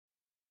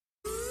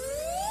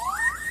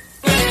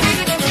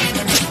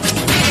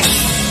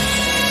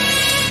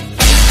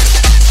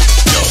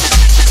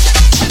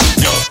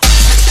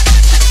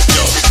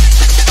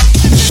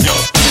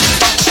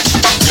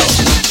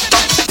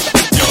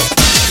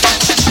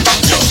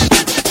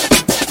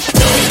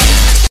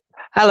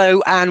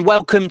Hello and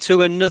welcome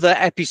to another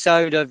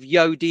episode of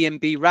Yo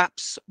DNB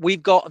Raps.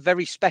 We've got a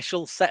very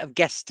special set of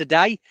guests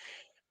today.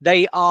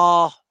 They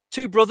are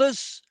two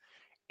brothers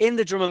in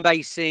the drum and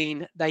bass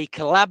scene. They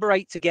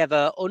collaborate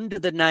together under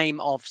the name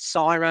of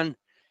Syran.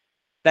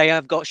 They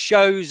have got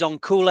shows on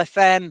Cool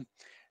FM.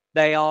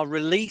 They are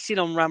releasing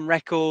on Ram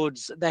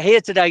Records. They're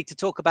here today to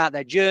talk about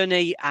their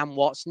journey and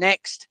what's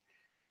next.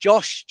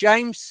 Josh,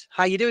 James,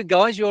 how you doing,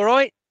 guys? You all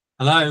right?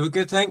 Hello, we're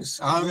good, thanks.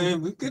 We're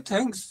good,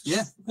 thanks.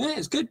 Yeah,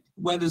 it's good.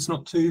 Weather's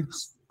not too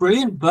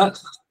brilliant, but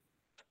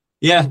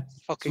yeah.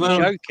 Fucking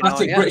joking,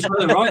 classic British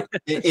weather, right?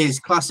 It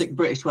is classic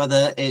British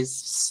weather. It's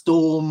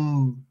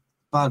storm,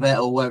 bad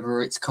or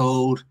whatever it's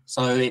called.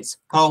 So it's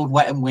cold,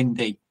 wet, and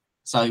windy.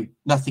 So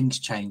nothing's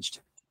changed.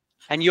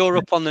 And you're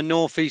up on the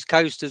northeast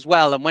coast as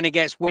well. And when it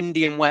gets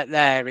windy and wet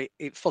there,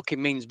 it fucking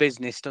means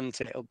business,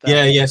 doesn't it? Up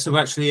there? Yeah. So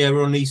actually,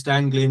 we're on East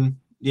Anglian.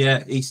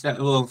 Yeah, East.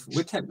 Well,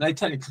 they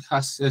technically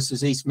class us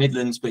as East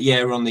Midlands, but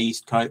yeah, we're on the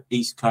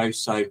East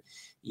Coast. So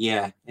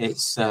yeah,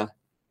 it's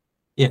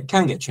it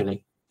can get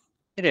chilly.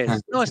 It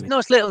is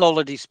nice little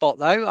holiday spot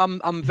though.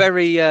 I'm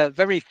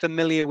very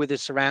familiar with the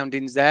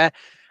surroundings there.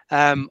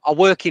 I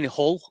work in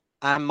Hull,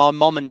 and my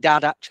mom and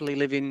dad actually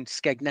live in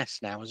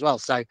Skegness now as well.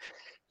 So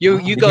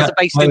you guys are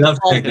based in Hull,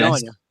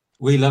 aren't you?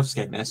 We love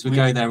Skegness. We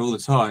go there all the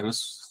time.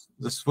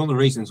 That's one of the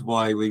reasons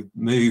why we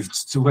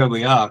moved to where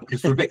we are,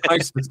 because we're a bit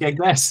closer to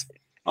Skegness.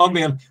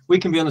 We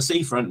can be on the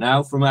seafront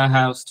now, from our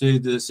house to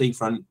the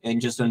seafront in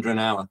just under an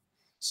hour.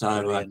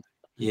 So,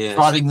 yeah.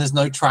 Providing there's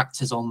no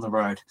tractors on the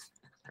road.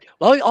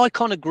 Well, I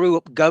kind of grew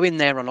up going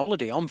there on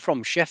holiday. I'm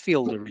from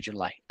Sheffield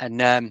originally.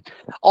 And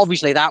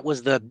obviously that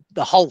was the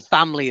whole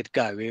family would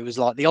go. It was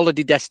like the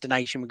holiday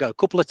destination. We'd go a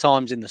couple of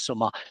times in the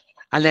summer.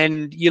 And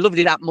then you loved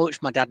it that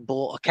much. My dad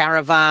bought a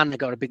caravan. They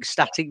got a big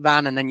static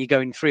van. And then you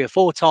go in 3 or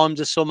 4 times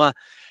a summer.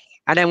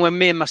 And then when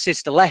me and my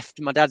sister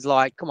left, my dad's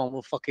like, come on,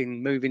 we'll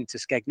fucking move into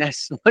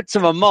Skegness to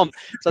my mum.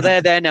 So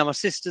they're there now. My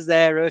sister's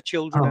there, her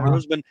children, her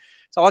husband.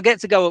 So I get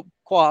to go up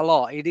quite a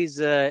lot. It is,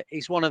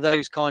 it's one of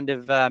those kind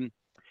of,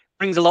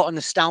 brings a lot of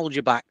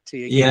nostalgia back to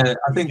you. Yeah,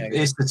 I think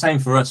it's the same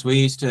for us. We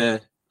used to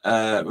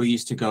go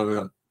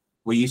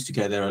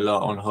there a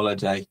lot on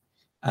holiday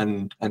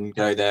and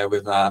go there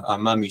with our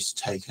mum used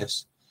to take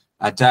us.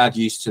 Our dad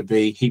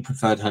he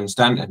preferred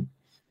Hunstanton.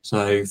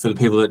 So for the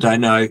people that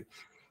don't know,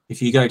 if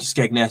you go to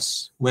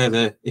Skegness,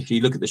 if you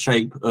look at the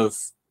shape of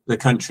the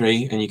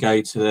country and you go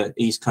to the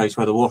east coast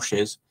where the wash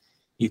is,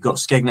 you've got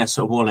Skegness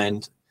at one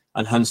end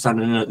and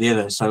Hunstanton at the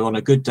other. So on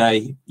a good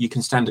day, you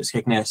can stand at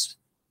Skegness,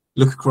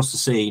 look across the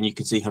sea, and you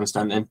can see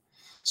Hunstanton.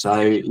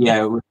 So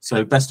yeah,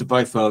 so best of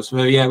both worlds.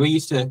 So yeah, we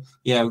used to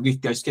go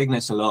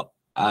Skegness a lot,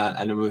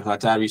 and then with our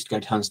dad, we used to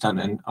go to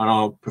Hunstanton, and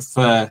I'll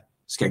prefer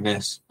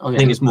Skegness. I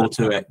think it's more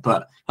to it,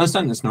 but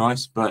Hunstanton's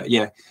nice. But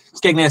yeah,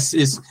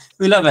 Skegness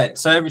we love it.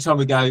 So every time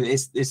we go,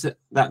 it's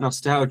that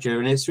nostalgia,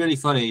 and it's really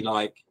funny.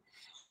 Like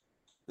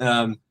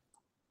when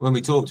we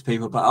talk to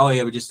people about,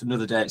 we're just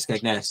another day at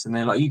Skegness, and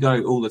they're like, you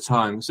go all the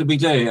time. So we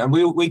do, and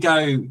we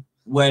go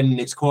when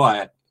it's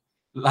quiet.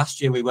 Last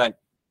year we went,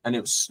 and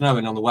it was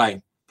snowing on the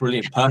way.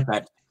 Brilliant,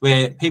 perfect.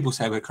 People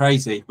say we're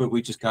crazy, but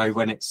we just go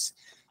when it's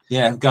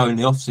go in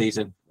the off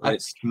season.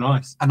 It's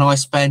nice. And I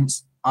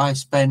spent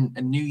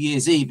a New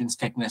Year's Eve in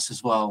Skegness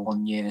as well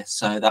one year.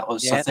 So that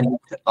was, I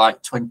think,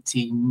 like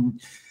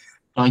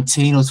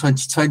 2019 or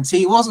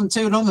 2020. It wasn't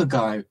too long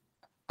ago.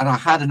 And I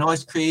had an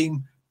ice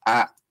cream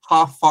at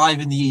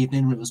 5:30 in the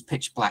evening. It was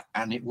pitch black,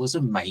 and it was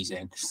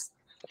amazing.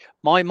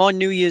 My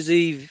New Year's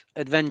Eve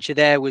adventure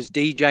there was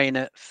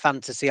DJing at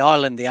Fantasy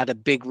Island. They had a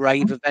big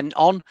rave event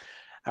on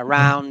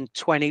around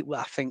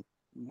I think,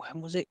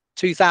 when was it?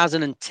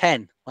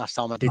 2010 last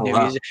time I did New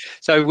Year's.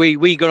 So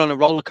we got on a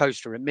roller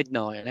coaster at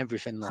midnight and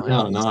everything like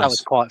that. Nice. That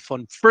was quite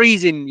fun.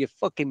 Freezing your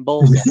fucking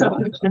balls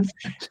off.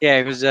 Yeah,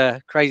 it was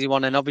a crazy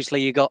one. And obviously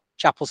you got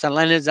Chapel St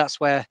Leonard's. That's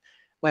where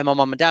my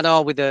mum and dad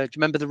are. Do you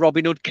remember the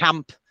Robin Hood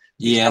camp?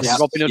 Yes.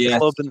 Robin Hood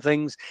club and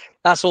things.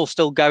 That's all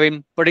still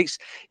going. But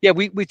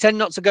we tend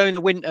not to go in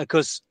the winter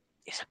because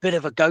it's a bit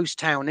of a ghost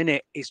town, isn't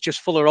it? It's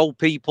just full of old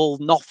people,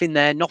 nothing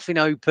there, nothing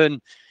open.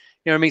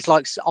 You know what I mean? It's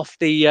like off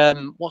the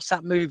what's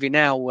that movie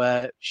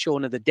now?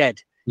 Shaun of the Dead.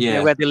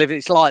 Yeah, where they live.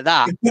 It's like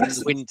that in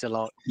the winter,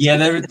 like. Yeah,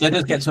 there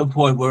does get to a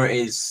point where it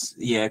is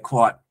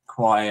quite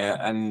quiet.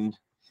 And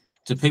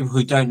to people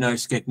who don't know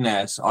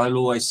Skegness, I'll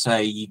always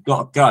say you've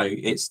got to go.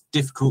 It's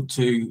difficult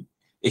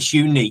it's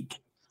unique.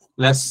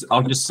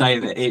 I'll just say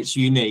that it's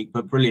unique,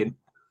 but brilliant.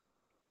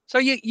 So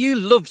you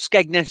love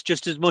Skegness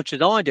just as much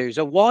as I do.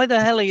 So why the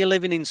hell are you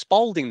living in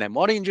Spalding then?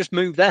 Why don't you just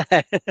move there?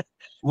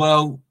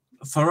 Well,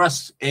 for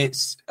us,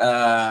 it's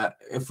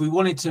if we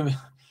wanted to.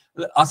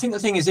 I think the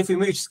thing is, if we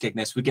move to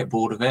Skegness, we get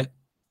bored of it.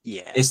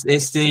 Yeah, I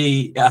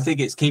think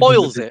it's keeping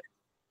spoils it.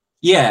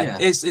 Yeah,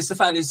 it's the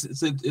fact it's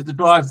the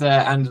drive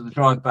there and the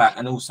drive back,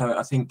 and also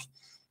I think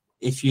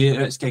if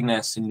you're at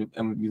Skegness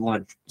and you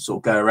want to sort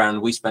of go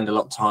around, we spend a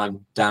lot of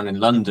time down in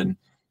London,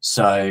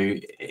 so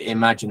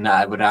imagine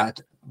that it would add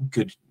a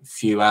good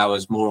few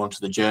hours more onto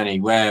the journey.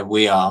 Where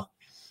we are,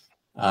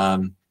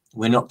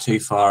 we're not too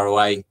far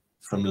away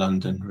from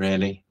London,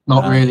 really.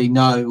 Not really.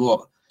 No,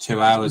 what?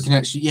 2 hours. We can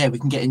actually, we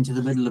can get into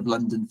the middle of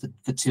London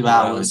for 2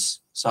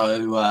 hours.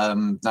 So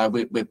no,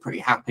 we're pretty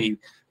happy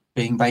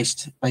being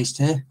based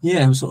here.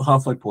 Yeah, we're sort of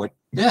halfway point.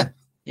 Yeah,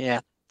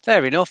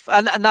 fair enough.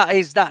 And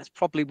that's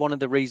probably one of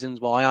the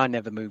reasons why I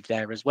never moved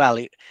there as well.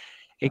 It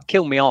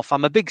killed me off.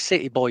 I'm a big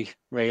city boy,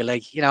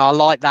 really. You know, I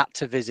like that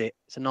to visit.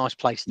 It's a nice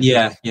place to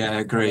visit. Yeah,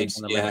 agreed.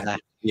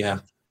 Yeah.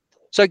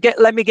 So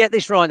let me get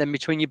this right then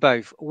between you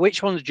both.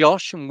 Which one's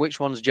Josh and which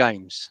one's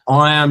James?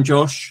 I am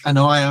Josh. And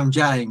I am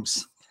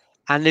James.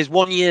 And there's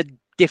 1 year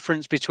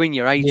difference between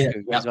your age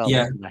group as well.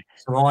 Yeah.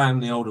 So I am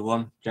the older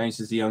one.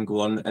 James is the younger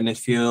one. And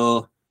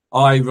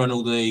I run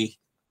all the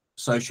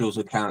socials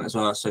account as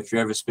well. So if you're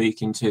ever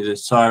speaking to the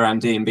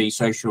Syran DNB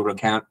social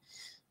account,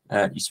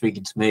 you're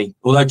speaking to me.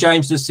 Although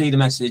James does see the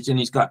message and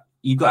you've got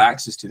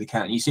access to the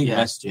account. You see the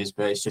messages,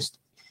 but it's just.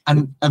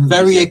 And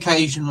very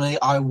occasionally,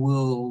 I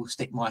will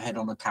stick my head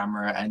on the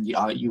camera, and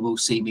you will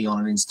see me on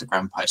an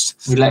Instagram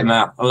post. We let him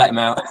out. I'll let him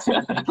out.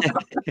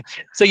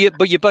 So you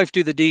both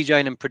do the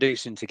DJing and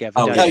producing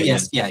together.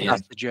 Yes,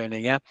 That's the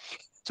journey, yeah.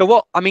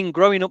 So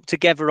growing up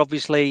together,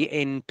 obviously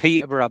in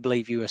Peterborough, I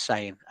believe you were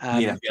saying.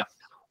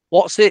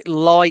 What's it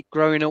like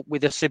growing up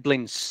with a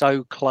sibling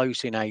so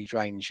close in age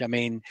range? I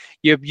mean,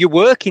 you're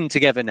working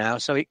together now,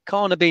 so it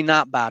can't have been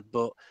that bad,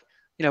 but.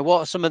 You know, what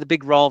are some of the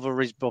big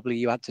rivalries probably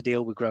you had to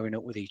deal with growing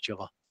up with each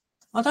other?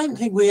 I don't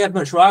think we had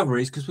much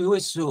rivalries because we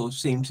always sort of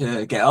seemed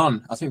to get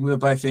on. I think we were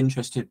both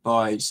interested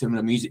by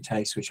similar music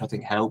tastes, which I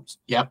think helped.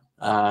 Yep.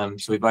 So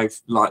we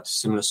both liked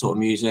similar sort of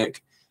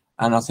music.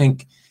 And I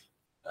think,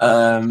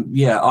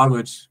 I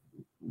would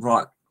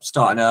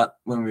starting up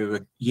when we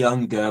were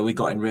younger, we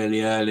got in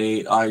really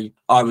early. I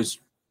was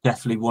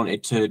definitely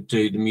wanted to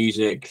do the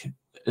music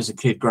as a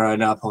kid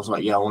growing up. I was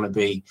like, I want to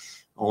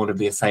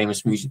be a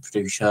famous music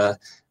producer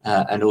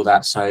and all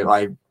that. So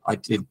I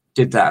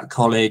did that at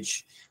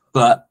college,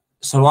 but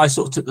so I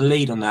sort of took the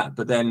lead on that.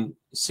 But then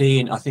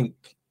I think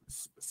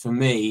for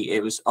me,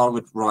 it was I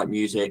would write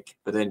music,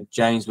 but then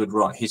James would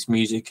write his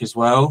music as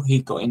well.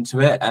 He got into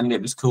it, and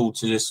it was cool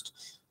to just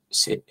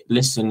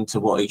listen to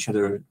what each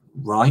other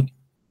write.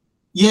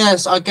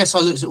 Yes, I guess I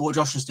looked at what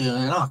Josh was doing,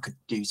 and I could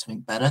do something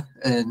better.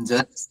 And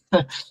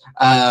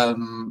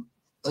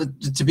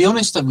to be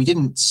honest, we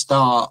didn't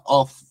start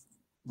off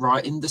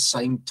writing the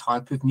same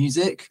type of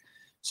music.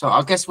 So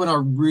I guess when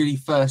I really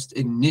first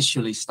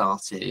initially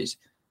started,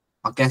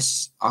 I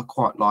guess I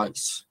quite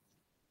liked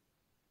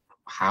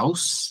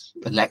house,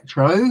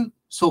 electro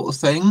sort of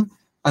thing.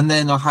 And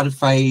then I had a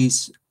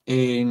phase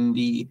in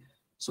the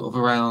sort of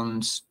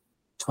around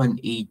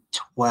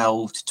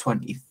 2012 to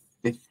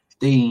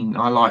 2015.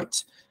 I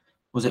liked,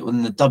 was it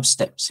when the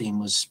dubstep scene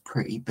was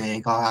pretty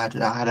big? I had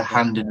a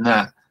hand in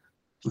that,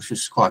 which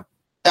was I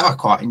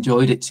quite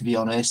enjoyed it, to be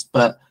honest.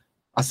 But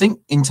I think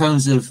in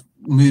terms of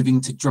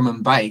moving to drum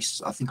and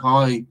bass, I think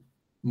I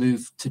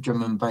moved to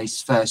drum and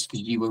bass first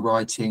because you were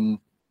writing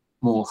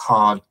more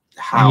hard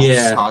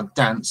house, hard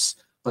dance.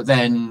 But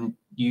then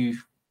you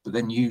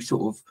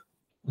sort of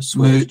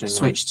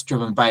switched to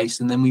drum and bass,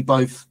 and then we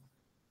both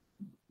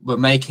were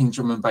making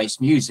drum and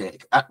bass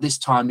music. At this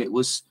time,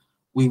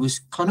 we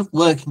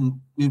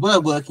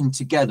were working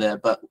together,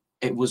 but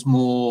it was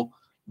more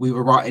we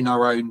were writing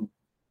our own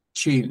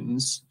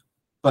tunes.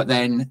 But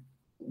then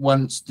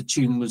once the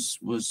tune was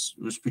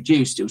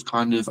produced, it was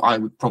kind of I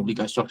would probably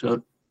go,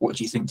 Joshua, what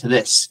do you think to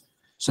this?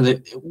 So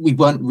that we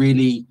weren't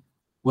really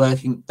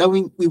working.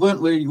 We weren't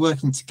really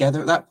working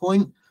together at that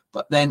point.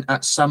 But then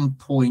at some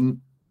point,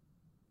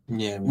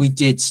 we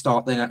did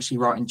start then actually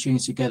writing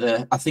tunes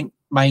together. I think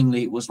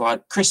mainly it was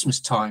like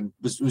Christmas time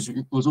was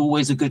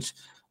always a good.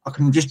 I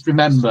can just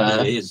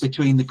remember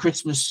between the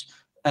Christmas,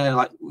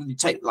 you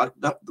take like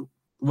the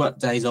work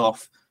days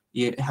off.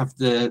 You have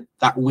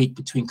that week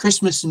between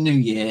Christmas and New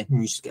Year.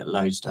 We used to get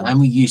loads done, and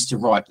we used to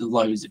write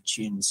loads of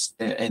tunes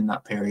in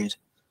that period.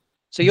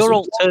 So your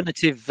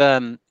alternative,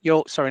 your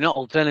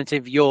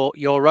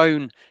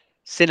own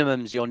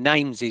synonyms, your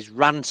names is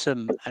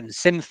Ransom and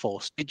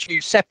Synforce. Did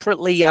you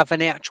separately have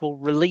any actual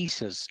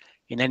releases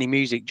in any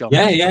music job?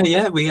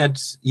 Yeah. We had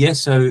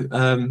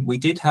So we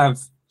did have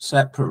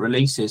separate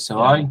releases.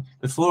 So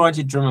before I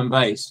did drum and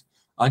bass,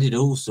 I did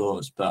all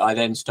sorts, but I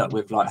then stuck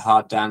with like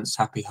hard dance,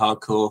 happy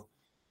hardcore.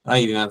 I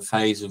even had a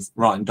phase of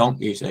writing donk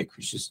music,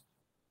 which is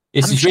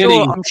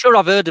I'm sure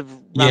I've heard of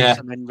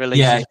Ransom and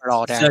releases for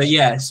hard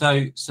dance.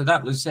 So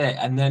that was it,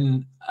 and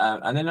then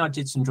I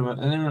did some drum,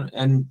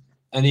 and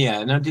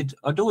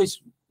I'd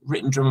always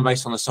written drum and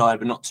bass on the side,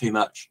 but not too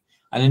much.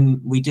 And then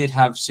we did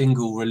have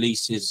single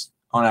releases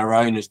on our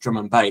own as drum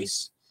and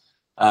bass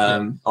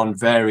on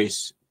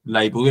various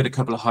labels. We had a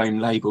couple of home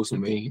labels,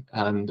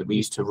 and that we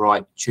used to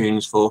write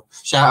tunes for.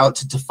 Shout out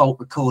to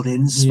Default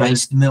Recordings,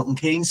 based in Milton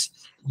Keynes.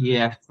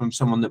 Yeah, from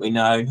someone that we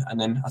know. And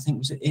then I think it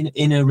was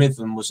Inner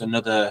Rhythm was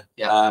another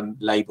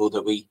label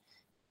that we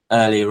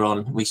earlier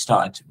on we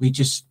started.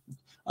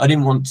 I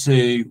didn't want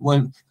to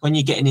when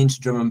you're getting into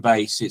drum and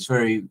bass, it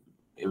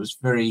was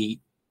very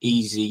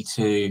easy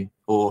to,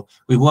 or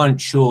we weren't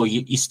sure.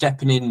 You're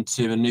stepping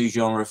into a new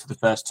genre for the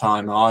first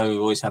time. I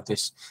always have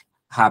this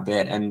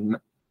habit and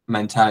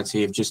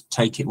mentality of just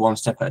take it one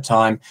step at a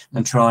time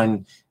and try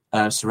and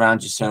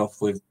surround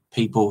yourself with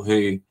people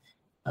who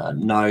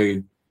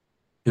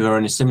who are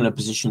in a similar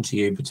position to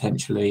you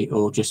potentially,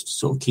 or just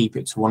sort of keep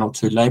it to one or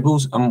two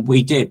labels. And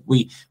we did.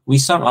 We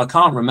I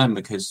can't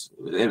remember because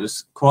it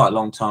was quite a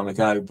long time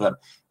ago, but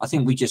I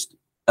think we just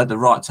at the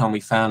right time we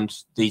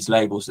found these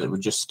labels that were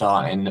just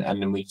starting,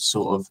 and then we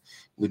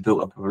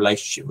built up a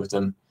relationship with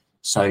them.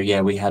 So yeah,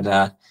 we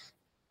had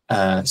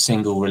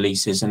single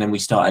releases, and then we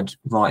started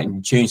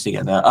writing tunes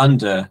together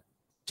under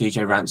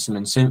DJ Ransom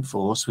and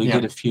Synthforce. We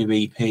did a few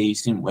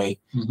EPs, didn't we?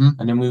 Mm-hmm.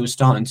 And then we were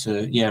starting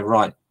to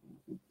write,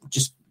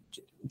 just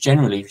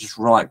generally just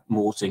write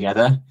more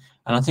together.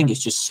 And I think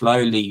it's just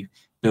slowly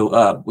built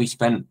up. We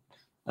spent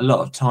a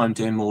lot of time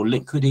doing more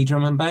liquidy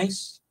drum and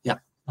bass.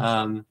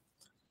 I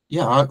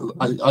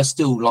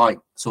still like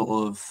sort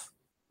of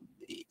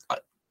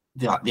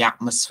the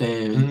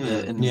atmosphere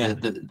and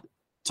the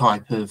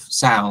type of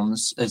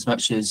sounds, as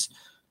much as,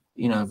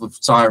 you know, with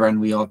Syran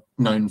we are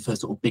known for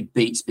sort of big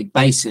beats, big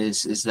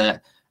basses, is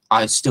that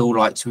I still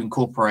like to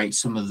incorporate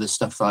some of the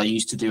stuff that I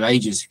used to do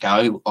ages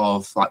ago,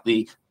 of like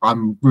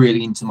I'm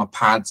really into my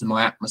pads and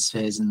my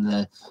atmospheres and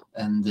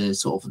the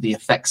sort of the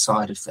effects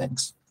side of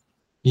things.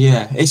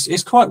 Yeah,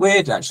 it's quite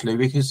weird actually,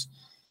 because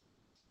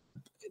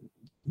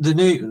the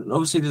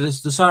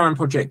Syran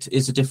project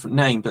is a different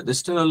name, but there's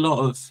still a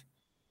lot of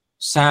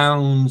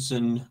sounds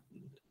and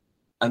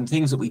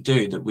things that we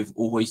do that we've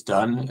always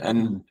done.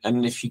 And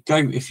if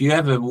you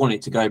ever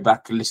wanted to go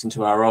back and listen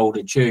to our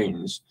older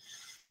tunes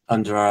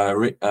under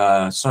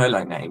our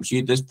solo names,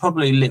 there's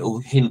probably little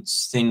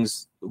hints,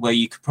 things where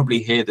you could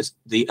probably hear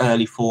the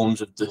early forms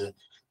of the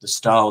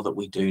style that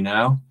we do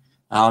now.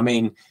 I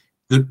mean,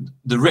 the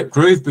Rip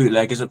Groove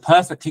bootleg is a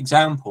perfect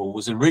example.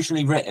 Was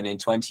originally written in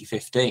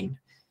 2015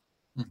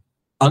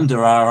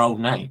 under our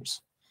old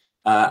names,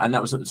 and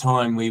that was at the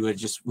time we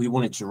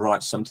wanted to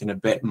write something a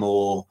bit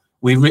more.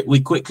 We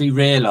quickly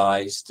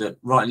realised that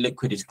writing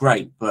liquid is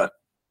great, but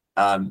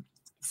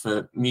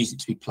for music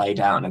to be played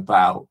out and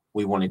about,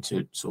 we wanted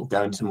to sort of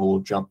go into more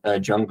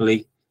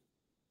jungly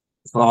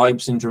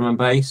vibes in drum and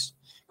bass.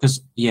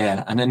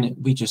 And then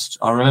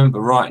I remember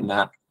writing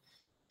that.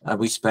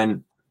 We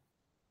spent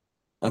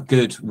a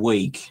good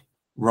week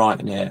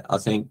writing it. I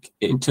think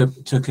it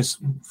took us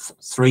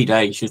 3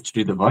 days just to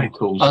do the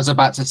vocals. I was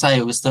about to say,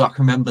 I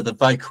can remember the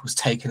vocals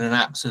taking an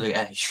absolute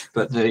age.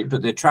 But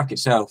the track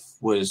itself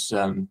was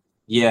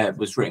it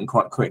was written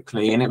quite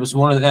quickly, and it was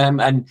one of them.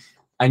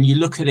 And you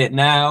look at it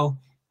now,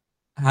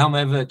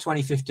 however,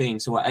 2015,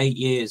 so what, 8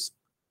 years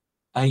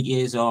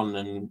on,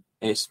 and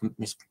it's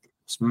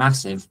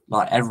massive.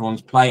 Like,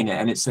 everyone's playing it,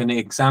 and it's an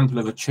example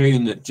of a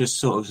tune that just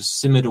sort of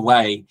simmered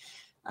away,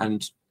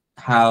 and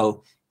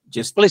how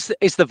just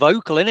it's the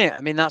vocal, isn't it?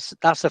 I mean, that's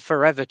a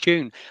forever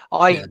tune.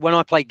 When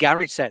I play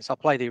garage sets, I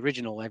play the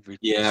original every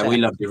set. We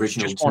love the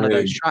original. It's just one of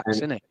those tracks,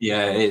 isn't it?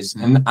 Yeah, it is.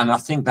 And I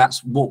think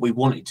that's what we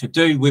wanted to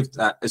do with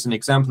that as an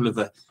example of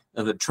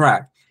a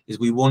track, is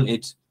we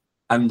wanted,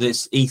 and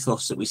this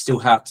ethos that we still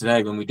have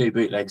today when we do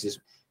bootlegs, is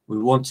we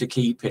want to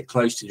keep it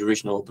close to the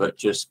original, but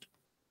just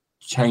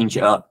change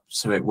it up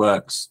so it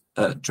works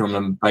at drum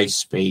and bass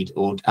speed,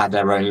 or add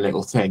our own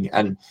little thing.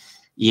 And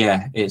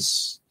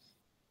it's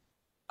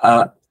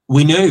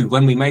we knew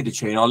when we made the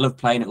tune, I loved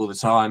playing it all the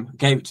time.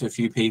 Gave it to a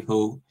few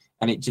people,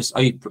 and it just,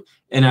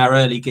 in our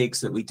early gigs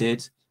that we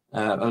did,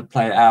 I would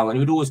play it out, and it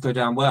would always go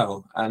down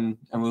well. And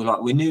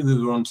we knew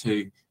we were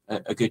onto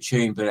a good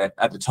tune, but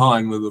at the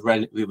time we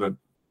were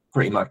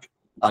pretty much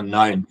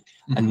unknown.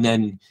 Mm-hmm. And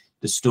then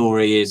the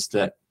story is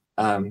that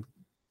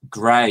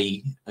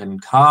Gray and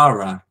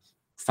Cara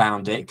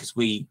found it, because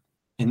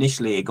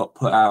initially it got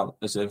put out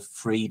as a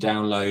free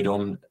download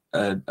on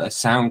a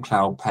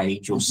SoundCloud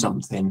page or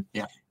something,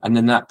 and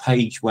then that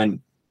page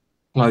went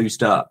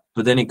closed up,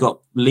 but then it got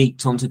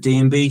leaked onto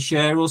DNB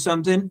share or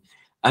something,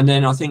 and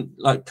then I think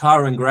like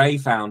Cara and Gray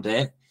found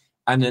it,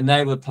 and then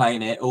they were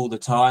playing it all the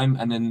time,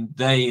 and then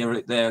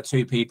there are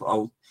two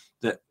people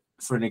that,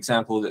 for an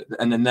example,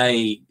 and then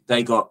they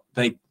I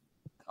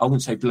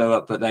wouldn't say blow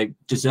up, but they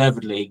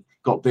deservedly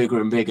got bigger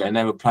and bigger, and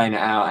they were playing it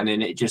out, and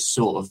then it just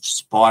sort of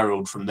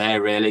spiraled from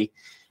there, really.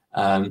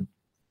 And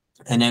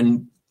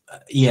then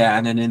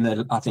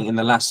I think in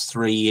the last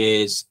 3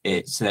 years,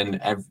 it's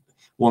then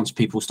once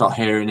people start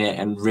hearing it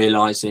and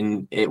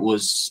realizing it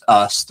was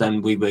us,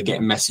 then we were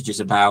getting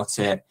messages about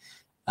it.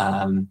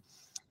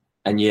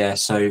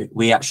 So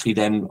we actually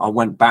then, I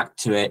went back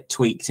to it,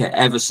 tweaked it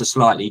ever so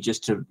slightly,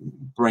 just to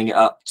bring it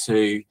up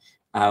to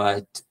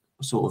our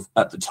sort of,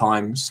 at the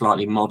time,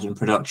 slightly modern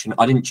production.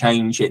 I didn't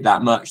change it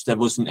that much. There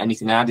wasn't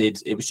anything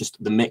added. It was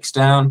just the mix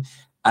down.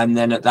 And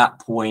then at that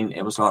point,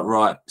 it was like,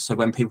 right. So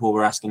when people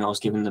were asking, I was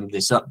giving them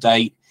this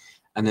update.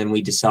 And then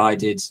we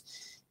decided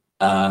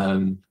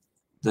we'll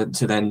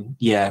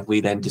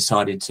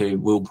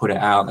put it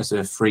out as a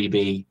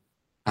freebie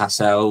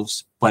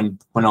ourselves. When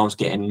I was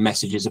getting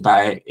messages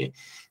about it,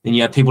 then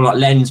you had people like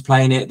Len's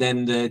playing it,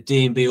 then the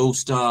DNB All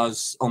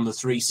Stars on the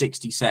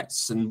 360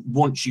 sets. And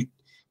once you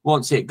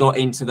once it got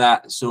into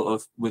that sort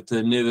of with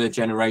the newer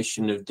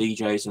generation of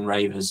DJs and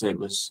ravers,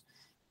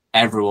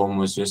 everyone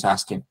was just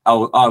asking.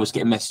 Oh, I was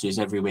getting messages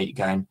every week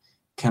going,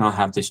 "Can I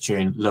have this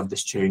tune? Love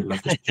this tune,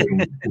 love this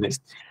tune." And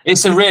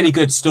it's a really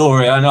good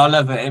story, and I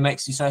love it. It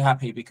makes you so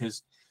happy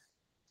because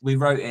I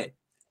wrote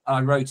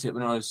it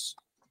when I was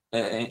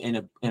in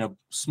a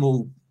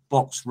small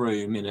box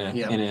room in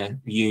a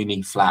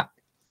uni flat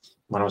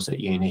when I was at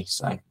uni.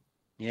 So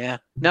yeah,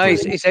 no,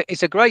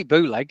 it's a great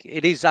bootleg.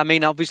 It is. I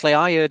mean, obviously,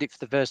 I heard it for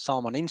the first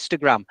time on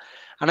Instagram,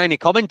 and I only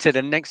commented,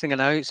 and next thing I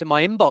know, it's in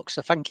my inbox.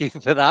 So thank you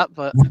for that.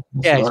 But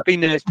yeah,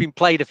 it's been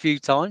played a few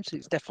times.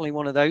 It's definitely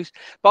one of those.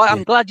 But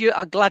I'm glad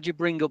you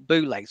bring up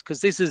bootlegs,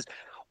 because this is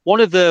one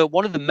of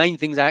the main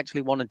things I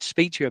actually wanted to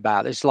speak to you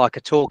about. It's like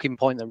a talking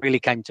point that really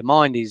came to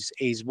mind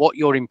is what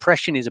your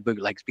impression is of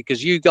bootlegs,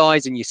 because you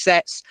guys in your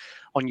sets,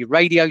 on your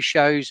radio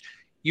shows,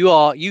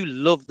 you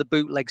love the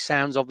bootleg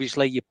sounds.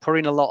 Obviously, you're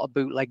putting a lot of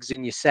bootlegs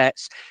in your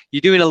sets.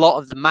 You're doing a lot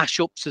of the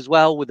mashups as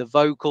well with the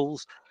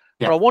vocals.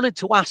 Yeah. But I wanted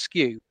to ask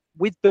you,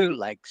 with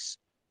bootlegs,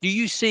 do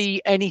you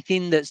see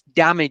anything that's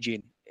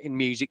damaging in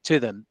music to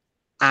them?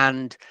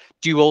 And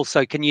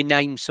can you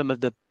name some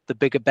of the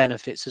bigger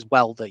benefits as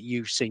well that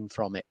you've seen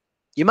from it?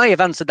 You may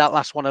have answered that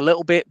last one a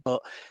little bit, but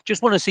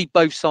just want to see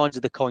both sides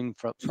of the coin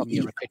from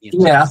your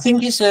opinion. Yeah, I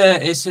think it's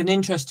an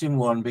interesting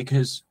one,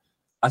 because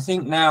I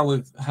think now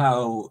with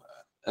how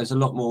there's a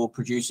lot more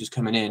producers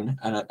coming in,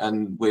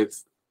 and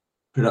with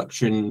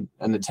production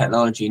and the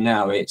technology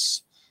now,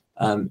 it's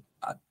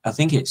I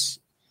think it's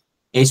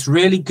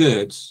really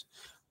good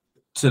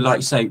to, like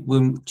you say,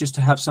 just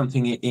to have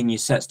something in your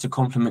sets to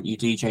complement your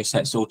DJ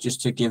sets, or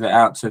just to give it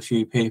out to a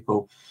few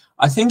people.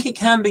 I think it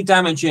can be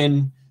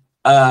damaging.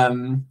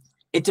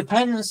 It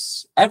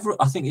depends. I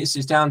think this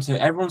is down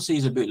to everyone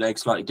sees a bootleg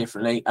slightly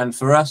differently, and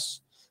for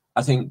us,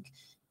 I think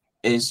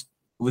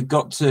you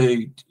got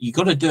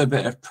to do a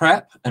bit of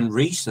prep and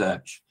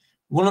research.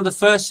 One of the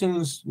first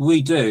things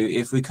we do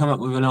if we come up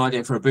with an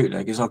idea for a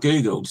bootleg is I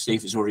Google to see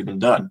if it's already been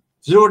done.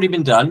 If it's already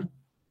been done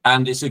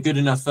and it's a good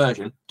enough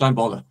version, don't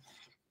bother.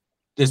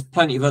 There's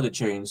plenty of other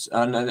tunes,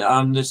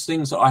 and there's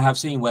things that I have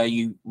seen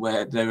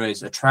where there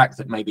is a track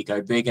that maybe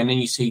go big, and then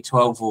you see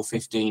 12 or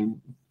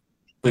 15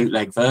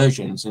 bootleg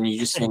versions, and you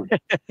just think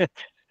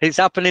it's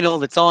happening all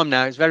the time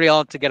now. It's very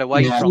hard to get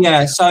away from.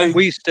 Yeah, so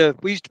we used to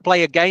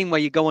play a game where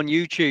you go on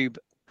YouTube,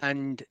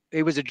 and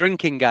it was a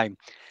drinking game,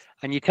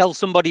 and you tell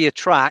somebody a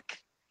track,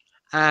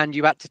 and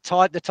you had to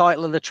type the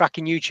title of the track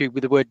in YouTube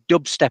with the word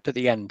dubstep at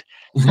the end.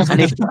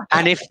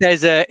 And if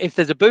there's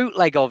a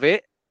bootleg of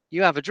it,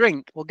 you have a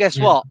drink. Well, guess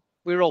what?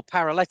 We're all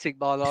paralytic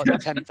by like the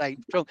 10th,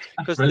 8th drunk,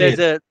 because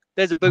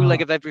there's a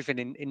bootleg of everything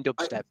in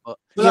dubstep. But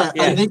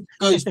I think it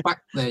goes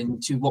back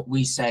then to what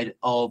we said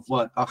of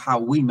how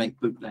we make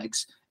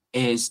bootlegs,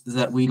 is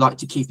that we like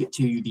to keep it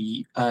to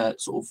the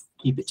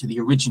the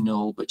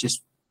original, but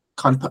just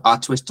kind of put our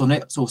twist on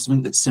it, so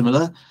something that's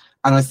similar.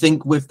 And I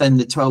think with then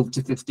the 12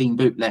 to 15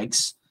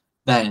 bootlegs,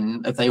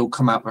 then if they all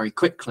come out very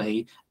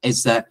quickly,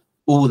 is that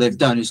all they've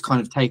done is kind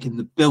of taken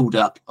the build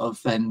up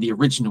of then the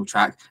original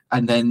track,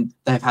 and then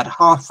they've had a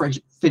half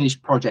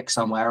finished project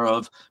somewhere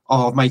of,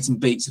 I've made some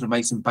beats and I've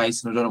made some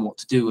bass and I don't know what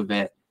to do with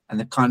it, and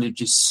they've kind of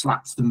just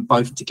slapped them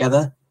both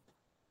together.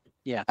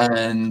 Yeah.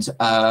 And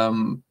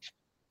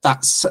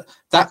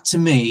that to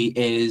me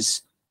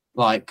is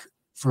like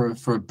for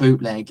a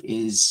bootleg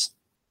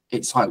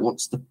it's like,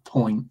 what's the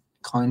point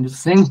kind of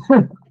thing.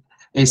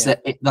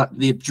 That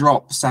the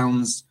drop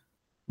sounds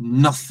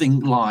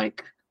nothing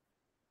like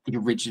the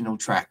original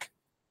track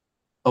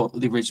or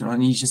the original,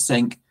 and you just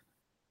think,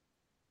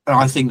 and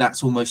I think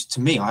that's almost,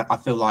 to me, I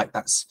feel like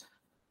that's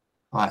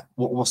like,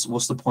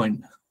 what's the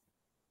point?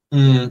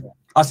 I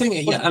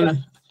think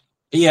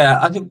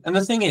I think, and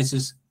the thing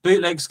is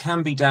bootlegs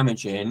can be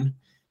damaging,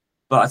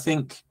 but I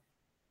think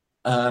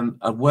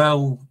a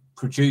well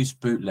produced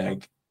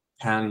bootleg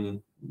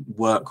can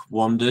work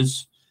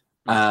wonders.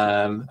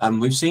 And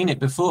we've seen it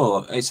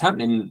before. It's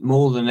happening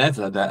more than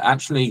ever that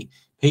actually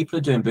people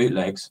are doing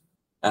bootlegs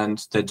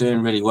and they're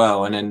doing really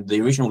well, and then the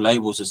original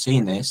labels are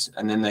seeing this,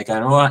 and then they're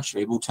going, oh,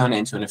 actually we'll turn it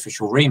into an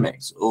official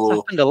remix. Or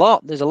it's happened a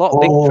lot. There's a lot of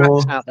big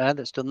tracks out there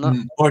that's done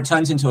that. Or it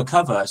turns into a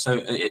cover.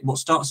 So what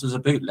starts as a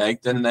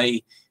bootleg, then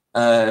they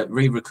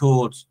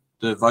re-record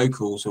the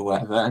vocals or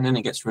whatever, and then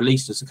it gets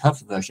released as a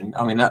cover version.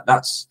 I mean,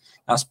 that's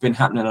been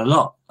happening a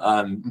lot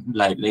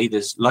lately.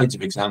 There's loads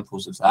of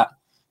examples of that.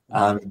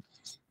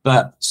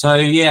 But so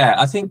yeah,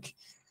 I think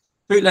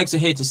bootlegs are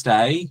here to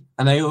stay,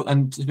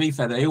 and to be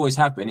fair, they always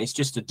have been. It's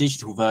just a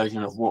digital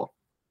version of what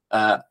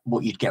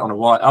you'd get on a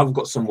white. I've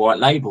got some white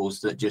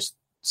labels that just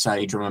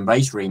say drum and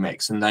bass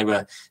remix, and they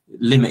were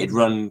limited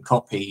run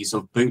copies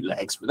of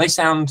bootlegs, but they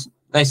sound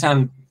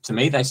to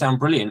me, they sound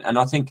brilliant. And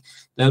I think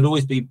there'll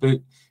always be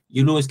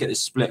you'll always get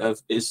this split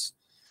of is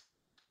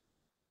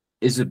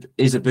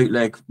a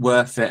bootleg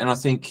worth it? And I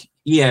think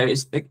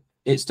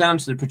it's down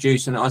to the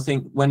producer. And I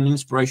think when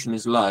inspiration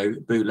is low,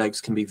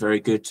 bootlegs can be very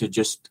good to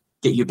just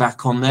get you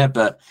back on there.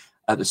 But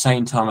at the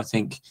same time, I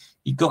think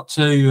you got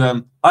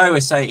to. I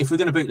always say, if we're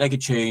going to bootleg a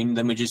tune,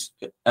 then we just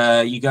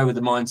you go with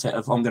the mindset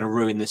of I'm going to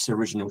ruin this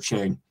original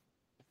tune,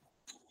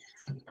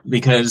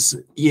 because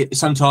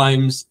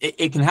sometimes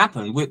it can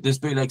happen. There's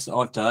bootlegs that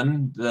I've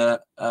done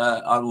that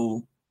I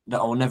will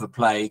never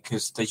play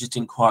because they just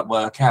didn't quite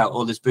work out,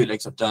 or there's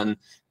bootlegs I've done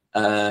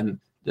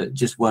that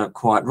just weren't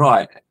quite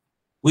right.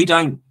 I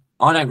don't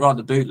write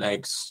the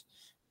bootlegs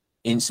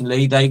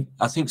instantly.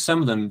 I think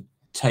some of them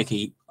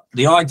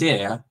the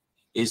idea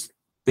is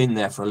been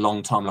there for a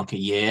long time, like a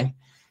year,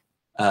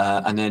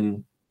 and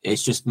then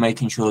it's just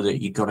making sure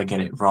that you've got to get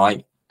it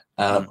right,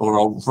 or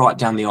I'll write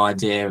down the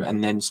idea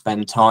and then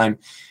spend time,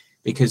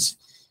 because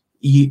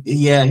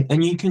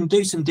and you can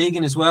do some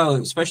digging as well.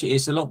 Especially,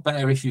 it's a lot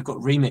better if you've got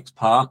remix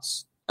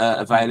parts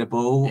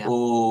available,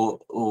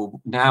 or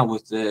now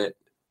with the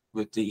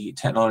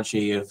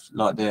technology of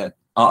like the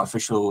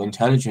artificial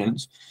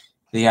intelligence,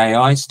 the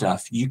AI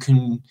stuff, you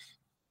can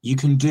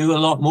do a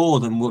lot more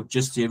than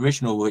just the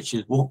original, which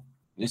is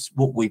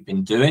what we've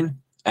been doing,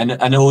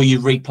 and or you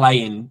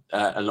replaying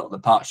a lot of the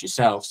parts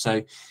yourself.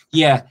 So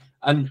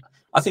and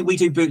I think we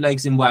do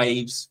bootlegs in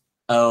waves,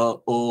 we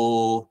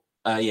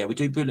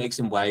do bootlegs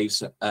in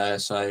waves,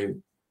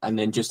 and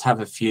then just have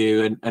a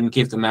few and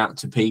give them out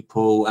to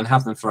people and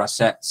have them for our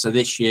sets. So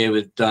this year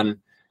we've done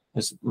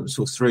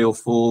sort of 3 or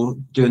 4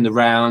 doing the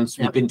rounds.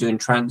 We've been doing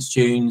trance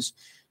tunes,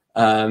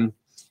 and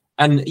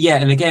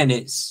again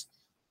it's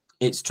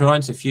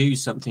trying to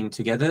fuse something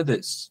together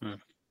that's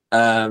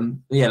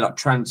like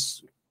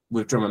trance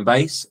with drum and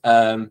bass,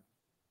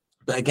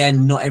 but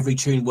again, not every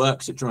tune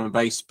works at drum and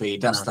bass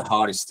speed. That's the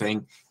hardest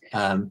thing,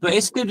 but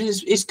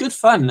it's good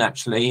fun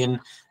actually, and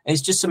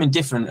it's just something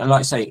different. And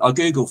like I say, I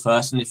Google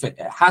first, and if it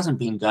hasn't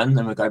been done,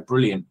 then we go,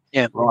 brilliant,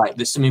 right,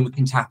 there's something we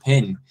can tap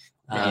in.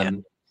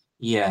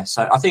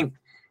 So I think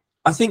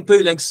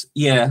bootlegs,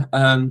 there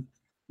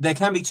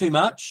can be too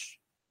much,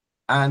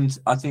 and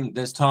I think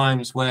there's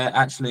times where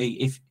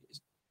actually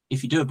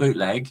if you do a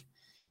bootleg,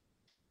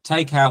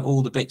 take out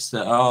all the bits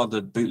that are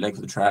the bootleg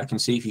of the track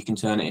and see if you can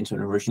turn it into an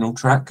original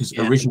track, because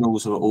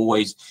originals are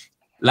always,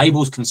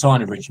 labels can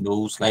sign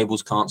originals,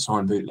 labels can't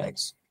sign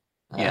bootlegs.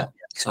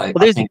 So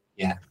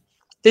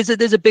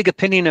there's a big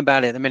opinion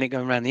about it at the minute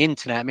going around the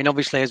internet. I mean,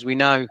 obviously, as we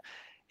know,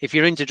 if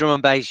you're into drum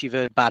and bass, you've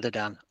heard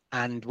Badadan,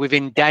 and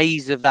within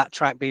days of that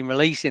track being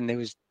releasing, there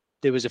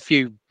was a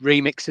few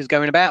remixes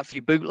going about, a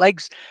few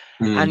bootlegs,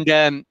 and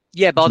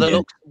by the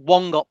looks,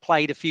 one got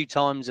played a few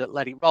times at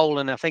Let It Roll,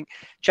 and I think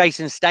Chase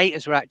and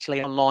Status were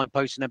actually online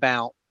posting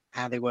about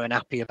how they weren't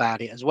happy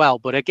about it as well.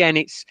 But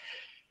again,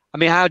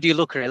 how do you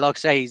look at it? Like I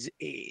say,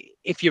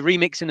 if you're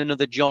remixing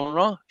another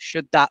genre,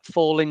 should that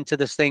fall into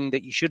this thing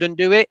that you shouldn't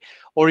do it?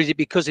 Or is it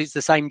because it's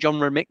the same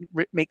genre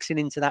mixing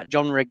into that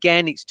genre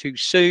again, it's too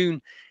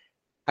soon?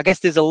 I guess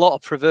there's a lot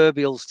of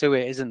proverbials to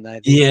it, isn't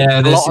there?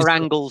 There's a lot of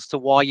angles to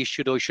why you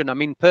should or shouldn't. I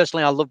mean,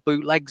 personally, I love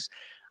bootlegs.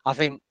 I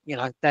think,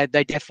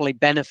 they definitely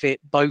benefit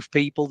both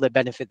people. They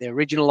benefit the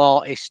original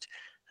artist,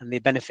 and they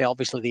benefit,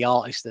 obviously, the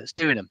artist that's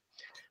doing them.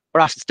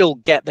 But I still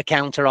get the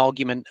counter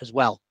argument as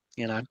well,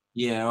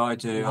 Yeah, I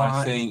do.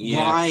 Why, I think,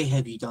 Why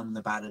have you done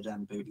the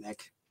Badadan bootleg?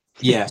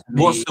 Yeah.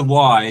 What's the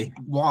why?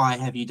 Why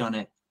have you done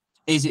it?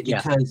 Is it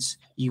because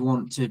you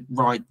want to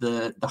ride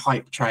the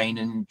hype train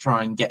and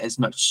try and get as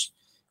much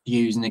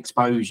views and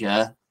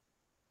exposure?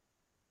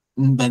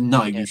 Then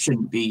no, you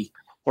shouldn't be.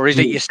 Or is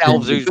it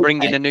yourselves who's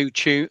bringing a new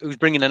tune, who's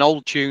bringing an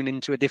old tune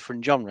into a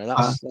different genre?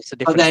 That's a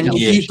different. But then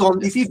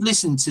if you've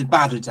listened to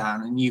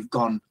Badadan and you've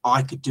gone,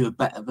 I could do a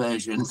better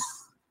version,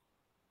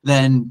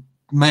 then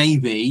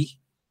maybe.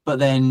 But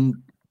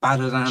then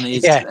Badadan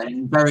is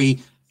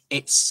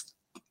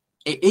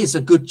it is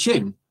a good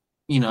tune,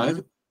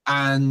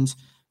 and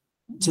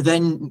to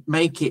then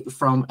make it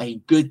from a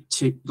good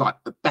to like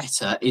a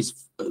better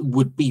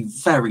would be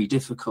very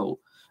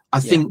difficult. I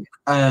think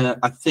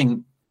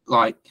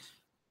like,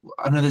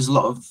 I know there's a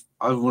lot of,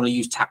 I want to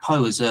use Tap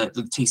Ho the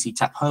TC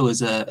Tap Ho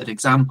as an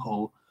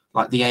example,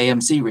 like the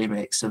AMC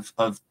remix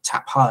of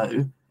Tap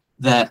Ho,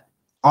 that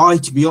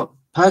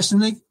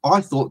personally,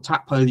 I thought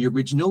Tap Ho, the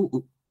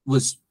original,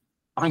 was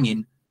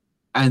banging.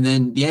 And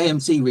then the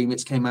AMC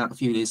remix came out a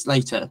few years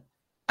later.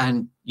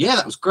 And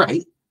that was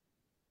great.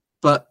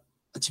 But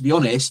to be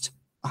honest,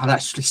 I'd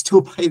actually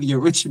still play the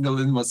original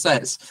in my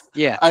sets.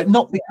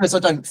 Not because I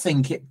don't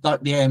think it,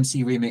 like the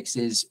AMC remix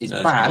is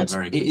bad.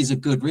 It is a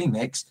good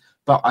remix,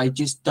 but I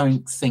just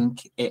don't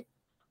think it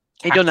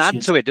doesn't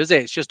add to it, does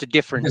it? It's just a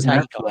different take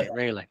on it,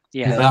 really.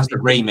 But that's the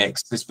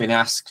remix that's been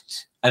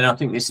asked. And I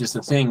think this is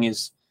the thing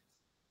is,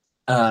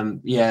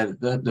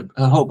 the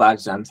whole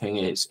Badadan thing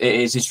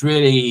it's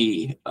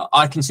really,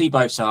 I can see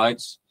both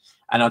sides.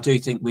 And I do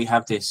think we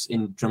have this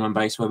in drum and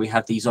bass where we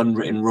have these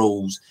unwritten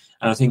rules.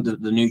 And I think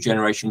that the new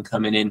generation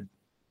coming in,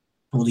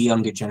 or the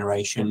younger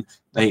generation,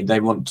 they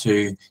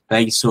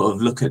sort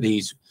of look at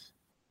these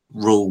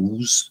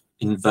rules,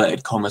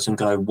 inverted commas, and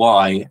go,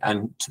 why?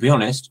 And to be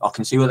honest, I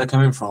can see where they're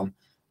coming from.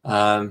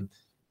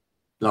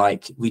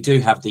 Like, we do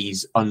have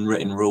these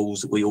unwritten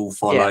rules that we all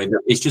follow.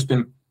 It's just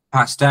been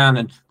passed down.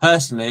 And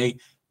personally,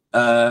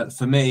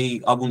 for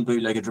me, I wouldn't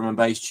bootleg a drum and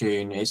bass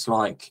tune. It's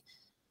like,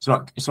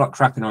 it's like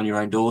crapping on your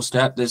own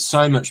doorstep. There's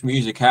so much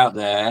music out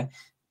there.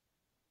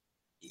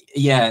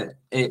 Yeah,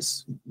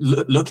 it's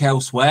look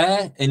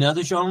elsewhere in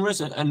other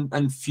genres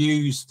and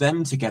fuse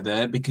them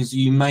together, because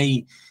you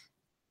may,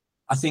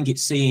 I think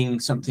it's seeing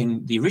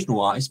something the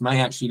original artist may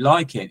actually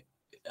like it.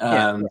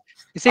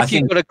 It's if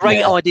you've got a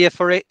great idea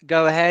for it,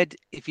 go ahead.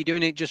 If you're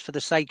doing it just for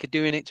the sake of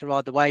doing it to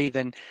ride the wave,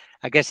 then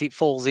I guess it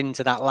falls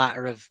into that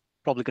latter of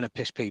probably going to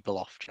piss people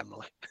off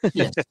generally.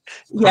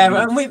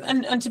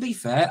 And to be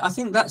fair, I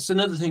think that's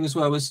another thing as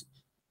well, is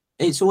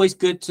it's always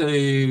good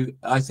to,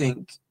 I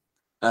think,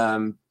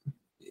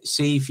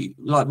 see if you,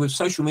 like with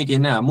social media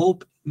now,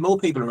 more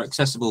people are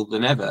accessible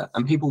than ever,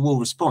 and people will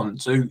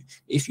respond. So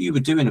if you were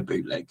doing a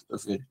bootleg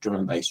of a drum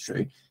and bass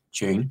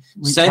tune,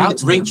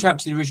 reach out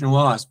to the original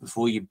artist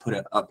before you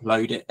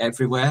upload it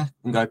everywhere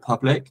and go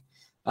public.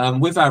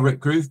 With our Rick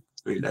Groove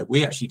bootleg,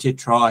 we actually did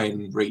try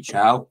and reach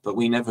out, but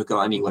we never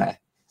got anywhere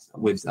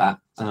with that.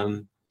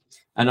 And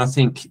I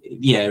think,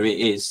 it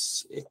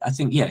is. I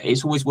think,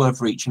 it's always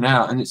worth reaching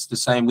out. And it's the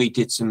same. We've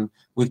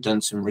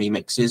done some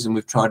remixes, and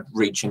we've tried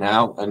reaching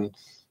out, and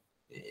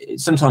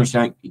sometimes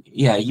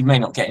you may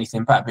not get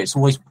anything back, but it's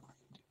always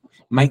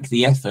make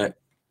the effort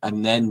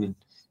and then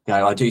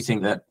go. I do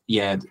think that,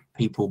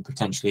 people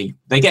potentially,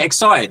 they get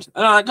excited,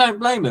 and I don't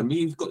blame them.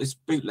 You've got this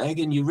bootleg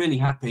and you're really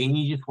happy and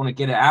you just want to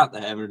get it out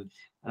there. And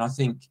I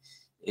think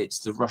it's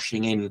the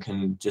rushing in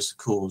can just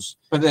cause.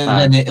 But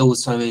then it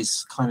also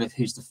is kind of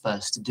who's the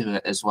first to do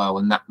it as well.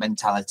 And that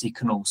mentality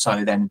can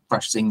also then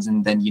brush things,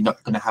 and then you're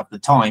not going to have the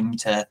time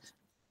to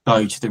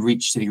go to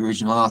the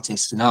original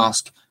artist and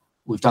ask,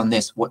 we've done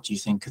this, what do you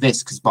think of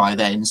this? Because by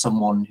then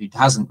someone who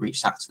hasn't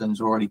reached out to them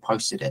has already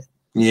posted it.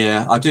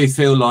 Yeah, I do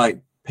feel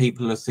like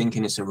people are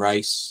thinking it's a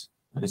race,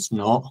 and it's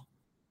not.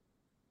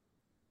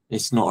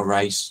 It's not a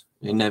race.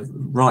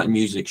 Writing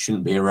music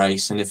shouldn't be a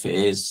race, and if it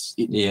is,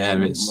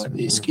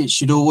 it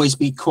should always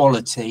be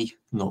quality,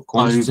 not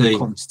quantity. Over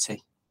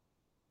quantity.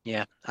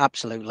 Yeah,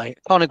 absolutely.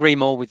 Can't agree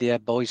more with you,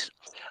 boys.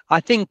 I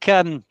think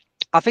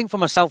for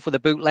myself with the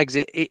bootlegs,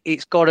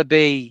 it's got to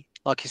be,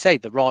 like you say,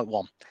 the right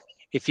one.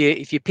 If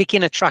you're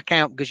picking a track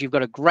out because you've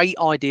got a great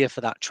idea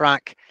for that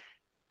track,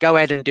 go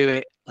ahead and do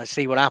it. Let's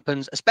see what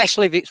happens.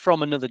 Especially if it's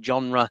from another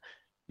genre,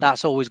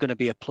 that's always going to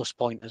be a plus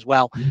point as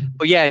well.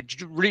 But yeah,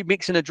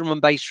 remixing a drum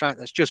and bass track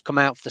that's just come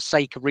out for the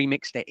sake of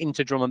remixing it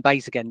into drum and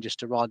bass again, just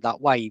to ride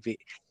that wave,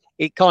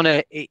 it kind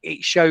of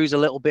it shows a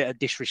little bit of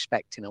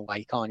disrespect in a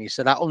way, can't you?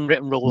 So that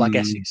unwritten rule, I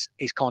guess,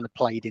 is kind of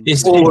played in.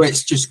 Or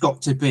it's just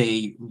got to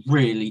be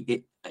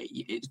really,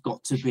 it's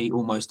got to be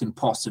almost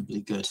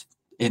impossibly good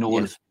in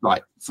order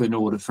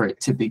for it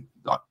to be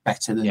like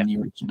better than the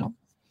original.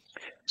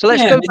 So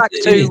let's go back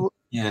to.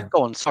 Yeah.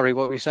 Go on. Sorry,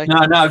 what were you saying?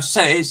 No. Just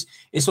say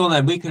it's one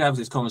that we could have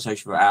this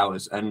conversation for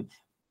hours,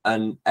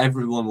 and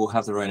everyone will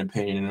have their own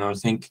opinion. And I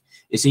think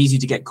it's easy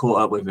to get caught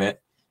up with it.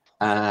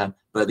 But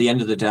at the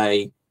end of the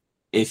day,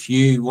 if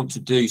you want to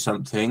do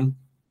something,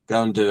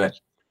 go and do it.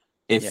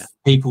 If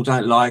people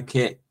don't like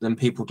it, then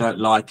people don't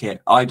like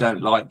it. I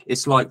don't like.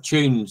 It's like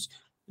tunes.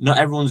 Not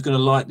everyone's going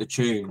to like the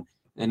tune,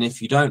 and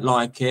if you don't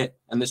like it,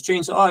 and there's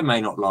tunes that I may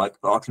not like,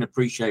 but I can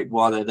appreciate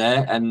why they're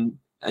there, and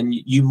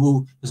you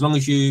will, as long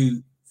as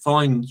you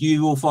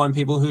will find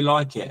people who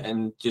like it,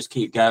 and just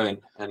keep going.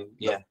 And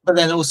but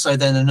then also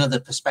another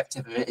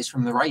perspective of it is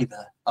from the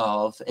raver,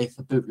 of if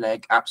a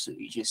bootleg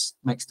absolutely just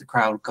makes the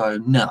crowd go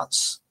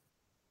nuts,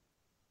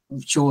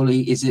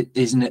 surely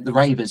isn't it the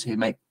ravers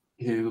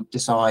who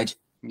decide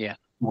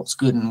what's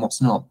good and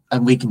what's not?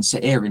 And we can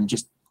sit here and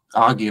just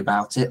argue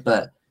about it,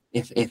 but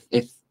if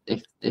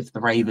the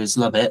ravers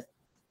love it,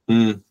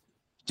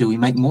 do we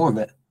make more of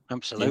it?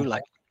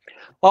 Absolutely.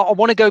 Well, I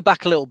want to go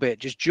back a little bit,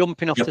 just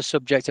jumping off the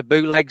subject of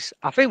bootlegs.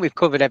 I think we've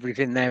covered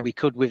everything there we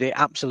could with it,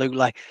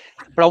 absolutely.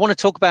 But I want to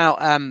talk about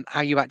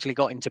how you actually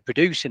got into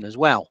producing as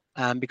well.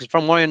 Because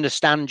from what I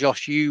understand,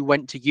 Josh, you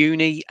went to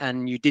uni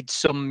and you did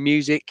some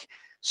music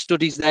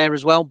studies there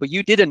as well. But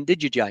you didn't,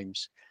 did you,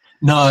 James?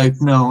 No,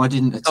 I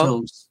didn't at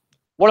all.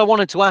 What I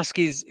wanted to ask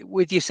is,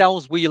 with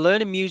yourselves, were you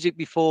learning music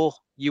before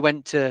you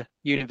went to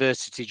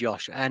university,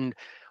 Josh? And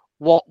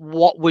what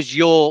was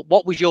your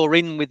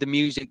in with the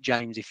music,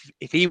 James?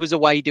 If he was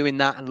away doing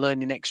that and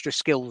learning extra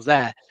skills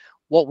there,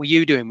 what were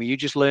you doing? Were you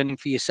just learning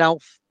for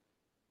yourself?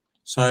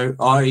 So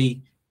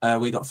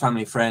we got a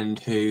family friend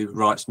who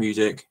writes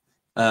music,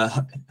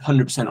 100%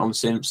 on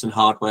synths and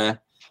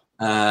hardware,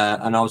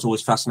 and I was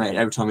always fascinated.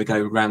 Every time we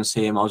go around to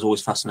see him, I was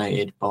always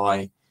fascinated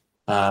by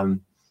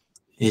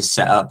his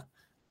setup.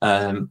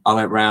 I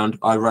went round.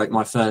 I wrote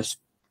my first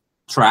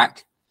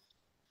track,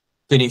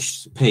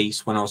 finished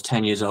piece when I was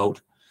 10 years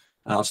old.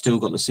 I've still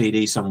got the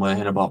CD somewhere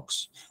in a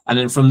box. And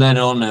then from then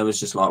on, I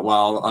was just like,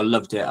 wow, I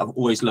loved it. I've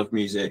always loved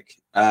music.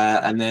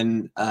 And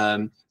then,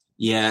 our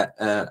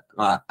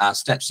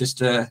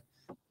stepsister,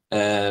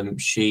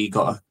 she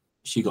got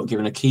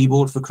given a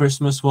keyboard for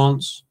Christmas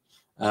once.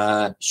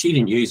 She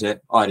didn't use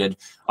it. I did.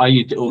 I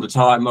used it all the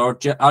time.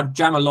 I'd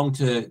jam along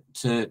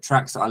to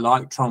tracks that I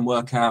liked, try and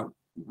work out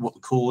what the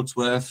chords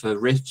were for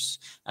riffs.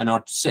 And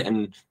I'd sit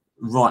and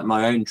write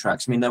my own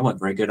tracks. I mean, they weren't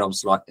very good. I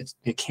was like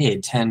a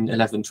kid, 10,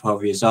 11,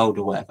 12 years old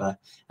or whatever.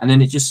 And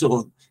then it just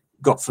sort of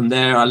got from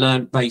there. I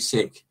learned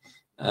basic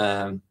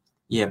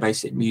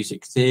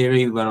music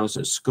theory when I was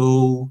at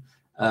school.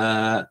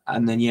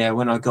 And then,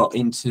 when I got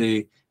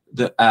into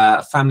the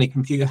family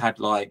computer, had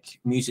like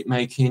music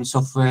making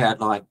software,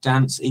 had like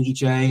dance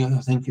EJ,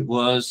 I think it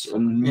was.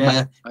 And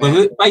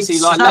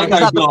basically was like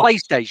that the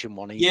PlayStation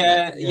one?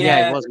 Yeah,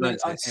 it was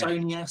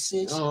Sony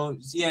Acid.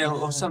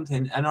 Or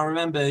something. And I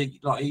remember,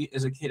 like,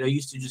 as a kid, I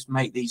used to just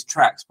make these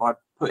tracks by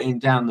putting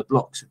down the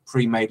blocks of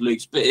pre-made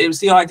loops. But it was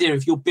the idea,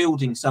 if you're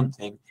building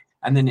something,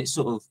 and then it just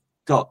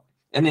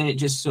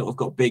sort of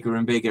got bigger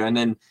and bigger. And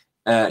then,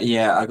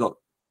 I got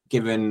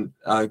given,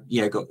 I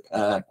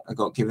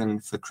got given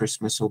for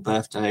Christmas or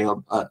birthday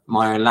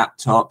my own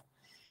laptop,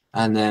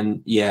 and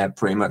then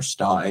pretty much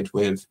started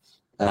with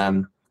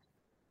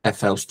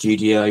FL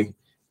Studio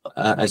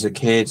as a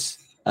kid.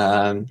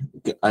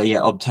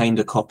 Obtained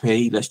a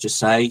copy, let's just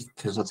say,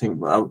 because I think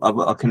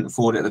I couldn't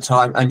afford it at the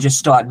time, and just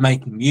started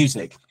making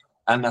music,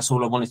 and that's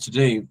all I wanted to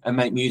do, and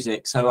make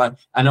music. So I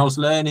was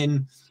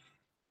learning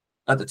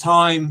at the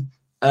time.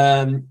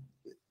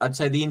 I'd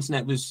say the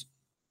internet was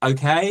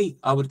okay.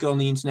 I would go on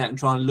the internet and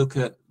try and look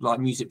at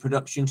like music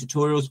production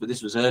tutorials, but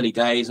this was early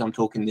days. I'm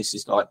talking, this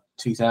is like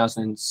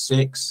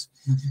 2006,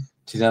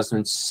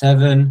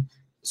 2007.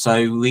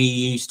 So we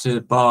used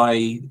to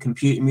buy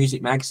computer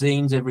music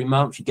magazines every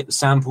month. You get the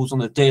samples on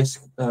the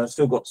disc.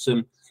 Still got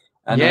some.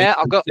 And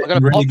I've got a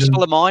box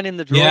full of mine in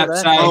the drawer there.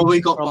 So, we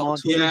got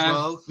box full as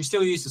well. We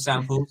still use the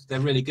samples.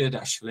 They're really good,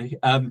 actually.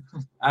 And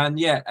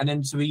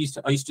then so I used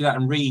to do that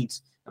and read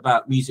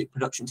about music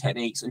production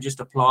techniques and just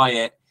apply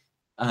it.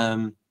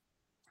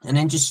 And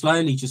then just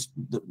slowly, just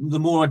the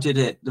more I did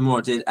it, the more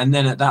I did. And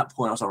then at that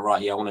point, I was like,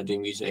 right, I want to do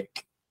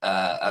music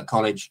at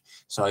college.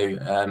 So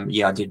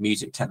I did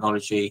music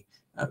technology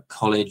at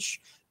college,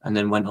 and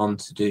then went on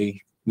to do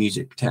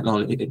music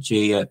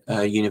technology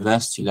at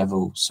university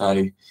level.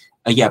 So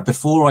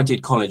before I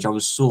did college, I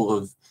was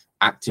sort of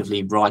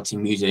actively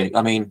writing music.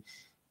 I mean,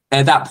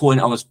 at that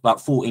point, I was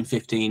about 14,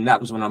 15. That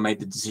was when I made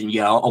the decision.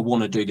 I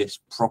want to do this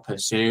proper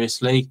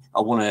seriously.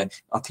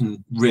 I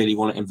can really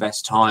want to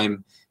invest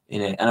time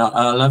in it. And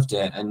I loved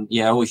it. And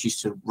I always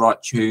used to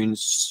write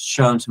tunes,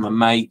 show them to my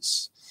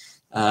mates.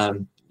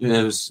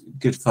 It was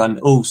good fun,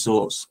 all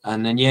sorts.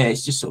 And then,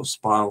 it's just sort of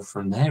spiraled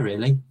from there,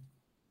 really.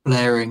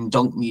 Blaring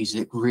donk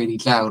music really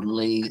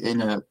loudly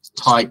in a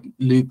tight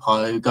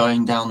lupo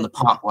going down the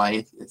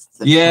parkway.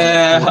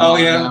 Well,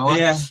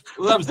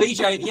 that was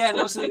DJ. And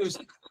also it was,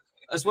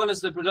 as well as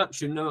the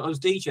production, I was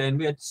DJing.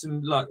 We had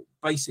some like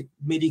basic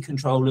MIDI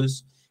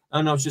controllers,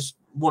 and I was just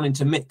wanting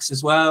to mix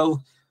as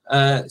well. So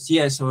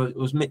I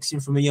was mixing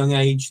from a young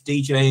age,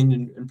 DJing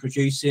and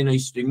producing. I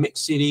used to do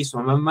mix CDs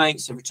for my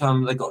mates. Every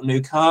time they got a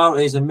new car,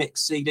 here's a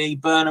mix CD,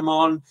 burn them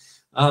on.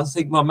 I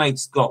think my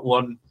mate's got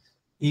one.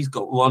 He's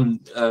got one,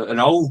 an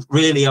old,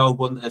 really old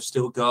one that I've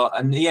still got.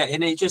 And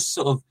and it just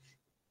sort of,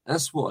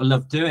 that's what I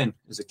loved doing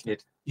as a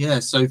kid. Yeah,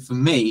 so for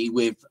me,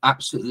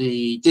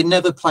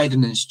 never played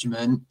an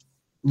instrument,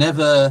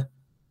 never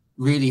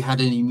really had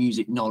any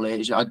music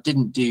knowledge. I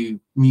didn't do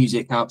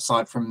music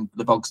outside from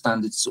the bog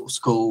standard sort of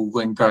school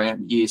when growing up,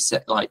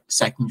 like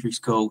secondary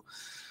school.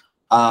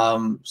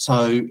 And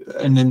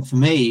then for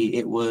me,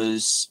 it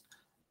was,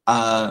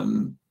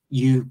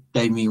 you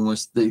gave me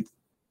almost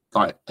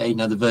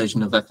another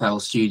version of FL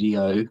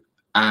Studio,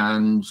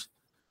 and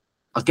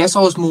I guess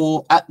I was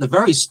more, at the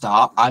very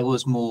start, I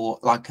was more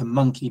like a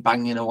monkey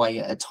banging away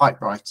at a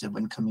typewriter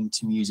when coming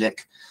to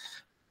music.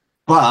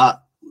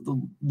 But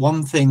the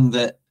one thing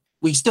that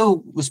we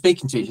still were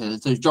speaking to each other,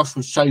 so Josh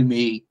would show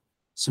me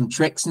some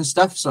tricks and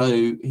stuff. So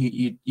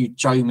you'd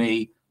show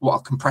me what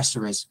a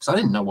compressor is, because I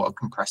didn't know what a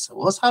compressor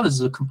was. How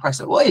does a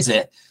compressor, what is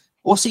it?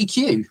 What's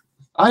EQ?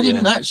 I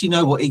didn't actually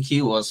know what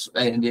EQ was.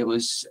 And it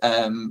was,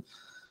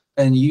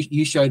 and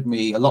you showed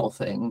me a lot of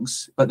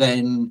things, but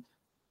then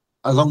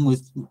along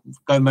with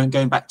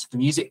going back to the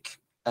music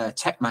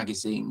tech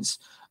magazines,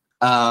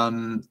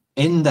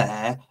 in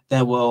there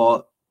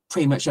were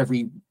pretty much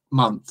every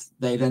month,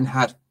 they then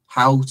had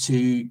how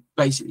to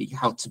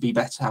be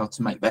better, how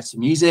to make better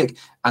music.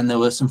 And there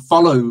were some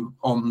follow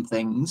on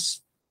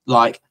things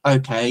like,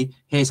 okay,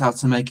 here's how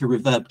to make a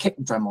reverb kick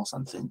drum or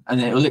something.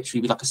 And it will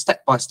literally be like a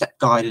step-by-step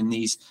guide in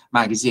these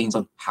magazines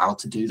on how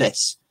to do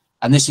this.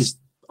 And this is,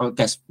 I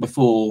guess,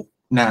 before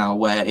now,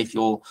 where if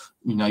you're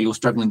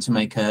struggling to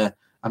make a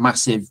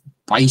massive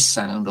bass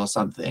sound or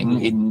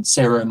something in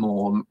Syran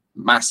or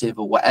Massive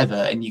or whatever,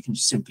 and you can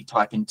just simply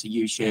type into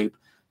YouTube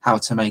how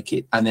to make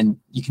it, and then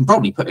you can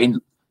probably put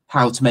in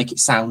how to make it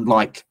sound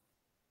like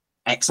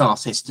X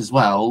artist as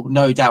well.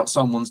 No doubt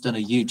someone's done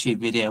a YouTube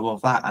video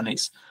of that, and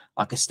it's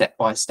like a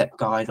step-by-step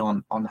guide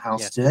on how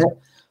to do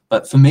it.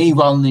 But for me,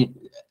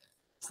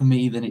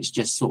 then it's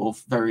just sort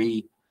of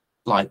very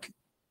like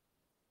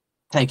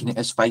taking it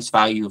as face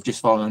value of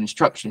just following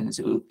instructions.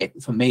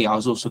 For me, I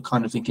was also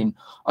kind of thinking,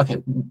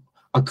 okay,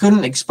 I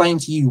couldn't explain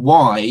to you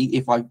why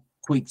if I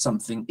tweaked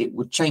something it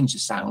would change the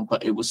sound,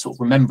 but it was sort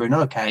of remembering,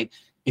 okay,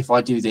 if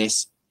I do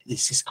this,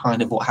 this is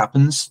kind of what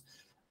happens.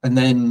 And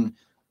then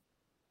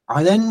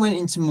I then went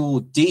into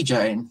more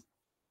DJing.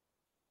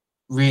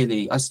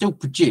 Really, I still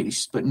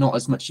produced, but not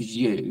as much as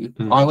you.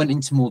 I went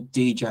into more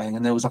DJing,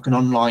 and there was like an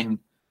online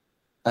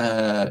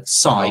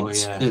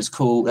site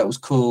that was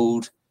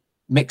called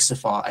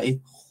Mixify,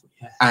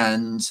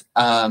 and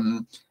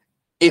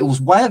it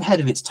was way ahead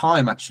of its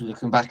time, actually,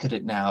 looking back at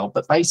it now.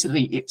 But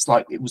basically, it's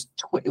like it was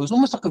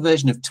almost like a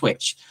version of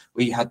Twitch,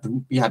 where you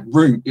had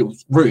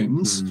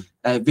rooms,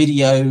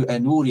 video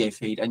and audio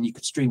feed, and you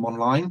could stream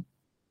online.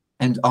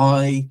 And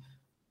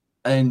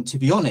to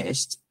be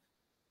honest,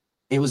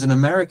 it was an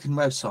American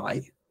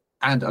website,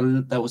 and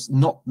there was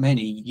not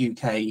many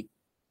UK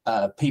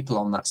people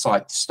on that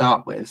site to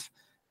start with.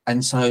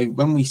 And so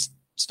when we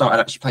started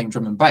actually playing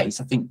drum and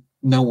bass, I think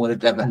no one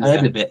had ever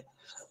heard of it,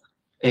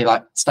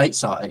 like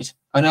stateside.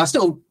 And I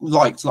still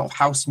liked a lot of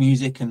house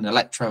music and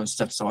electro and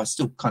stuff, so I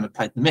still kind of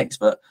played the mix.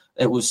 But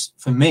it was,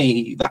 for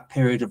me, that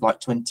period of like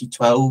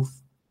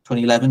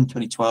 2011,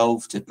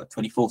 2012 to like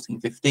 2014,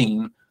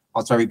 15, I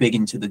was very big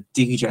into the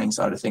DJing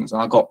side of things, and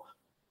I got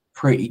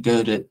pretty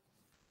good at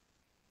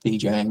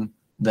DJing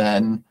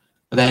then.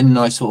 But then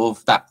I sort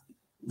of, that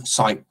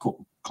site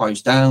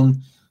closed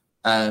down,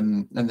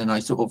 and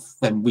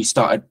then we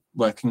started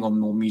working on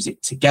more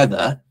music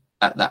together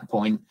at that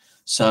point.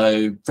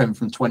 So from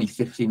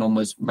 2015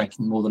 onwards,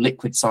 making more the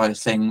liquid side of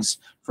things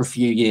for a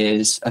few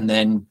years, and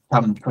then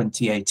come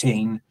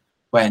 2018,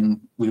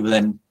 when we were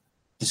then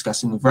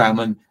discussing with Ram,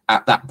 and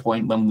at that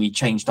point when we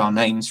changed our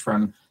names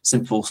from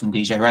Synthforce and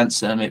DJ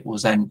Ransom, it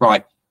was then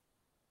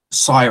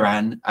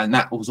Syran, and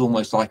that was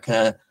almost like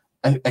a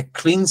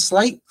clean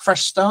slate,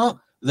 fresh start.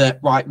 That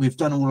we've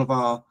done all of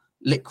our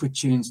liquid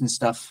tunes and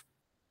stuff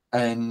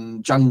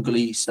and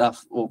jungly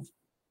stuff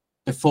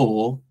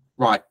before.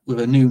 With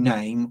a new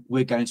name,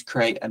 we're going to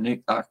create a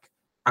new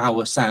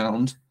our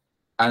sound,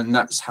 and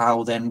that's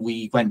how then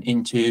we went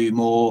into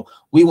more.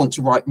 We want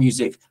to write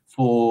music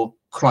for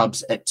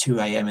clubs at 2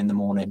 a.m. in the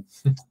morning,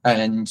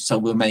 and so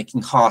we're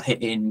making hard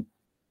hitting,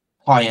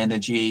 high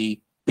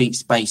energy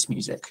beats, bass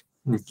music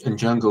and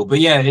jungle. But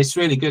yeah, it's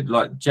really good.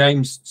 Like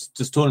James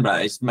just talking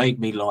about it, it's made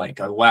me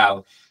go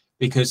wow,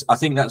 because I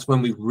think that's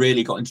when we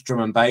really got into drum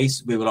and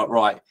bass. We were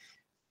like,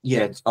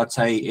 I'd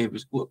say it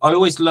was. I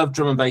always loved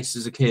drum and bass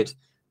as a kid.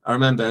 I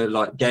remember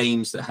like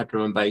games that had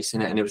drum and bass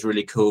in it, and it was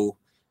really cool.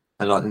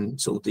 And like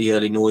sort of the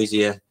early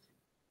Noisier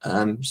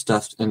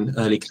stuff and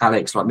early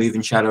Calyx, like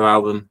Moving Shadow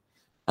album.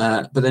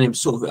 But then it was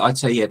sort of, I'd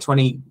say,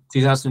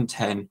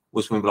 2010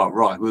 was when we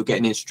were like, we were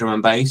getting into drum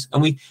and bass.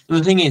 And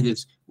the thing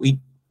is we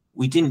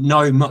didn't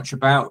know much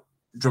about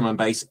drum and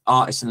bass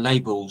artists and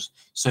labels.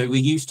 So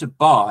we used to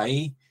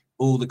buy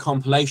all the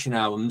compilation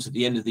albums at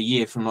the end of the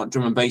year from like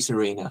Drum and Bass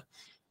Arena.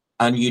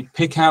 And you'd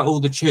pick out all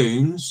the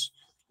tunes.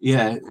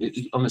 Yeah,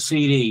 on the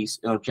CDs.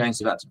 Oh, James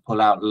is about to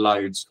pull out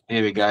loads.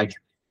 Here we go.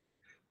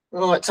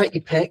 All right, take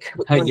your pick.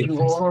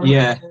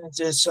 Yeah.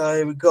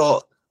 So we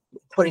got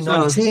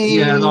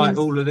 2019. So, like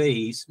all of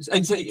these,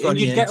 and so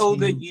you'd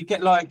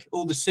get like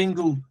all the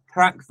single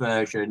track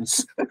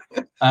versions,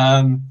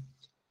 and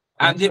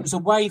it was a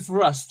way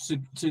for us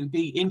to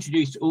be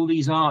introduced to all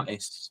these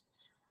artists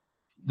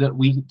that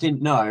we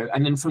didn't know,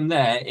 and then from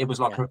there it was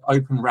like an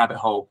open rabbit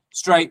hole,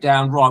 straight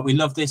down. We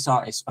love this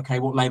artist. Okay,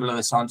 what label are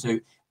they signed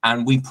to?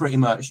 And we pretty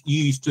much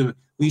used to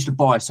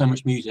buy so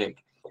much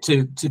music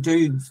to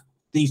do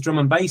these drum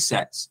and bass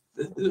sets.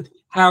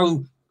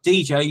 How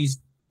DJs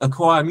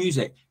acquire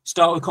music: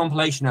 start with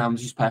compilation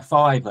albums. You just pay a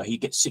 $5. You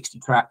get 60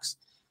 tracks.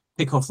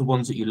 Pick off the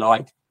ones that you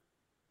like.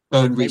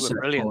 They were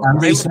brilliant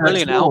albums.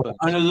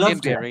 And I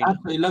loved it. I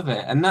absolutely love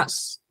it. And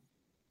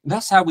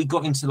that's how we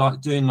got into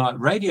like doing like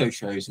radio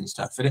shows and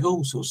stuff, and it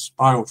all sort of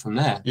spiraled from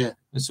there. Yeah,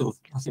 and sort of,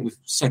 I think we've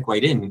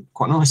segued in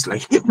quite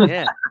nicely.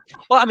 Yeah,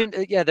 well, I mean,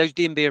 those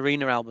DNB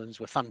Arena albums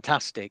were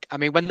fantastic. I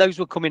mean, when those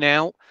were coming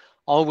out,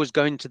 I was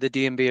going to the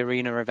DNB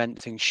Arena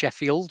events in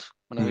Sheffield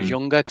when I was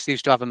younger, because they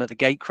used to have them at the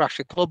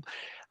Gatecrasher Club,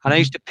 and I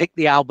used to pick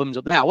the albums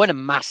up there. I wasn't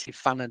a massive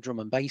fan of drum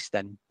and bass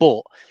then,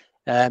 but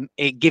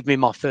it gave me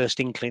my first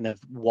inkling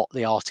of what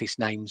the artist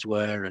names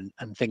were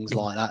and things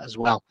like that as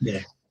well.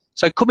 Yeah.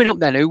 So coming up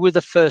then, who were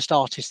the first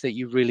artists that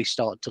you really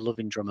started to love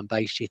in drum and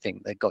bass, do you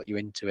think, that got you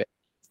into it?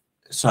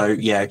 So,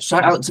 yeah.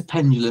 Shout out to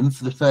Pendulum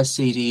for the first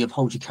CD of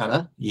Hold Your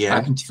Colour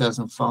back in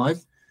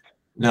 2005.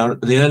 Now,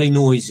 the early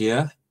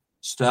Noisier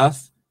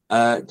stuff,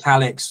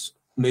 Calyx,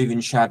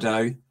 Moving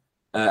Shadow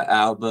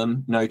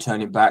album, No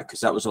Turning Back,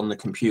 because that was on the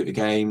computer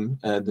game,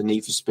 the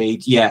Need for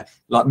Speed. Yeah,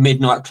 like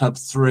Midnight Club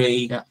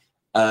 3,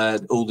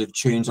 all the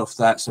tunes off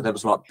that. So there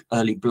was like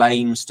early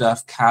Blame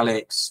stuff,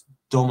 Calyx,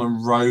 Dom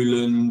and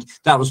Roland.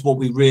 That was what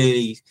we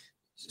really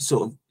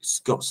sort of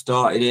got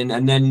started in.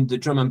 And then the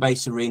Drum and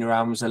Bass Arena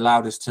albums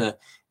allowed us to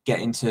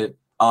get into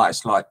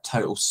artists like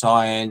Total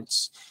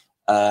Science.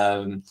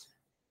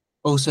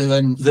 Also,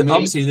 then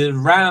obviously the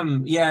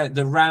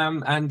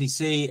Ram, Andy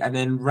C, and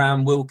then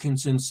Ram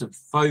Wilkinson,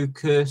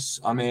 Subfocus.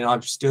 I mean,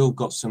 I've still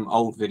got some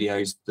old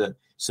videos that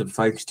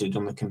Subfocus did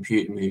on the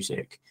computer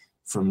music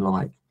from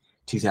like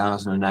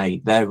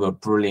 2008. They were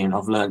brilliant.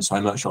 I've learned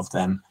so much off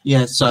them.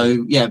 Yeah,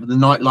 so yeah, but the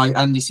nightlife,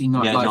 Andy C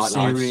nightlife Nightlife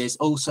series,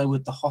 also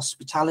with the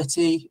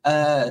hospitality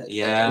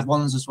Yeah.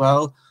 ones as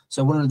well.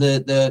 So one of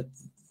the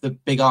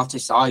big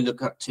artists I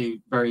look up to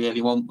very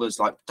early on was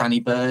like Danny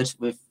Bird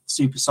with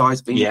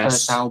Supersize being the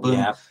first album.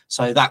 Yeah.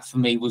 So that for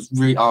me was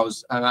really, I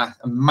was a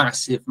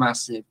massive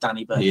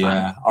Danny Bird fan.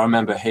 Yeah, I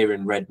remember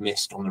hearing Red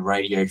Mist on the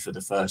radio for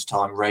the first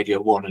time,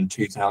 Radio 1 in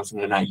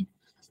 2008.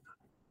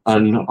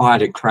 And I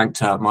had it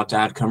cranked up. My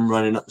dad come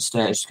running up the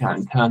stairs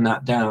and turn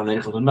that down.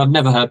 I've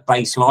never heard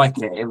bass like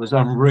it. It was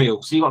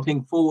unreal. So you got to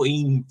think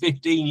 14,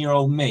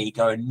 15-year-old me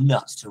going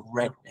nuts to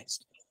Red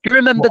Mist. Do you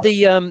remember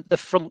the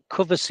front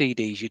cover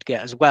CDs you'd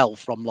get as well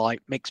from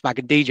like Mix Mag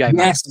and DJ?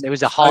 Yes. There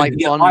was a Hype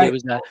one. There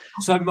was a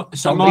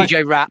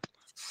DJ Rap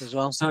as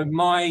well. So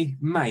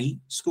my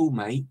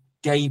schoolmate,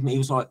 gave me. He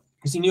was like,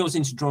 because he knew I was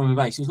into drum and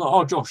bass. He was like,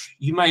 "Oh, Josh,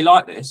 you may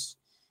like this,"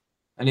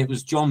 and it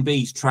was John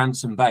B's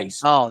Trance and Bass.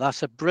 Oh,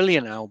 that's a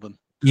brilliant album.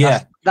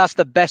 Yeah, that's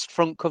the best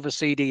front cover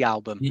CD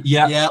album.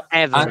 Yeah,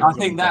 ever. And I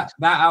think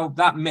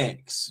that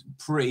mix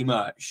pretty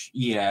much.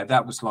 Yeah,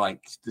 that was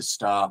like the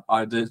start.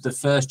 The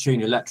first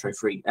tune, Electro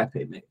Freak,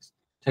 epic mix.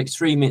 Takes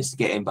 3 minutes to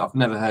get in, but I've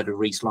never heard a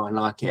Reese line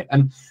like it.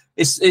 And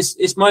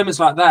it's moments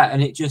like that,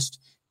 and it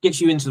just gets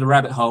you into the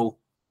rabbit hole.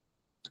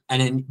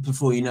 And then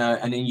before you know,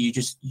 and then you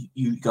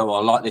go, oh,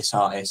 I like this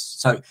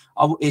artist. So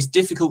it's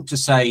difficult to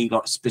say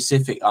like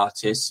specific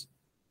artists.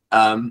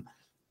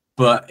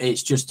 But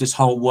it's just this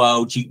whole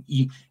world.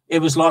 It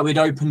was like we'd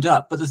opened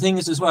up. But the thing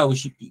is, as well,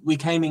 was we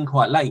came in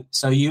quite late.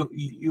 So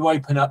you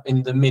open up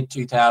in the mid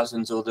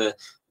 2000s or the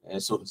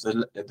sort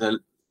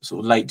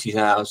of late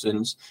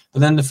 2000s. But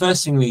then the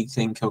first thing we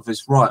think of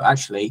is, right,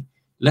 actually,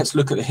 let's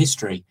look at the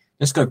history.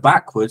 Let's go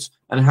backwards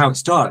and how it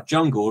started.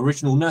 Jungle,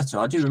 Original Nutter.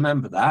 I do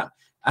remember that.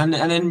 And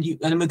then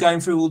we're going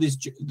through all this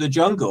the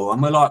jungle,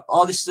 and we're like,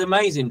 oh, this is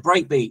amazing.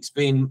 Breakbeats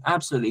being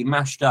absolutely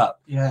mashed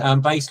up. Yeah.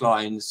 Bass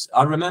lines.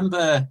 I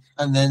remember.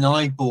 And then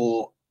I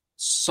bought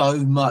so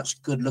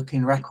much good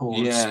looking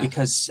records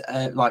because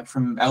like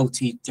from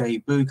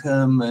LTJ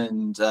Bookham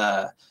and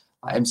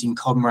MC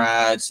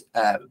Comrade,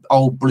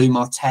 old Blue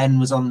Martin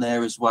was on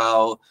there as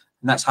well.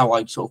 And that's how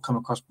I sort of come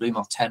across Blue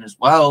Martin as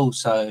well.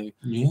 So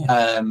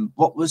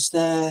what was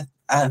their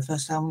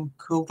first album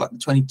called? Like the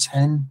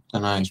 2010? I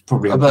don't know,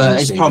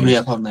 it's probably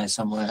up on there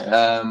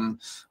somewhere.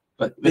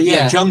 But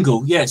yeah,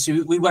 Jungle. Yeah,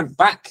 so we went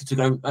back to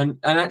go and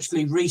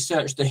actually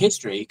research the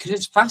history because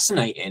it's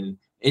fascinating.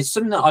 It's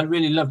something that I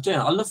really love doing.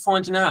 I love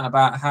finding out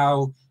about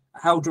how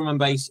drum and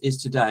bass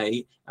is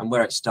today and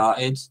where it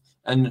started,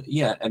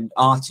 and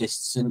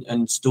artists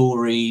and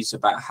stories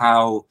about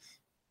how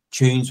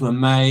tunes were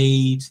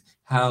made,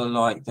 how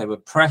like they were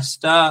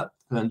pressed up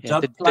and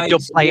dub plates, the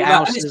dub plate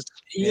houses.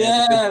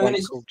 And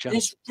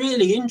it's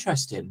really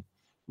interesting.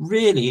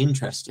 Really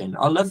interesting.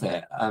 I love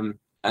it.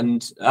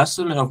 And that's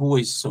something I've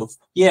always sort of,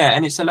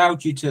 and it's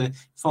allowed you to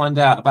find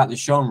out about the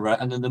genre,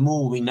 and then the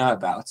more we know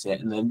about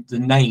it and then the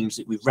names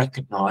that we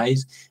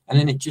recognise, and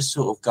then it just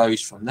sort of goes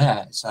from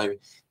there. So,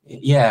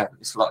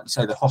 it's like,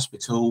 say, The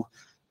Hospital,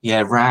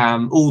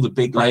 Ram, all the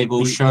big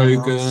labels,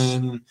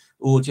 Shogun,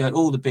 Audio,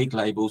 all the big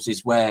labels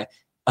is where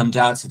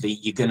undoubtedly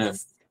you're going to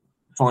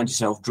find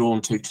yourself drawn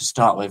to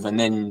start with. And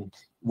then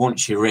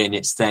once you're in,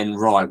 it's then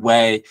right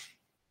where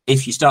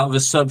if you start with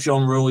a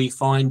subgenre or you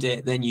find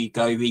it, then you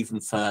go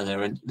even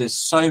further. And there's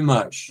so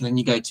much. And then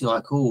you go to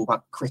like, like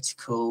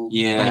Critical,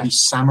 maybe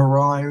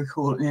Samurai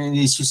record. And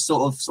it's just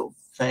sort of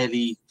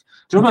fairly.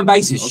 Drum and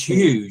bass is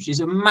huge.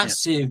 It's a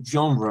massive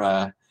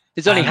genre.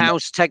 There's only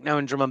house, techno,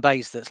 and drum and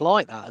bass that's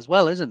like that as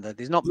well, isn't there?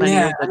 There's not many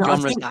other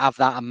genres that have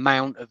that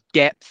amount of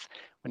depth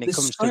when it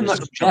comes to the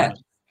subgenres.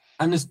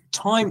 And there's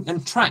time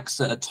and tracks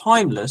that are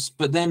timeless,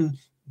 but then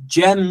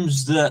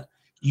gems that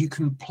you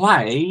can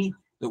play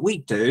that we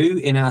do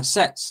in our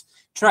sets,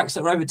 tracks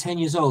that are over 10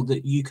 years old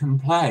that you can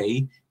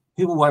play,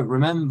 people won't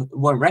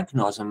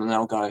recognize them, and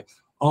they'll go,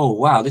 oh,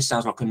 wow, this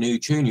sounds like a new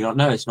tune. You're like,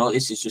 no, it's not.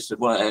 This is just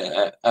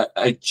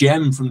a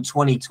gem from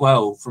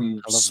 2012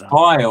 from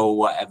Spy or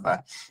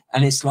whatever.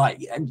 And it's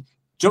like, and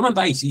drum and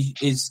bass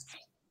is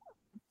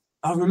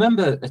I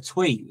remember a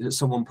tweet that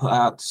someone put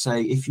out to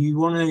say, if you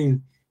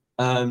want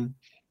to,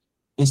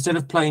 instead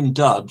of playing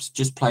dubs,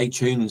 just play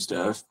tunes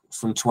that are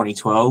from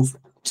 2012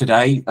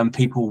 today, and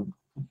people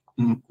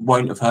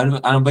won't have heard of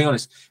it. And I'll be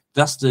honest,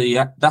 that's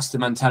the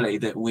mentality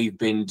that we've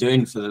been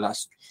doing for the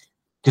last,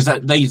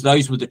 because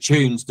those were the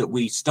tunes that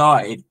we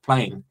started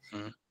playing,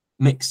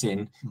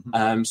 mixing.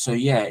 So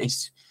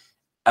it's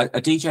a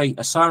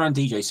Syran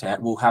DJ set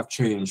will have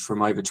tunes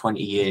from over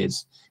 20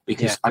 years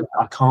because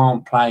I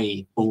can't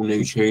play all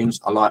new tunes.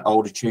 I like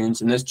older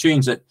tunes, and there's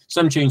tunes that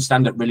some tunes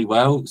stand up really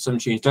well, some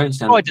tunes don't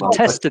stand up well.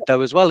 Tested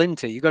though as well,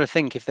 isn't it? You've got to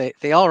think if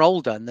they are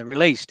older and they're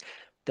released,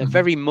 they're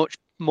very much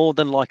more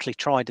than likely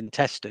tried and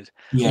tested.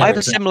 I have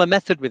a similar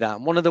method with that,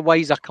 and one of the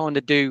ways I kind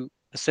of do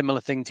a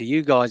similar thing to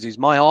you guys is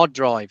my hard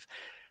drive.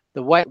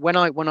 The way when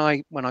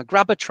I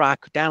grab a track,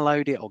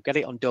 download it or get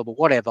it on dub or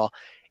whatever,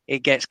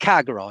 it gets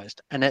categorized,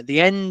 and at the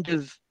end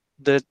of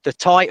the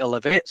title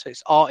of it, so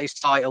it's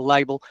artist, title,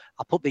 label,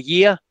 I put the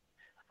year,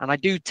 And I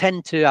do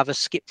tend to have a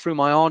skip through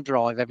my hard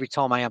drive every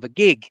time I have a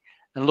gig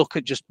and look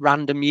at just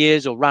random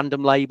years or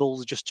random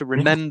labels just to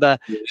remember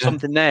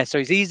something there. So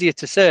it's easier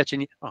to search.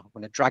 And I'm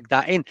going to drag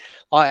that in.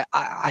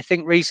 I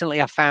think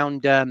recently I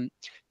found, do you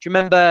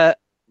remember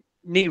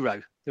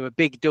Nero? They were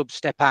big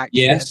dubstep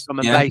acts, drum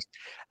and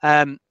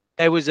bass.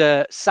 There was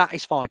a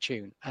Satisfy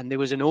tune and there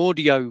was an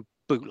audio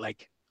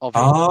bootleg of it.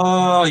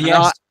 Oh, and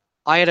yes.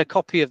 I had a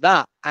copy of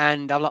that,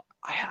 and I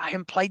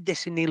haven't played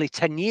this in nearly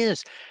 10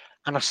 years.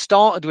 And I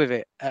started with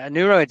it at a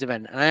Neuroheads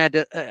event, and I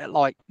had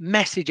like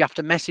message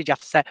after message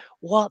after set.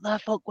 What the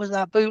fuck was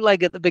that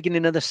bootleg at the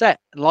beginning of the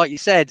set? And like you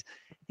said,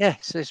 yeah,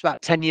 so it's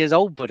about 10 years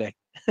old, buddy.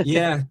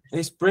 Yeah,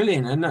 it's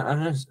brilliant, and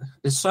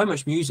there's so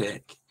much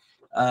music.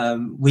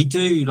 We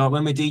do, like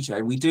when we're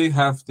DJing, we do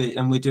have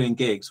and we're doing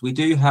gigs. We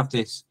do have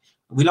this.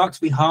 We like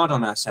to be hard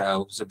on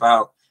ourselves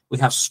about. We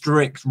have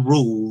strict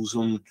rules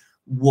on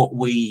what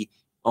we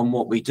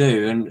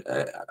do, and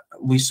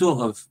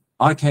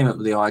I came up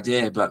with the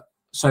idea, but.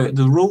 So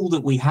the rule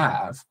that we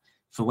have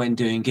for when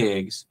doing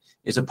gigs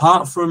is,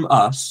 apart from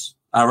us,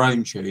 our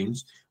own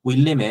tunes, we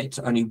limit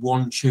only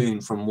one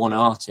tune from one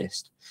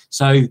artist.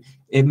 So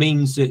it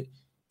means that,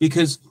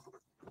 because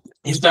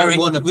we don't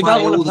want to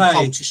play all the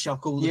culture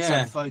shock, all the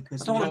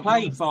focus. I don't want to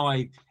play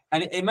 5,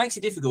 and it makes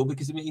it difficult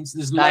because it means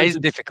there's that is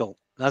difficult.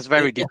 That's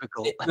very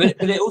difficult.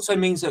 But it also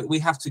means that we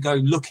have to go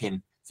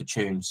looking for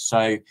tunes.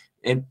 So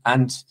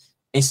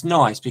it's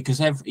nice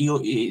because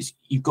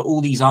you've got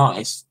all these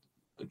artists.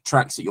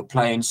 Tracks that you're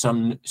playing,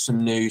 some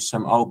new,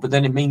 some old, but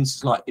then it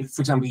means, like, if,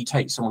 for example, you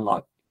take someone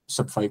like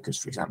Subfocus,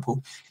 for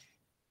example,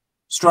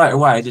 straight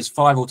away there's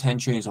 5 or 10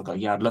 tunes I'll go,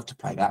 yeah, I'd love to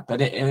play that,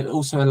 but it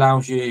also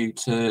allows you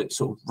to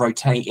sort of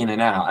rotate in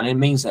and out, and it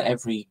means that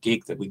every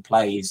gig that we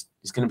play is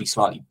going to be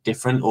slightly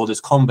different, or there's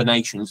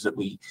combinations that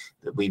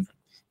we've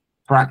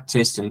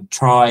practiced and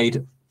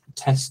tried,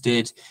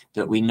 tested,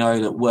 that we know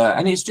that work,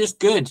 and it's just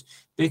good.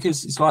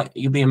 Because it's like,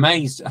 you'll be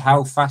amazed at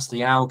how fast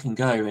the hour can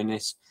go, and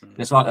it's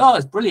like, oh,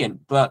 it's brilliant,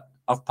 but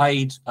I've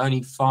played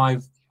only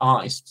 5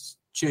 artists'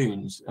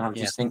 tunes, and I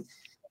just think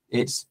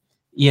it's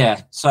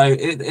So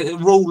a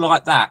rule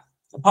like that.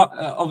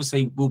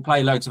 Obviously, we'll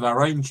play loads of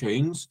our own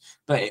tunes,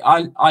 but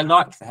I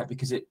like that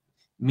because it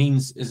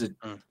means as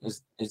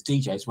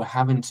DJs we're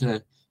having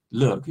to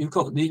look. You've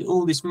got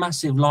all this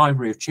massive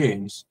library of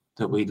tunes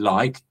that we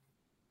like,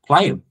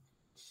 play them,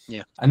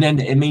 and then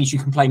it means you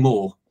can play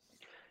more.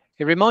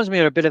 It reminds me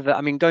of a bit of,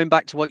 going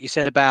back to what you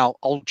said about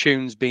old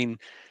tunes being,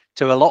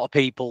 to a lot of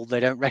people, they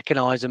don't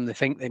recognize them, they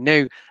think they're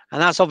new. And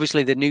that's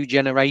obviously the new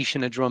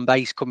generation of drum and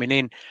bass coming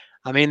in.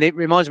 It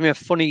reminds me of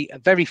a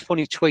very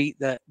funny tweet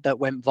that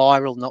went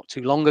viral not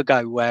too long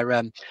ago, where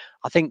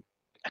I think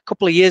a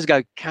couple of years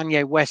ago,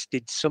 Kanye West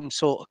did some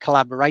sort of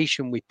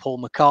collaboration with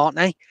Paul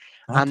McCartney.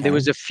 Okay. And there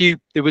was a few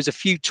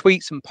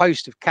tweets and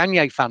posts of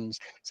Kanye fans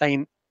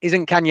saying,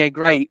 isn't Kanye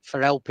great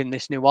for helping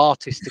this new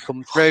artist to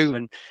come through?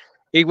 And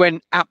he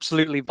went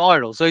absolutely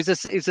viral. So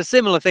it's a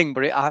similar thing,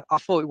 but I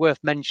thought it worth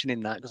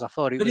mentioning that because I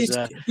thought it was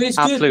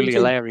absolutely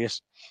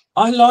hilarious.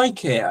 I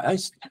like it.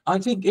 I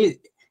think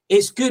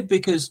it's good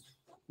because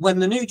when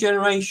the new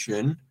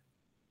generation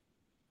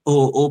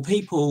or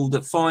people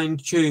that find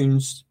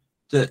tunes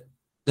that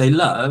they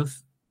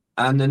love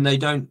and then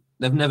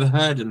they've never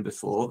heard them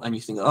before, and you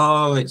think,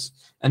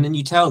 and then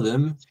you tell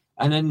them,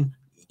 and then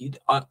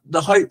the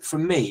hope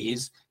from me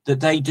is that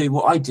they do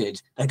what I did.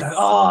 They go,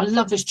 oh, I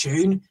love this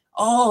tune.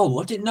 Oh,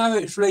 I didn't know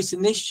it was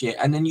releasing this year,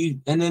 and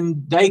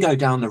then they go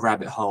down the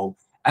rabbit hole,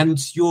 and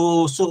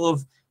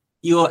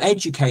you're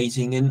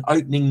educating and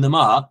opening them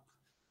up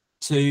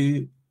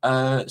to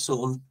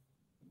sort of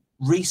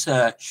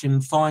research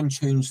and find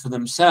tunes for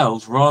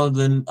themselves rather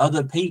than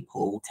other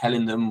people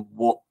telling them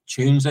what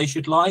tunes they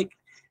should like.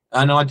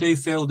 And I do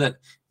feel that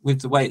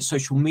with the way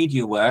social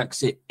media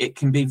works, it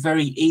can be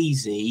very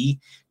easy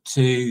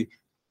to.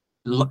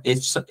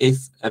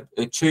 If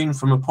a tune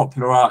from a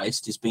popular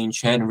artist is being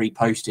shared and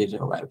reposted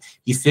or whatever,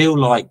 you feel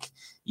like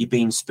you're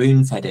being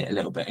spoon-fed it a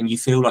little bit, and you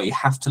feel like you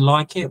have to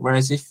like it.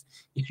 Whereas if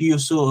you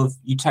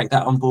you take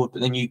that on board,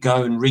 but then you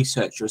go and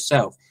research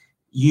yourself,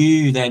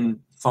 you then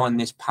find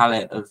this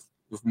palette of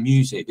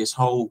music, this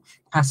whole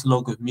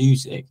catalogue of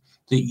music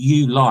that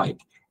you like.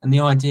 And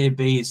the idea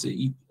is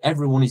that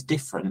everyone is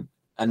different,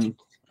 and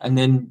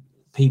then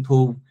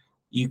people.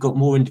 You've got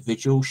more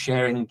individuals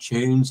sharing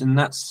tunes, and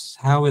that's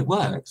how it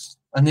works.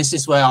 And this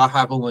is where I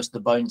have almost the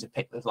bone to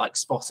pick with like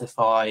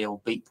Spotify or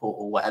Beatport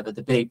or whatever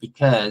the big,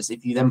 because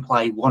if you then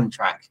play one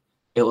track,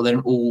 it will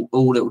then all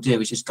it will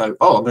do is just go,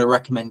 oh, I'm going to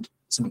recommend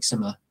something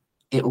similar.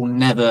 It will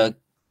never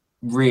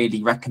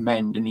really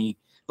recommend any,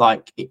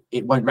 like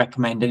it won't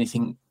recommend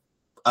anything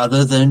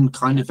other than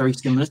kind of very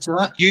similar to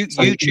that.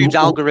 YouTube's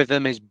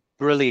algorithm is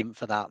brilliant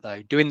for that, though,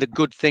 doing the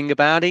good thing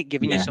about it,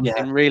 giving you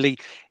something really,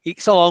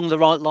 it's along the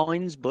right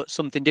lines, but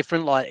something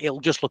different. Like it'll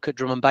just look at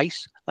drum and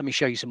bass. Let me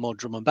show you some more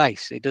drum and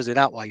bass. It does it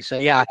that way. So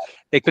yeah,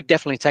 they could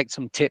definitely take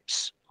some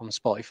tips on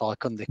Spotify,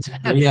 couldn't they?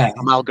 Yeah,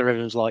 from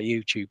algorithms like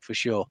YouTube for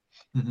sure.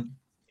 Mm-hmm.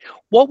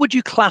 What would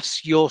you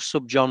class your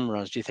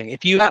subgenres? Do you think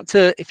if you had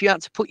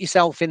to put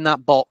yourself in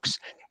that box,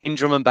 in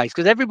drum and bass,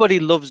 because everybody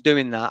loves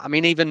doing that. I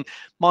mean, even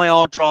my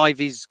hard drive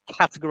is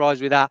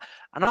categorized with that.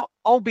 And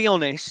I'll be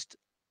honest,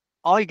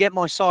 I get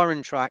my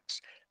Syran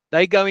tracks,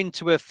 they go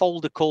into a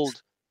folder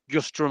called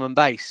just drum and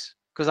bass,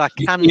 because I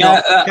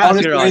cannot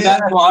categorize.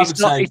 That's what I would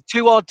say. It's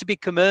too hard to be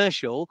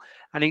commercial,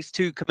 and it's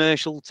too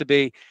commercial to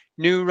be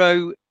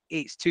neuro.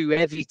 It's too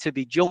heavy to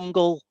be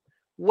jungle.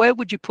 Where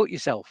would you put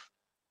yourself?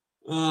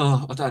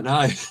 Oh, I don't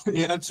know.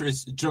 The answer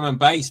is drum and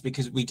bass,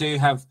 because we do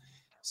have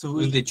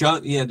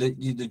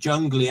the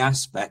jungly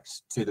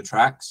aspect to the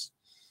tracks.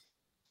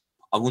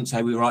 I wouldn't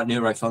say we write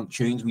neurofunk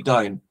tunes. We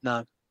don't.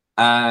 No.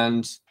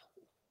 And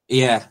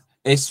yeah,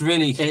 it's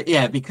really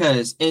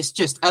because it's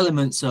just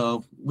elements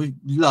of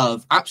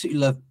absolutely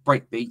love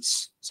break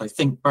beats. So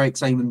think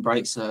breaks, Amon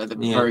breaks are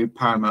very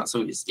paramount.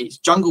 So it's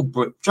jungle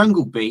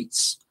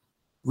beats,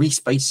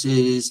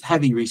 respaces,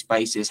 heavy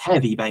respaces,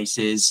 heavy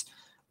basses.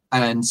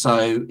 And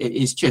so it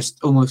is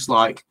just almost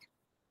like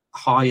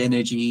high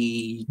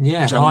energy,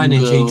 high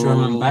energy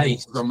drum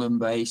and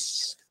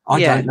bass. I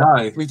don't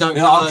know. We don't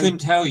know. I couldn't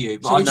tell you,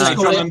 but I just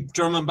know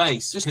drum and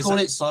bass. Just call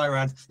it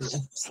Syran.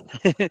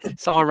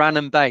 Syran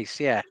and bass,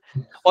 yeah.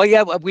 Well,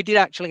 yeah, we did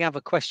actually have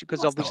a question,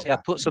 because obviously I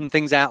put some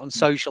things out on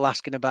social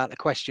asking about the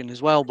question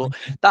as well. But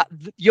that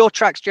your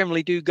tracks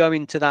generally do go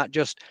into that.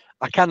 Just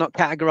I cannot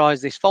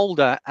categorize this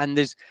folder, and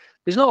there's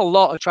not a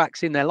lot of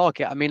tracks in there like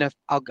it. I mean,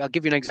 I'll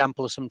give you an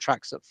example of some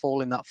tracks that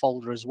fall in that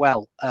folder as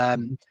well.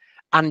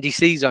 Andy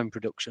C Zone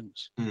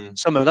Productions.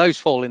 Some of those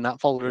fall in that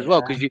folder as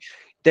well, because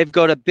they've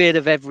got a bit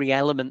of every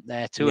element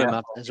there to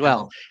them as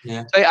well.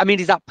 Yeah. So, I mean,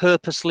 is that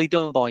purposely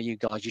done by you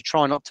guys? You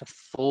try not to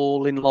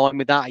fall in line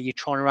with that? Are you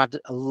trying to add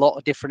a lot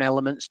of different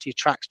elements to your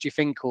tracks, do you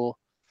think? Or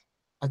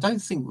I don't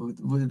think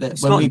when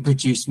we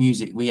produce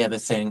music, we ever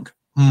think,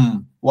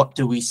 what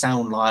do we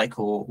sound like,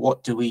 or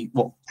what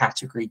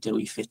category do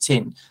we fit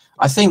in?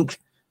 I think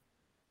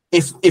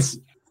if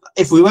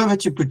we were ever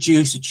to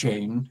produce a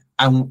tune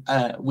and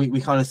we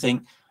kind of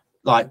think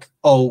like,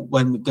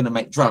 when we're going to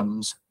make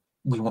drums,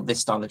 we want this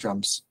style of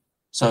drums.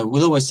 So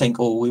we'll always think,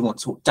 we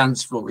want sort of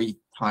dance floor-y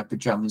type of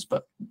drums,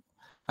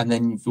 and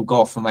then we'll go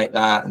off and make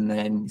that, and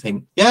then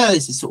think,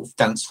 this is sort of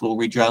dance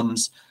floor-y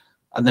drums.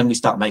 And then we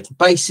start making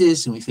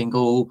basses, and we think,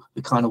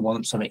 we kind of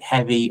want something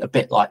heavy, a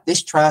bit like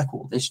this track,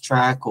 or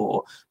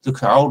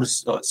look at our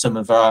oldest, some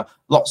of our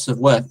lots of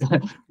work,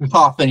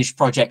 half-finished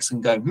projects,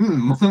 and go,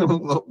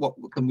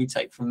 what can we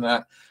take from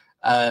that?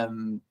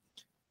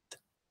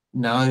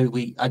 No,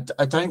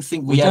 I don't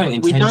think we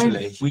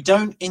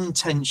don't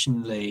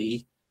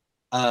intentionally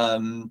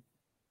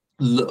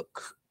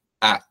look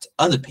at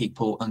other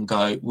people and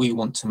go, we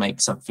want to make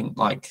something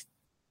like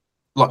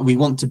we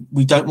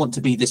don't want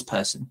to be this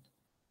person.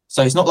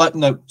 So it's not like,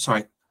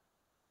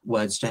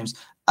 words, James.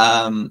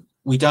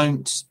 We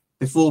don't,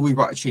 before we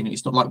write a tune,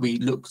 it's not like we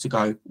look to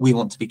go, we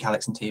want to be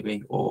Calix and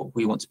TB, or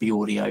we want to be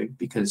audio,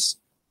 because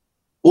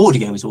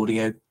audio is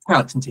audio,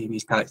 Calix and TB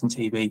is Calix and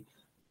TB.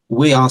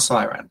 We are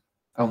Syran,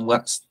 and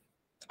that's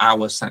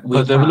our sound.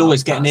 But they will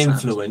always get an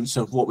influence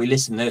of what we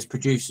listen. There's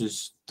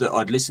producers that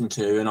I'd listen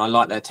to, and I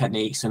like their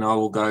techniques, and I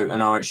will go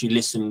and I actually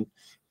listen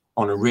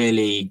on a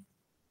really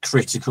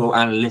critical,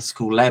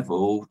 analytical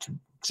level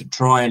to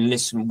try and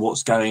listen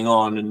what's going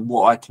on and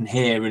what I can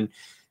hear, and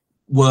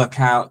work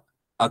out,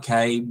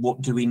 okay,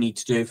 what do we need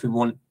to do if we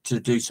want to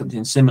do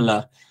something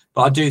similar.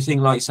 But I do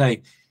think, like you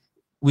say,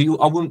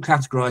 I wouldn't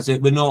categorize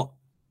it.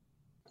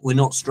 We're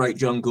not straight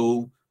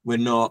jungle. We're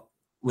not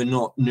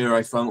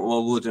neurofunk,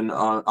 or I wouldn't.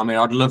 I mean,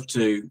 I'd love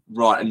to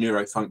write a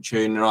neurofunk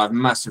tune, and I have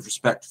massive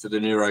respect for the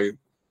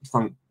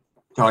neurofunk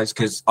guys,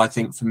 because I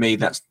think for me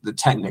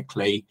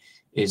technically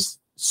is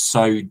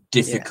so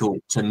difficult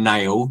to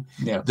nail.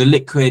 The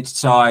liquid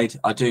side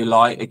I do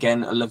like.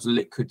 Again, I love the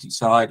liquid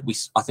side.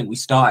 I think we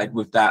started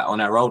with that on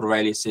our older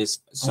aliases,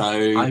 so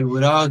I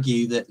would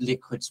argue that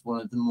liquid's one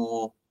of the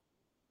more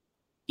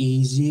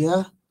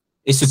easier.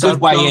 It's a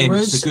good way in.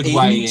 It's a good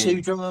way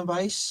into drum and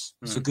bass.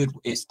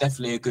 It's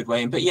definitely a good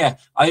way in. But yeah,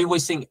 I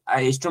always think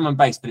it's drum and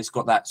bass, but it's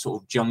got that sort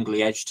of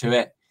jungly edge to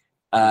it,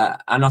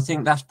 and I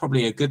think that's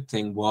probably a good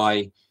thing.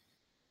 Why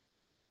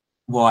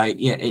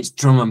it's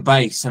drum and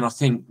bass. And I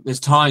think there's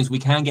times we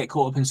can get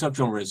caught up in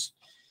subgenres.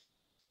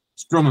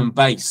 It's drum and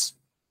bass.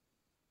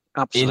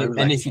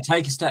 Absolutely. And if you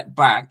take a step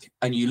back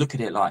and you look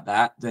at it like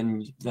that,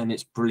 then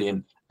it's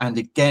brilliant. And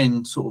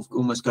again, sort of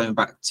almost going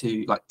back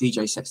to like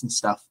DJ sets and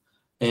stuff,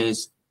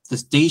 is the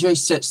DJ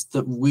sets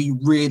that we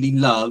really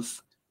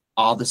love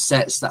are the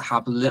sets that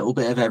have a little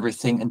bit of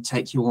everything and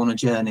take you on a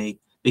journey.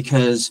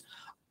 Because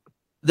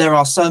there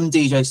are some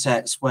DJ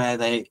sets where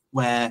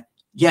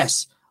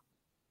yes,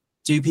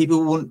 do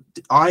people want?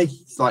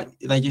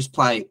 They just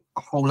play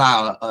a whole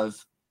hour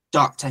of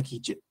dark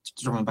techie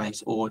drum and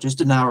bass, or just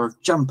an hour of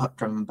jump up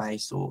drum and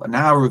bass, or an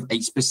hour of a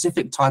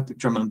specific type of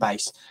drum and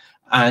bass.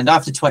 And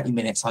after 20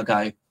 minutes, I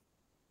go,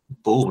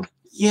 bored.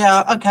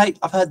 Yeah, okay,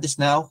 I've heard this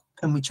now.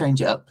 Can we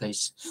change it up,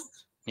 please?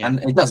 Yeah.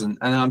 And it doesn't.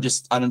 And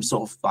I'm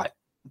sort of like,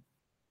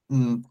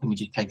 can we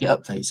just take it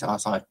up, please? I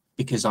was like,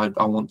 because I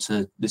want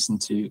to listen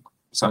to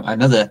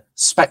another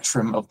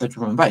spectrum of the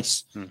drum and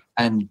bass.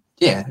 And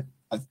yeah,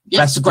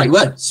 That's a great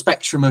word.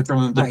 Spectrum of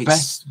drum and The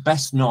bass.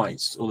 best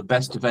nights or the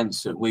best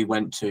events that we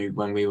went to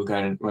when we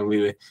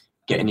were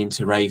getting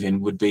into raving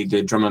would be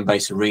the drum and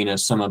bass arena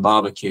summer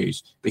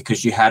barbecues,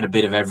 because you had a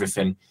bit of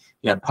everything.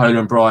 You had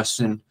Poland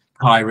Bryson,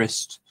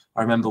 Kyrist.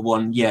 I remember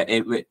one. Yeah,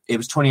 it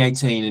was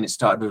 2018, and it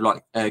started with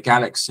like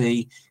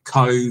Galaxy,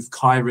 Cove,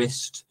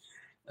 Kyrist,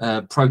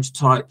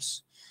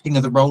 Prototypes. King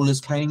of the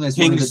Rollers came. There's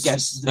one of the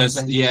guests. This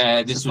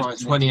was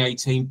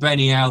 2018.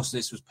 Benny House.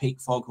 This was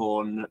peak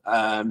Foghorn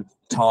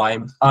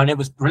time, and it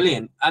was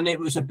brilliant. And it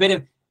was a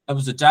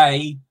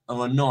day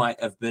or a night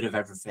of a bit of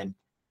everything,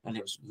 and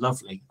it was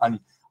lovely. And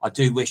I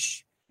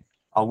wish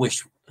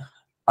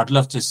I'd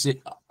love to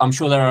see. I'm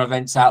sure there are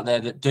events out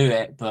there that do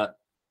it, but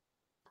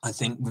I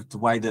think with the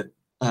way that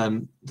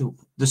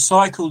the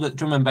cycle that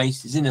drum and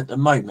bass is in at the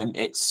moment,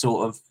 it's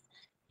sort of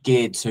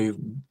geared to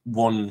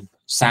one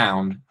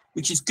sound,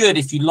 which is good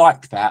if you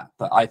like that.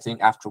 But I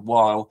think after a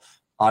while,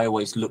 I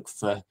always look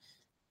for,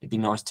 it'd be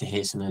nice to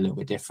hear something a little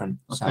bit different.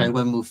 Okay,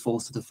 when we'll fall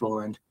to the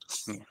floor end.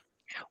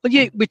 Well,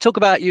 you're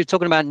talking about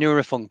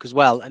Neurofunk as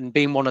well, and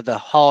being one of the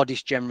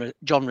hardest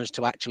genres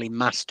to actually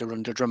master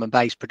under drum and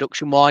bass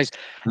production wise.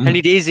 And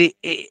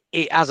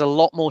it has a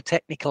lot more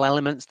technical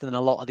elements than a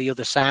lot of the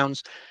other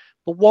sounds.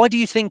 But why do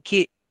you think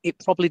it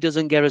probably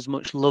doesn't get as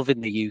much love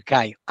in the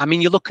UK? I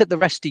mean, you look at the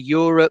rest of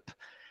Europe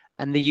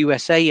and the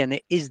USA, and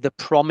it is the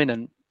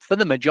prominent, for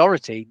the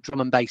majority,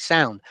 drum and bass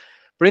sound.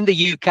 But in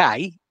the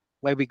UK,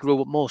 where we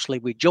grew up mostly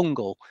with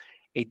jungle,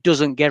 it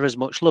doesn't get as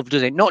much love,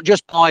 does it? Not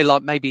just by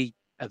like maybe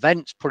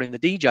events putting the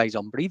DJs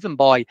on, but even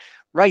by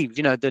rave.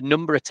 You know, the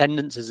number of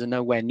attendances are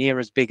nowhere near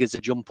as big as a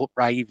jump up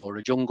rave or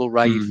a jungle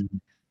rave.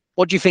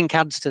 What do you think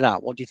adds to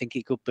that? What do you think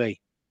it could be?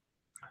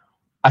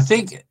 I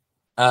think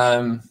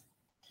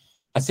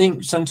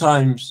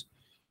sometimes,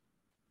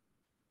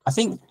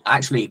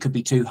 actually it could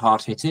be too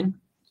hard hitting,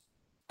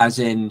 as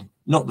in,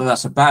 not that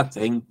that's a bad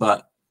thing,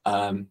 but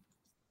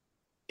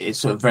it's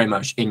sort of very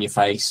much in your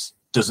face,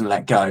 doesn't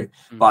let go.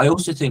 But I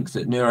also think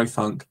that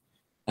neurofunk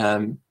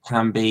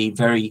can be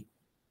very,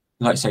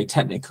 like I say,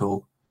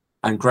 technical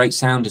and great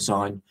sound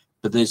design,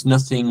 but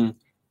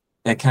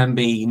there can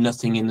be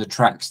nothing in the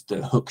tracks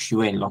that hooks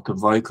you in, like a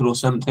vocal or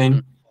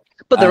something.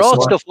 But there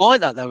are stuff like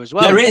that though as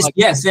well. There is,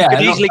 yes, yeah. You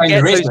could easily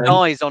get those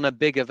guys on a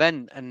big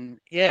event, and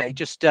it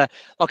just like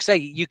I say,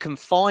 you can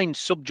find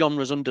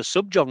subgenres under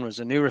subgenres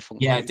of neurofunk.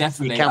 Yeah,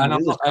 definitely. And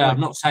I'm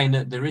not saying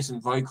that there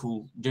isn't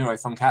vocal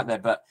neurofunk out there,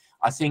 but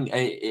I think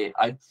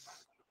I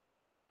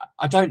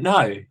don't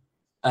know.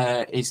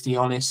 Is the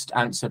honest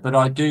answer, but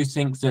I do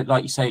think that,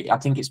 like you say, I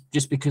think it's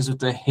just because of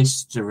the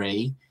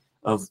history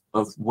of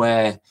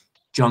where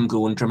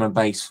jungle and drum and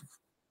bass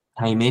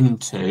came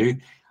into.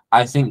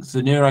 I think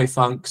the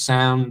neurofunk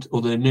sound,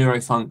 or the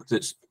neurofunk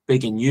that's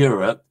big in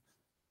Europe,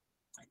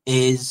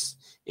 is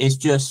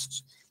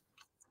just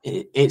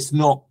it's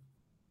not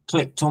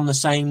clicked on the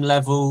same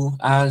level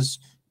as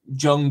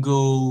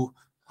jungle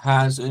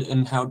has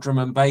and how drum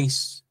and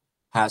bass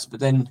has. But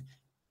then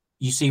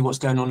you see what's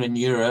going on in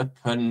Europe,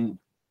 and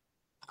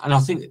I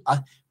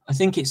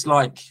think it's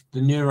like the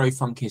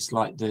neurofunk is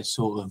like the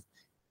sort of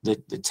the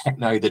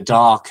techno, the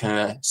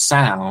darker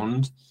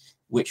sound,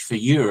 which for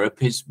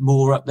Europe is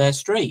more up their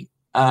street.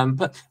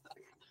 But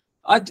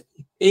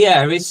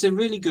it's a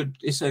really good.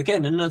 It's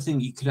again another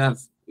thing you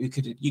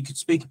could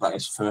speak about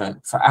this for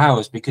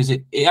hours, because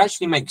it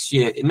actually makes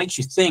you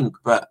think.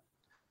 But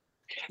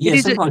yeah,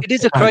 it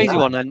is a crazy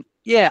one, and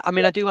I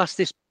mean, I do ask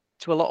this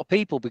to a lot of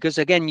people, because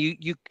again,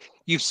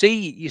 you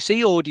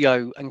see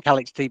audio and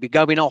Calix TV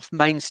going off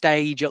main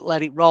stage at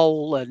Let It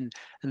Roll and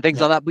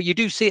things like that, but you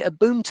do see it at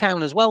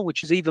Boomtown as well,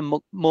 which is even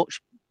much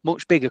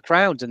bigger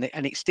crowds, and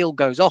it still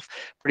goes off,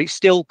 but it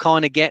still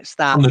kind of gets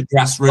that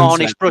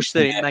varnish brush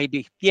that it may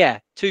be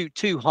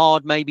too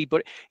hard maybe.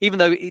 But even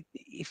though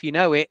if you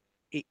know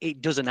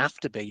it doesn't have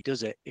to be,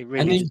 does it? It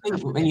really.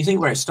 And you think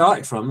where it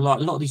started from, like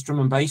a lot of these drum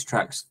and bass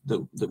tracks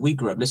that we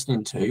grew up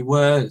listening to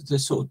were the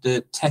sort of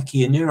the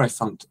techie and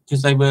neurofunk,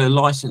 because they were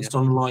licensed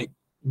on like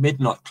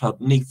Midnight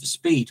Club, Need for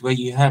Speed, where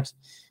you had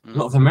a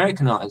lot of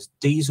American artists,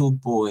 Diesel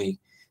Boy,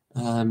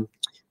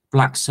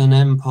 Black Sun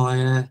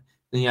Empire.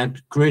 Then you had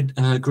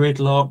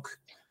Gridlock,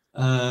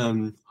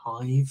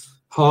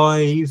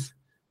 Hive,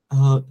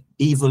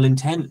 Evil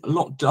Intent, a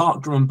lot of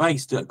dark drum and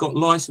bass that got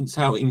licensed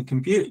out in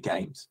computer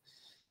games.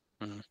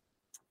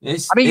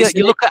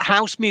 You look at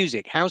house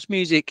music. House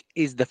music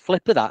is the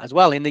flip of that as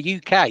well. In the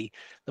UK,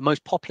 the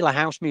most popular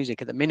house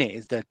music at the minute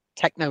is the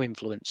techno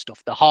influence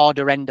stuff, the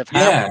harder end of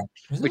house,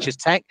 which is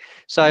tech.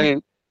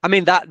 So, I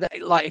mean, that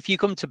like if you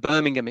come to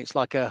Birmingham, it's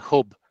like a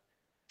hub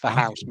for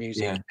house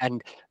music,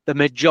 and the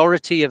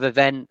majority of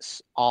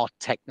events are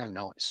techno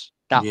nights.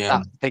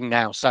 That thing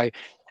now. So,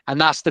 and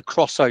that's the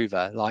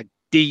crossover, like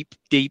deep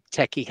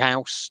techie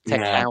house,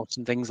 tech house,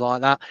 and things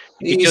like that.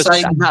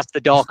 That's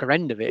the darker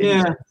end of it.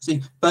 Yeah.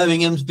 See,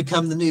 Birmingham's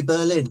become the new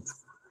Berlin.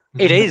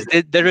 It is.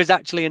 There is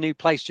actually a new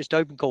place just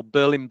open called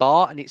Berlin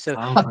Bar, and it's they've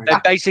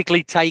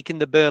basically taken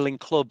the Berlin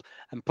Club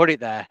and put it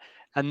there,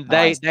 and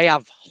they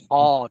have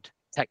hard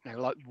techno,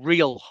 like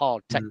real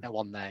hard techno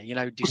on there,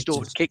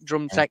 distorted kick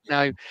drum Yeah.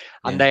 techno,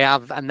 and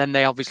then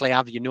they obviously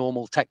have your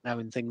normal techno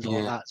and things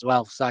like Yeah. that as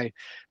well. So,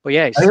 but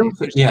yeah,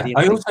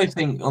 I also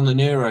think on the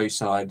neuro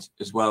side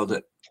as well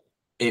that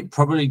it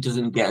probably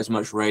doesn't get as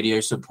much radio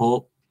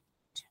support,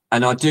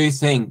 and I do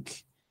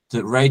think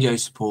that radio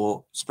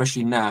support,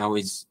 especially now,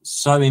 is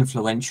so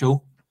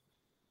influential.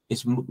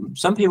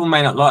 Some people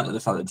may not like the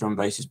fact that drum and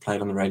bass is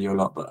played on the radio a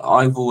lot, but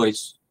I've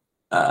always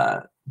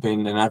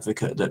been an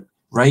advocate that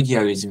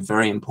radio is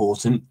very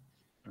important.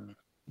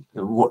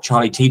 What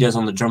Charlie T does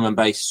on the drum and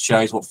bass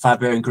shows what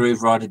Fabio and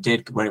Groove Rider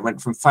did when it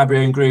went from Fabio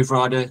and Groove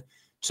Rider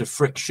to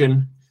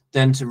Friction,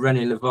 then to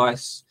René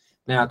Levice,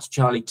 now to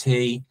Charlie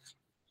T.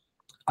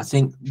 I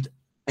think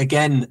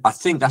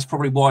that's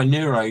probably why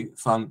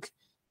Neurofunk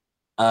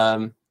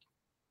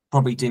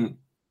probably didn't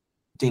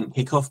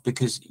kick off,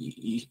 because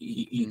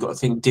you got to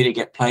think, did it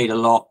get played a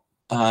lot?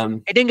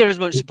 It didn't get as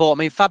much support. I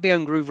mean, Fabio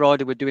and Groove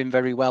Rider were doing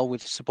very well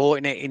with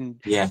supporting it in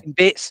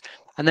bits,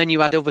 and then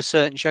you had other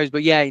certain shows.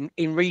 But yeah,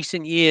 in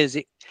recent years,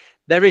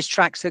 there is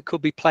tracks that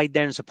could be played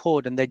there and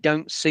supported, and they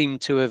don't seem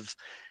to have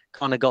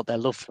kind of got their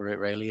love for it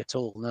really at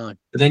all. No.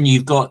 But then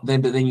you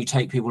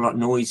take people like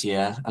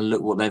Noisier, and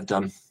look what they've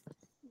done.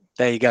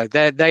 There you go.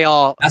 They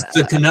are. That's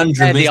the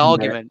conundrum. The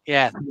argument.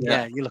 Yeah.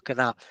 You look at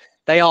that.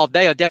 They are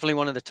definitely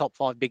one of the top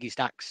 5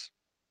 biggest acts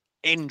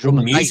in drum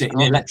and music,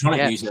 bass, in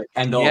electronic music.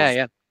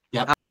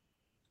 Yeah.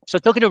 So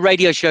talking of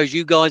radio shows,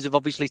 you guys have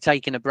obviously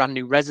taken a brand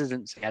new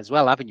residency as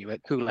well, haven't you,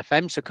 at Cool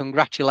FM? So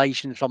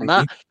congratulations on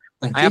that.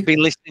 Thank I you. have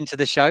been listening to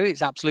the show.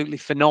 It's absolutely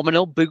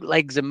phenomenal.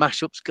 Bootlegs and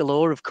mashups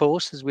galore, of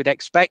course, as we'd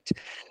expect.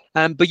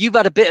 But you've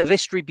had a bit of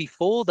history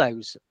before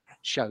those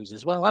shows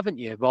as well, haven't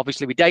you?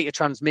 Obviously with data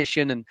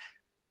transmission and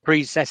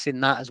processing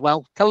that as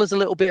well. Tell us a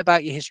little bit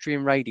about your history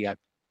in radio.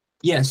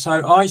 Yeah,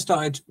 so I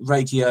started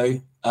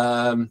radio.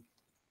 I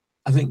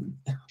think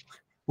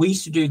we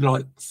used to do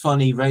like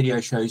funny radio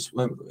shows,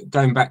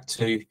 going back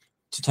to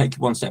take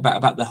one step back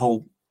about the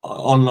whole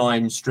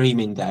online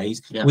streaming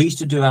days. Yeah. We used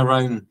to do our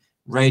own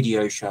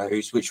radio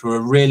shows, which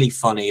were really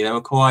funny.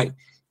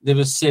 They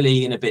were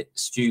silly and a bit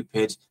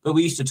stupid, but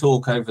we used to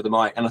talk over the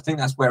mic, and I think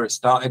that's where it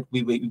started.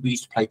 We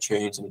used to play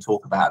tunes and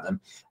talk about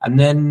them, and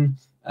then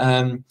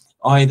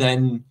I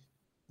then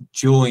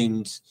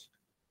joined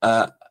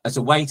as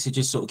a way to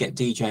just sort of get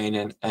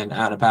DJing and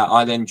out and about.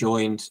 I then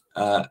joined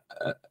a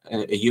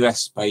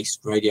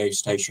US-based radio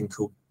station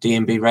called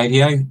DNB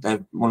Radio.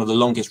 They're one of the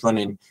longest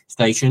running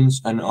stations,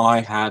 and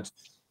I had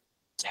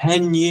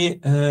 10 years.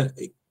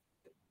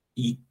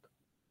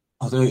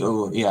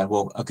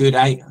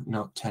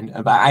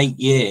 About 8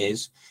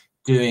 years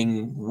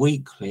doing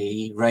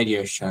weekly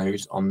radio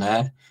shows on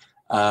there,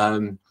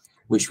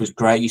 which was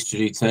great. Used to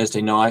do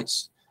Thursday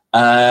nights.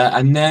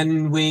 And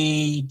then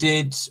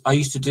I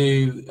used to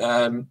do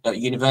at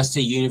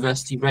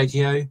university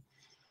radio.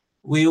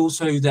 We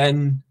also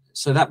then,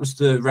 so that was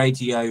the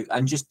radio,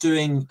 and just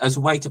doing as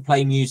a way to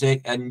play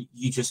music, and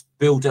you just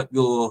build up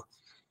your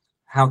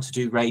how to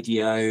do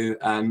radio,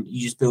 and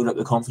you just build up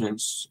the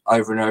confidence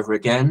over and over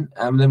again.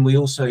 And then we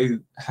also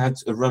had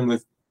a run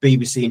with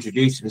BBC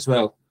Introducing as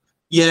well.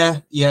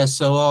 Yeah.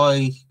 So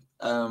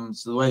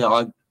the way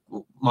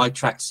my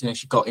tracks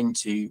actually got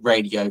into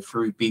radio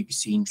through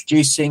BBC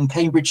Introducing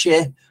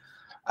Cambridgeshire,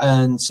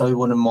 and so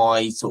one of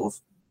my sort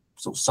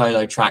of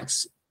solo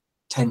tracks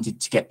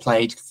tended to get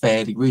played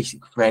fairly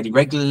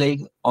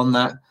regularly on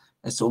that.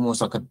 It's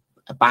almost like a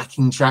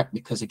backing track,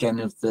 because again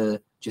of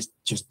the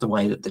just the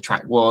way that the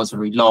track was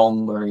very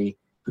long, very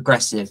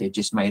progressive. It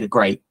just made a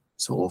great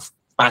sort of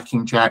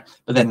backing track.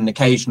 But then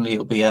occasionally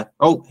it'll be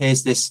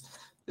here's this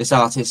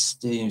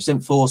artist,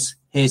 Synthforce,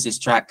 here's this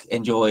track,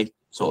 enjoy,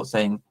 sort of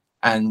thing.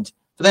 And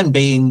for them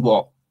being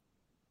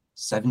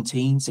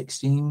 17,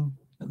 16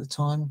 at the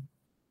time,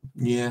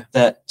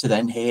 that to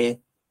then hear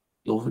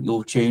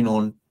your tune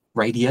on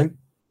radio,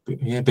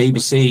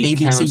 BBC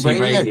County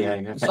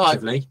radio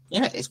effectively.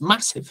 It's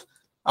massive.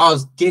 I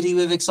was giddy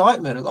with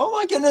excitement. Oh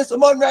my goodness,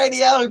 I'm on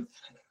radio.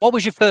 What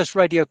was your first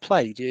radio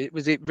played?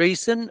 Was it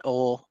recent,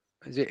 or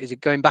is it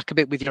going back a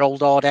bit with your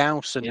old hard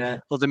house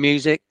and other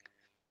music?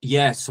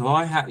 Yeah, so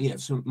I had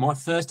so my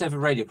first ever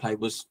radio play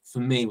was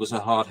a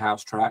hard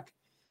house track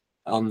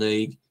on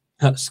the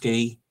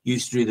Kutski.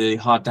 Used to do the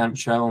hard dance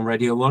show on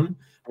Radio 1.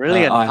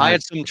 Brilliant. I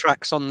had some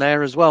tracks on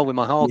there as well with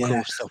my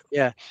hardcore stuff.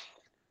 Yeah.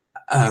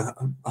 I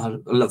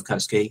love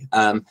Kutski.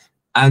 And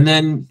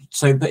then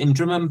but in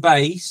drum and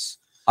bass,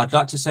 I'd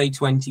like to say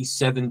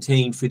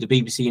 2017 through the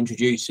BBC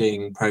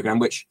Introducing program,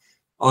 which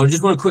I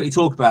just want to quickly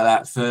talk about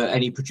that for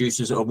any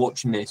producers that are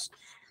watching this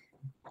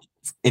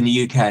in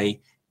the UK.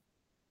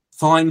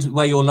 Find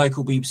where your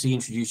local BBC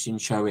Introducing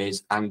show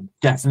is, and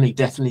definitely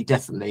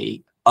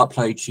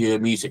upload your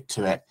music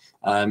to it.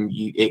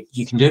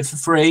 You can do it for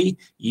free.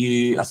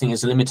 I think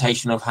there's a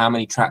limitation of how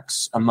many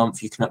tracks a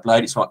month you can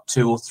upload. It's like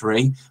 2 or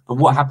 3. But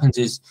what happens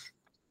is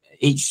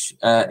each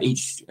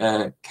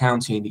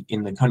county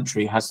in the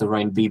country has their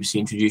own BBC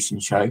Introducing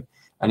show,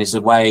 and it's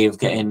a way of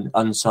getting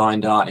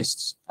unsigned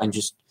artists, and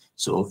just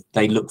sort of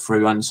they look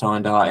through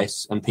unsigned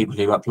artists and people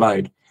who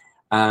upload.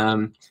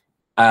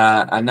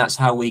 and that's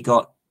how we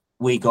got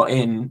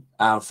in.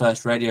 Our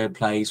first radio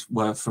plays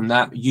were from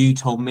that. You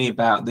told me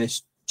about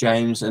this,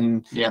 James,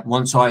 and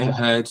once I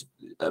heard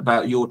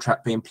about your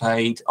track being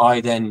played,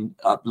 I then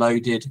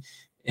uploaded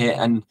it,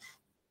 and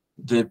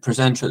the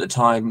presenter at the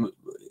time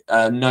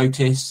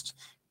noticed,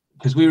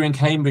 because we were in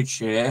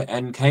Cambridgeshire,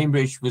 and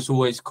Cambridge was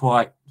always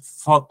quite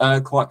folk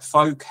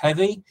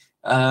heavy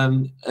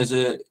as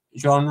a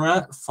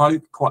genre,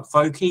 quite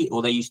folky,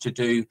 or they used to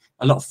do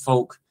a lot of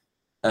folk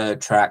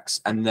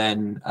tracks and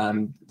then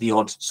the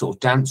odd sort of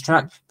dance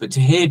track. But to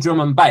hear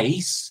drum and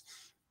bass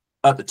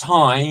at the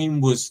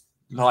time was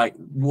like,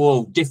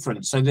 whoa,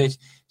 different. So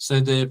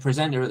the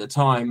presenter at the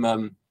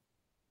time,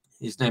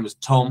 his name was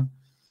Tom.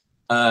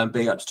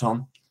 Big up to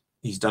Tom.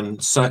 He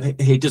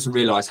doesn't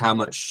realise how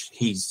much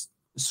he's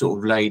sort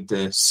of laid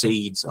the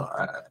seeds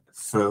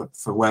for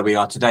where we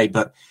are today.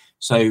 But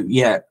so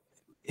yeah,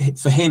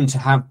 for him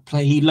to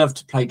he loved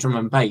to play drum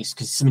and bass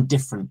because it's something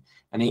different.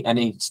 And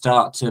he'd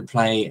start to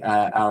play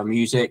our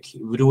music.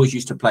 We'd always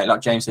used to play,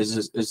 like James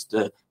says, as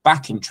the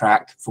backing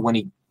track for when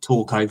he'd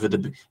talk over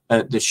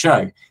the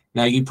show.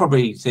 Now you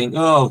probably think,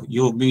 oh,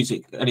 your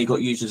music only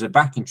got used as a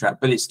backing track,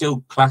 but it's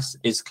still classed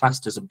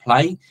as a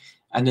play.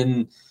 And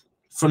then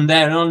from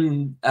there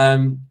on,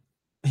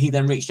 he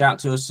then reached out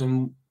to us,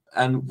 and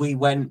we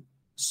went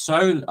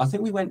solo. I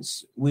think we went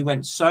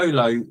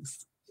solo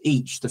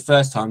each the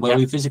first time, where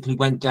we physically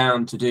went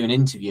down to do an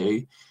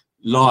interview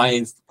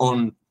live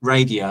on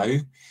radio.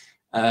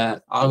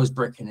 I was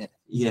bricking it.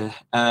 Yeah.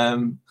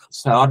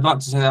 So I'd like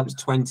to say that was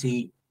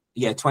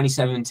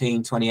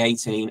 2017,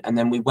 2018. And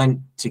then we went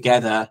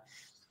together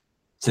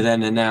to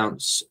then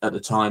announce at the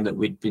time that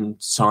we'd been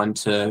signed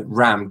to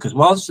RAM. Because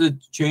whilst the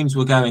tunes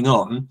were going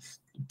on,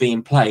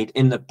 being played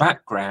in the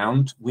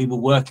background, we were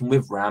working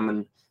with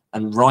RAM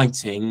and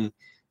writing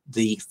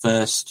the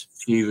first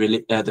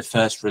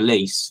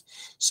release.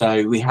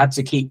 So we had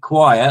to keep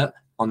quiet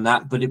on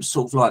that, but it was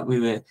sort of like we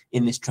were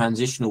in this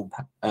transitional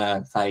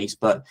phase,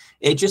 but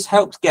it just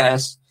helped get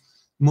us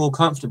more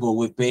comfortable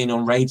with being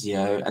on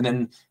radio, and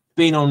then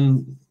being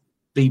on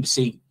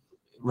BBC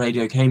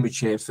Radio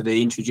Cambridgeshire for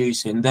the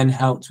introducing then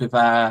helped with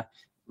my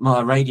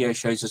radio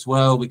shows as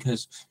well,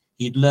 because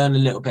you'd learn a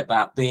little bit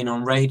about being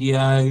on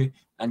radio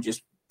and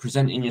just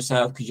presenting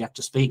yourself, because you have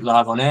to speak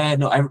live on air.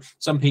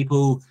 Some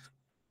people,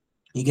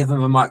 you give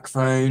them a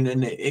microphone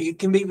and it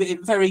can be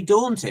very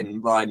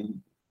daunting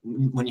when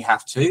you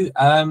have to,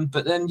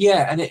 but then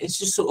and it's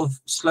just sort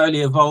of slowly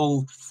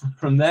evolved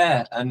from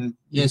there. And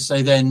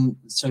so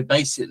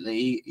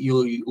basically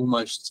you're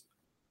almost,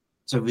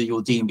 so with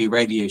your DNB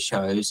radio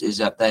shows, is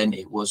that then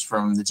it was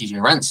from the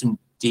DJ Ransom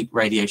deep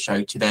radio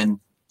show to then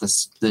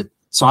the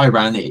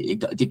Syran, it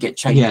did get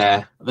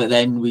changed, but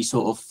then we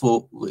sort of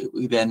thought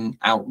we then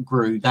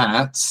outgrew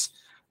that,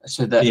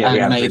 so that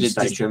made a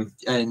decision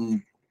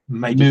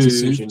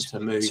to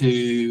move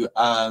to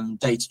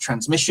data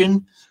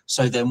transmission.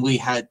 So then we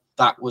thought,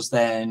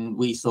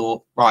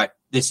 right,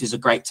 this is a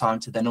great time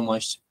to then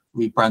almost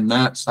rebrand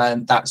that.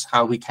 So that's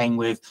how we came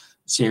with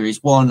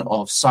series 1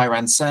 of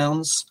Syran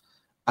Sounds.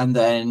 And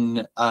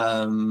then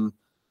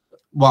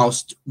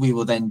whilst we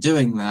were then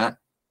doing that,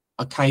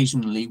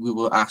 occasionally we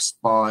were asked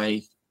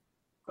by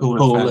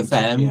all of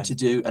them to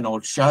do an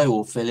odd show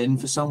or fill in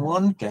for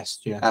someone,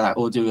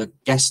 or do a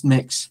guest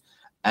mix.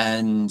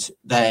 And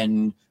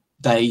then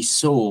they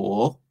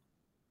saw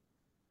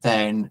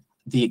then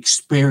the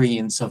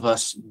experience of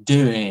us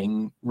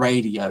doing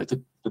radio,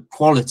 the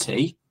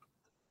quality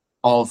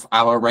of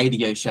our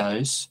radio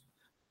shows,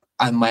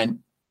 and went,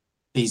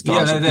 these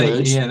guys are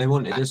good. Yeah, they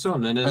wanted us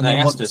on, and they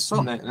asked us,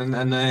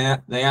 and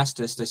they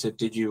asked us. They said,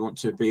 "Did you want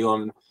to be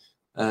on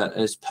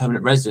as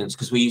permanent residents?"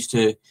 Because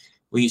I'd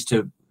always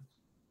do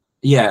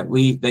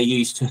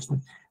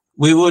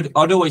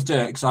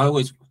it, because I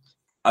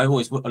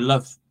always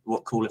love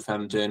what Cool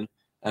FM doing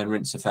and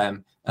Rinse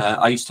FM.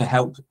 I used to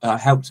helped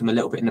them a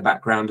little bit in the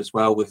background as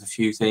well with a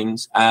few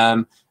things.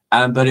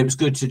 But it was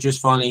good to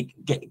just finally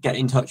get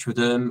in touch with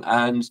them,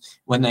 and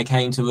when they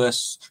came to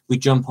us, we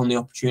jump on the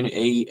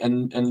opportunity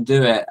and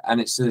do it.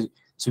 And so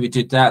we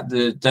did that.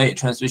 The data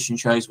transmission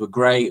shows were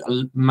great.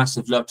 A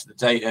massive love to the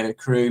data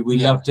crew. We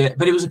loved it,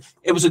 but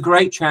it was a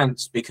great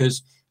chance,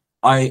 because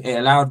it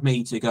allowed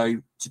me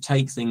to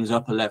take things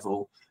up a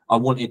level. I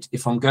wanted,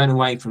 if I'm going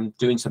away from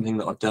doing something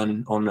that I've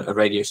done on a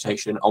radio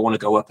station, I want to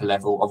go up a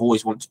level. I've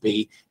always wanted to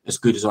be as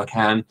good as I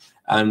can.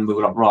 And we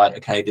were like, right,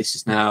 okay, this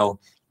is now,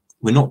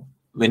 we're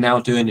now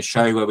doing a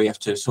show where we have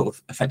to sort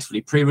of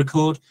effectively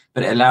pre-record,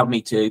 but it allowed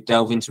me to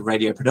delve into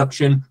radio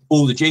production.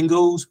 All the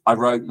jingles I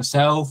wrote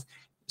myself,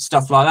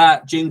 stuff like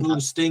that,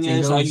 jingles,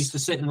 stingers. I used to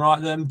sit and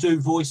write them, do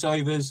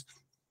voiceovers,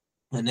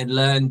 and then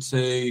learn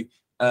to,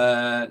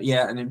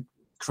 and then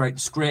create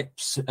the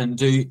scripts and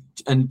do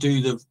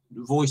the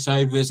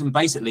voiceovers, and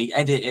basically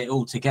edit it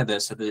all together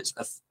so that it's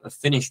a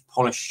finished,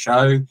 polished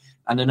show,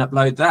 and then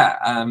upload that.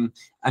 And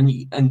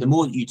the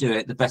more you do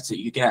it, the better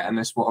you get. And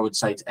that's what I would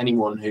say to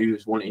anyone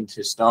who's wanting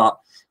to start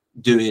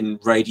doing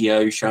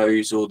radio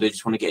shows, or they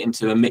just want to get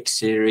into a mix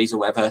series or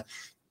whatever.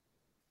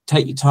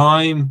 Take your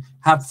time,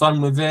 have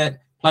fun with it,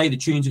 play the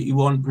tunes that you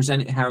want,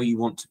 present it how you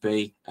want to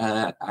be,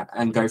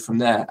 and go from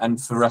there. And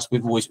for us,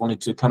 we've always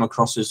wanted to come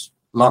across as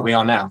like we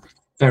are now,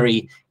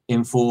 very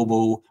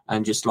informal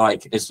and just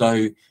like as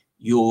though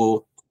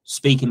you're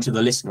speaking to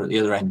the listener at the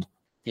other end.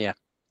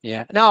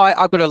 Yeah. No,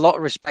 I've got a lot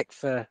of respect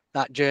for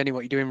that journey,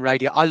 what you do in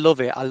radio. I love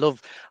it. I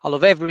love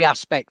every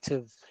aspect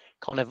of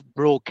kind of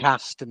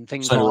broadcast and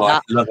things like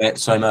that. I love it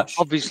so much.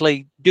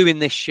 Obviously, doing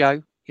this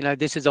show, you know,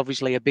 this is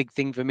obviously a big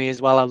thing for me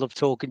as well. I love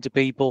talking to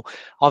people.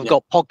 I've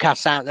got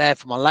podcasts out there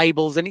for my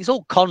labels, and it's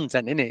all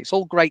content, isn't it? It's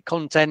all great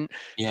content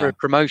for a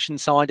promotion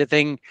side of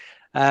thing.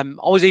 I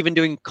was even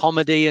doing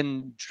comedy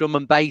and drum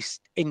and bass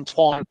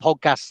entwined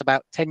podcasts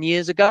about 10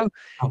 years ago,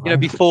 you know,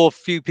 before a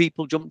few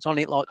people jumped on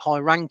it like High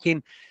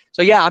Ranking.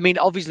 So, yeah, I mean,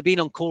 obviously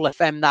being on Cool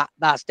FM,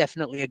 that's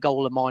definitely a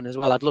goal of mine as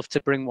well. I'd love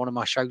to bring one of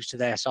my shows to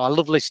there. So I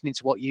love listening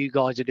to what you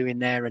guys are doing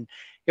there. And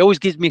it always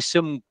gives me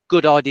some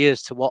good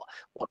ideas to what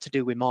to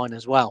do with mine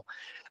as well.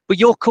 But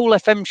your Cool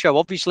FM show,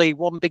 obviously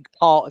one big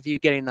part of you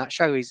getting that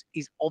show is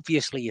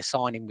obviously you're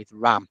signing with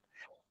RAM.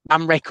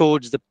 RAM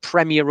Records, the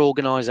premier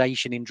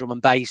organisation in drum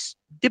and bass.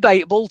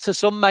 Debatable to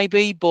some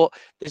maybe, but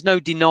there's no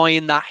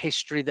denying that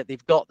history that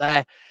they've got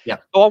there. Yeah.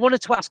 So I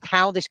wanted to ask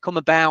how this come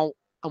about,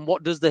 and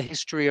what does the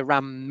history of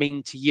RAM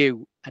mean to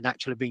you, and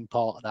actually being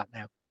part of that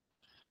now?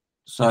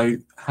 So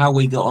how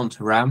we got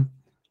onto RAM,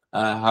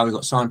 how we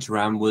got signed to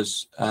RAM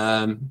was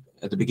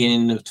at the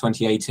beginning of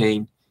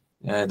 2018.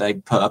 They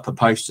put up a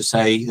post to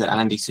say that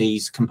Andy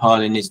C's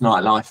compiling his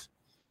Nightlife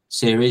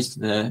series,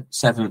 the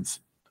 7th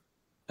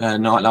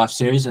Nightlife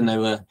series, and they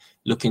were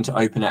looking to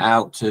open it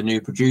out to new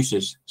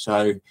producers.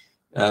 So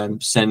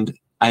send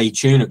a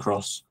tune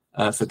across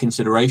for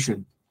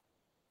consideration.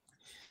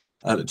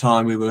 At the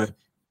time,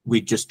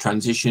 we'd just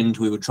transitioned.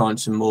 We were trying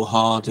some more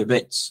harder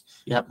bits.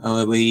 Yep.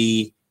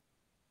 A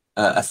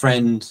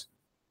friend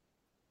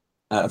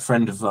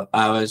of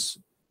ours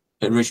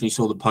originally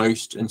saw the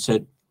post and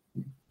said,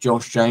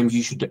 "Josh, James,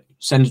 you should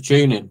send a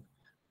tune in."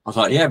 I was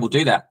like, "Yeah, we'll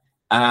do that."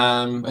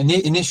 And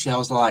initially I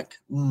was like,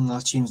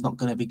 that tune's not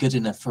going to be good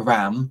enough for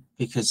RAM,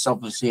 because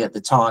obviously at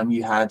the time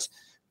you had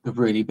the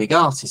really big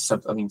artists. So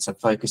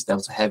Focus,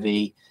 Delta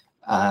Heavy,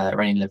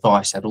 Rain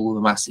Levice had all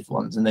the massive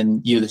ones. And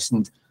then you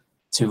listened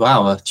to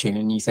our tune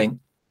and you think,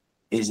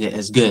 is it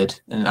as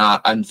good?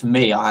 And for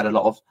me, I had a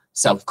lot of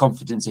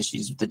self-confidence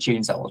issues with the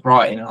tunes that I was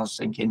writing. And I was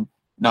thinking,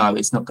 no,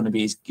 it's not going to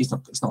be it's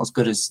not as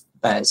good as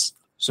theirs.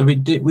 So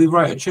we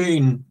wrote a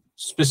tune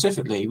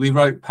specifically. We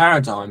wrote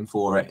Paradigm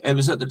for it. It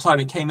was at the time,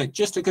 it came at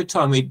just a good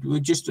time. We were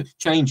just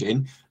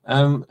changing,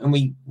 and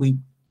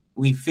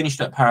we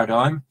finished up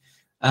Paradigm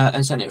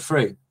and sent it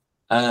through,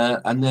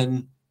 and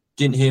then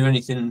didn't hear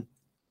anything.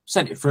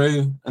 Sent it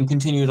through and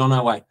continued on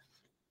our way.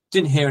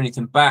 Didn't hear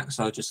anything back,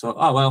 so I just thought,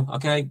 oh well,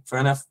 okay, fair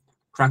enough,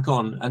 crack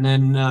on. And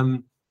then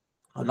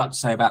I'd like to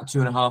say about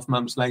 2.5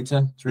 months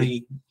later,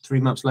 three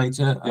months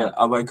later,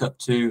 I woke up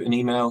to an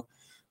email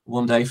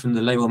one day from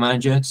the label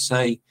manager to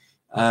say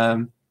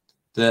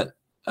that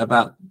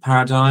about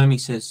Paradigm. He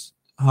says,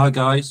 "Hi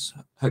guys,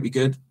 hope you're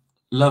good.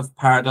 Love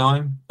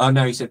Paradigm." Oh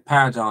no, he said,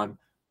 "Paradigm,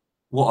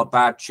 what a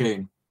bad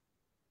tune."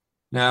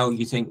 Now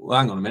you think, well,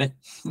 hang on a minute.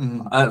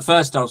 At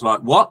first I was like,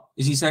 what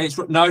is he saying?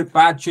 No,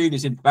 bad tune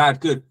is in bad,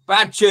 good,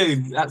 bad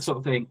tune, that sort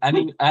of thing.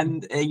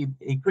 And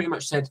he pretty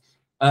much said,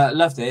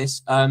 love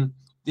this.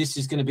 This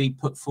is going to be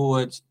put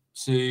forward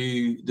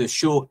to the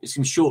it's going to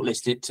be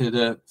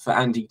shortlisted for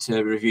Andy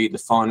to review the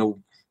final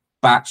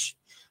batch.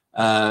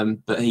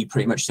 But he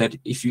pretty much said,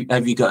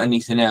 have you got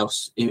anything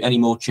else, any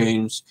more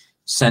tunes,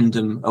 send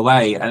them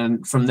away.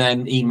 And from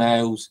then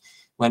emails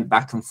went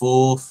back and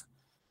forth.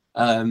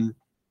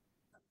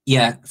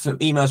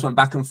 Emails went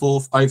back and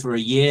forth over a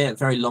year, a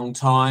very long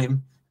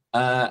time.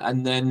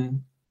 And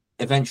then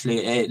eventually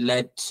it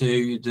led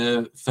to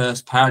the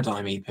first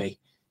Paradigm EP.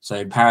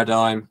 So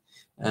Paradigm,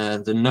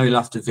 the No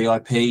Laughter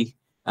VIP,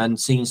 and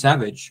Scene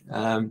Savage.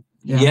 So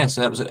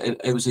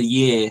it was a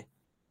year,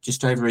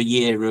 just over a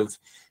year of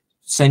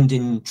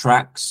sending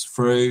tracks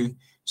through.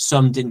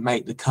 Some didn't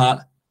make the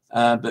cut,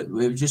 but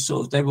we were just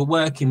they were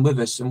working with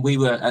us, and we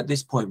were at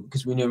this point,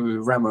 because we knew we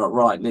were ran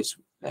right,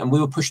 and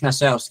we were pushing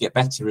ourselves to get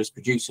better as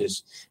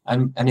producers,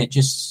 and it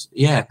just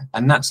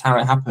and that's how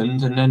it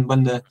happened. And then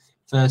when the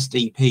first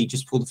EP,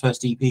 just before the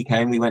first EP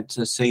came, we went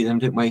to see them,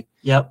 didn't we?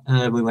 Yep.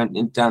 We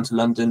went down to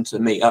London to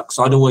meet up.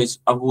 So I've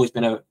always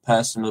been a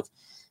person of,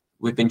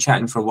 we've been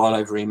chatting for a while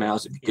over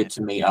emails. It'd be good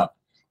to meet up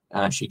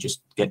and actually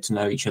just get to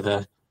know each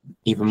other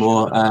even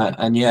more.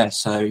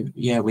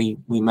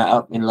 We met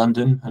up in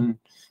London and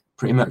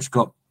pretty much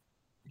got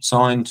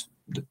signed.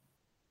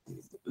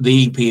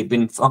 The EP had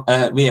been,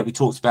 we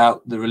talked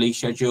about the release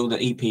schedule.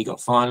 The EP got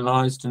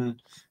finalised,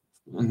 and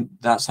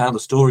that's how the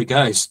story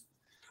goes.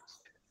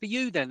 For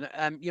you then,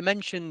 you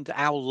mentioned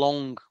how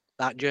long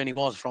that journey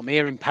was from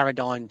hearing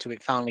Paradigm to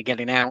it finally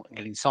getting out and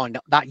getting signed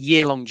up, that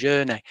year-long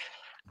journey.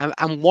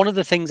 And one of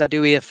the things I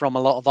do hear from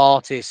a lot of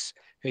artists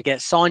who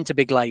get signed to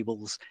big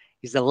labels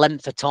is the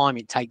length of time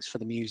it takes for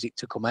the music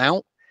to come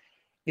out.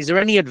 Is there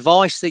any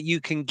advice that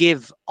you can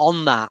give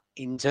on that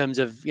in terms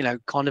of,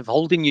 kind of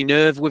holding your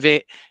nerve with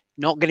it,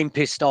 not getting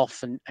pissed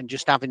off and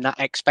just having that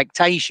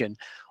expectation?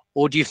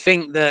 Or do you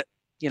think that,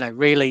 you know,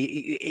 really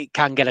it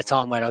can get a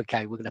time where,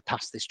 okay, we're going to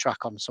pass this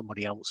track on to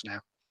somebody else now?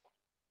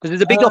 Because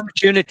there's a big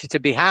opportunity to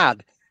be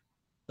had.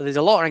 But there's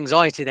a lot of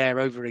anxiety there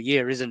over a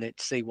year, isn't it,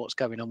 to see what's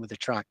going on with the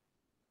track?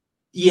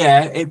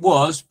 Yeah, it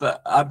was.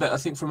 But I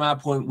think from our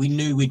point, we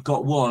knew we'd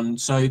got one.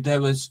 So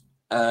there was,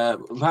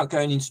 without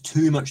going into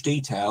too much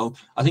detail,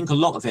 I think a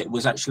lot of it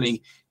was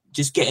actually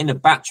just getting a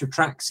batch of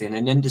tracks in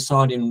and then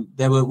deciding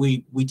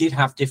we did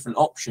have different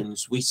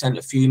options. We sent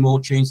a few more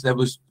tunes. There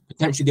was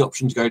potentially the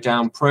option to go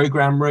down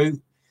program route,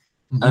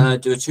 do a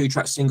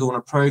 2-track single on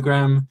a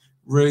program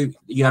route.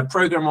 You had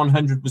program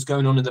 100 was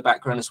going on in the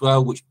background as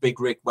well, which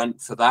Big Rick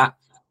went for that.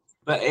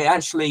 But it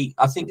actually,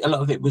 I think a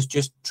lot of it was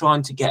just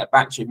trying to get a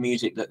batch of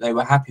music that they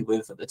were happy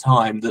with at the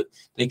time, that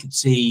they could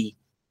see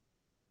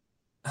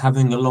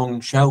having a long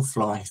shelf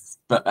life.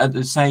 But at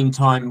the same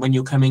time, when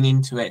you're coming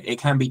into it, it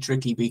can be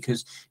tricky,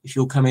 because if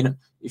you're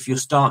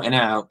starting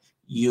out,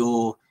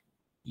 the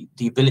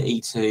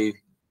ability to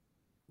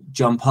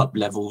jump up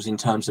levels in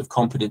terms of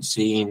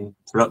competency in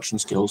production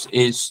skills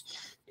is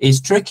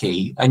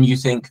tricky. And you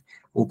think,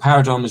 well,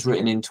 Paradigm was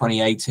written in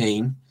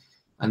 2018,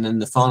 and then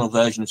the final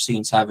version of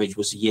Seen Savage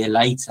was a year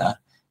later,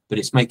 but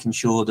it's making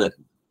sure that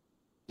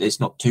it's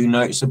not too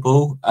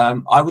noticeable.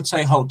 I would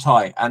say hold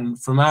tight.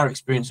 And from our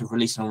experience of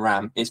releasing on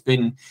RAM, it's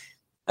been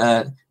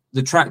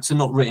the tracks are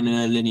not written in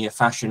a linear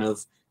fashion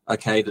of,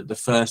 okay, that the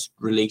first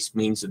release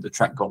means that the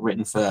track got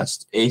written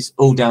first. It's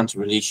all down to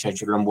release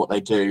schedule and what they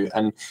do.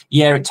 And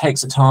yeah, it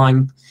takes a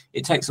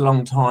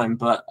long time,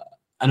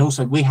 and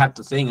also we had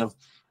the thing of,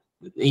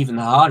 even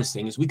the hardest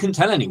thing is we couldn't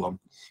tell anyone.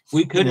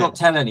 We could not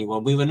tell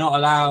anyone. We were not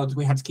allowed.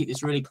 We had to keep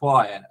this really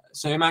quiet.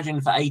 So imagine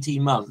for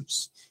 18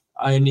 months,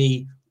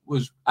 only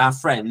was our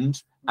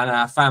friend and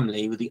our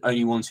family were the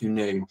only ones who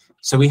knew.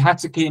 So we had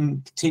to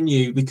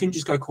continue. We couldn't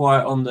just go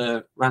quiet on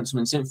the Ransom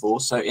and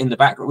Synthforce. So in the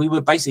background, we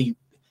were basically,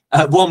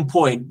 at one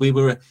point, we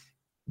were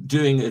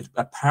doing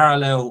a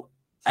parallel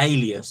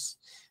alias.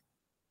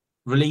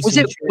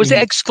 Releasing was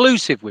it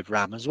exclusive with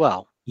RAM as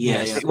well?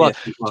 Yes, it was.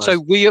 So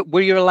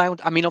were you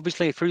allowed, I mean,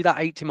 obviously through that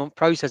 18-month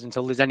process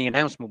until there's any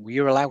announcement, were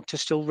you allowed to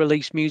still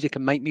release music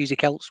and make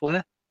music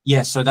elsewhere?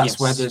 Yes, so that's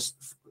why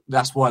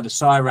the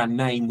Syran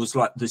name was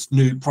like this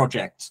new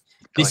project.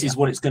 This is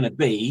what it's going to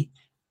be.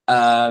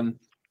 And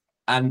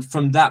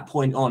from that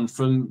point on,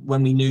 from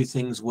when we knew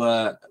things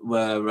were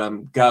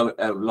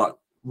like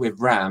with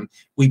RAM,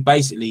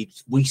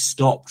 we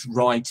stopped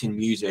writing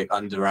music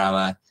under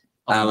our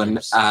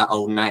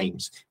old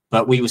names.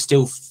 But we were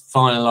still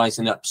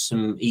finalizing up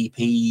some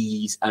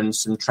EPs and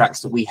some tracks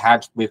that we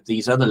had with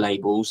these other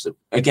labels that,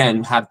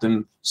 again, had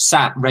them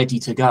sat ready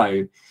to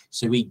go.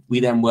 So we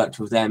then worked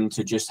with them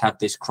to just have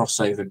this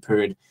crossover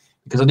period,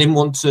 because I didn't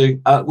want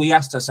to. We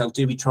asked ourselves,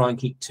 do we try and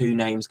keep two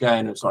names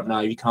going? It was like,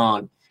 no, you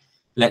can't.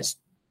 Let's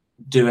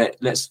do it.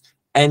 Let's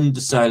end the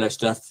solo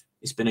stuff.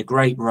 It's been a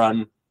great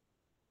run.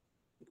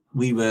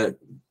 And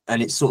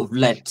it sort of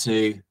led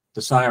to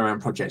the Syran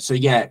project. So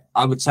yeah,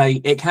 I would say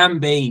it can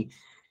be.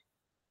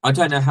 I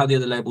don't know how the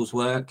other labels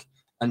work,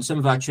 and some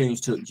of our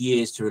tunes took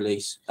years to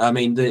release. I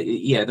mean,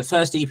 the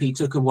first EP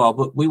took a while,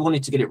 but we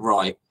wanted to get it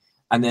right.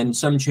 And then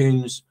some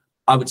tunes,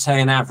 I would say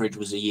an average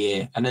was a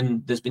year. And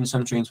then there's been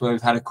some tunes where we've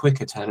had a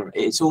quicker turn.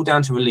 It's all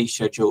down to release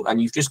schedule,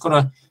 and you've just got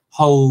to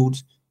hold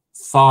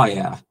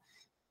fire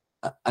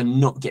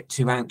and not get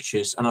too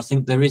anxious. And I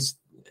think there is,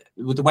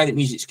 with the way that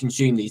music's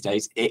consumed these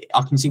days,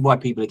 I can see why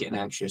people are getting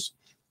anxious.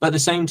 But at the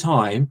same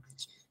time,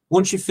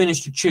 once you've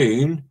finished a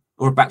tune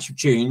or a batch of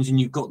tunes and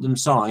you've got them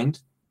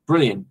signed,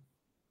 brilliant.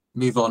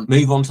 Move on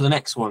to the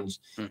next ones.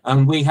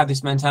 And we have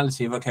this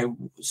mentality of, okay,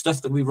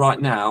 stuff that we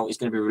write now is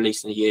going to be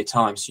released in a year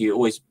time. So you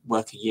always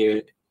work a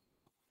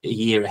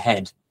year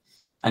ahead.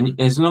 And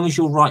as long as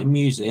you're writing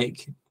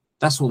music,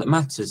 that's all that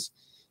matters.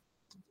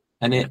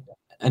 And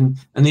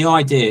the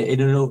idea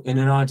in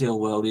an ideal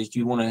world is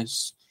you want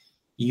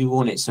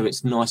it so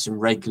it's nice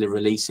and regular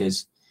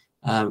releases.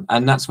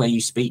 And that's where you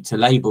speak to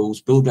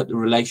labels, build up the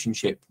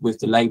relationship with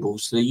the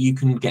labels so that you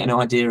can get an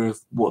idea of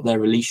what their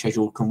release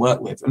schedule can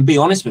work with, and be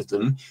honest with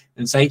them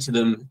and say to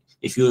them,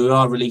 if you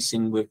are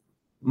releasing with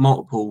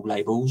multiple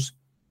labels,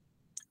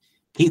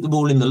 keep them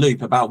all in the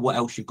loop about what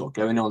else you've got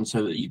going on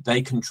so that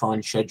they can try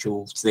and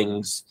schedule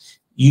things.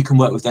 You can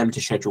work with them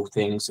to schedule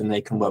things and they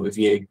can work with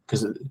you,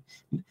 because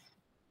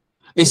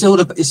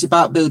it's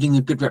about building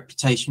a good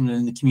reputation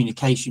and the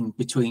communication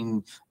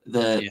between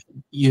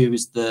you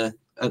as the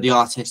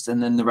artist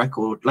and then the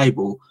record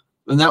label.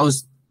 And that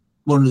was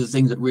one of the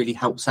things that really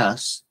helps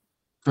us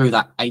through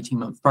that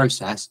 18-month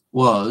process,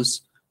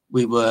 was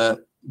we were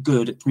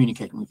good at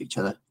communicating with each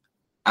other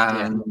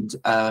and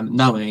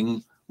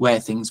knowing where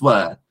things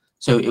were.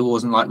 So it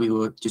wasn't like we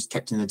were just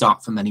kept in the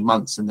dark for many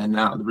months and then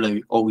out of the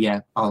blue, oh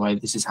yeah, by the way,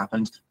 this has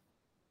happened.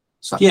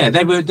 So, yeah,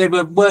 they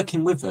were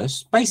working with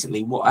us,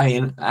 basically what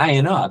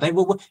A&R. They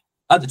were,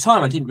 at the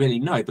time I didn't really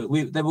know, but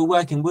they were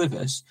working with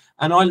us,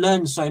 and I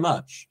learned so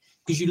much,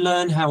 because you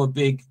learn how a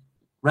big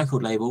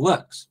record label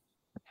works.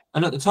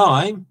 And at the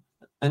time,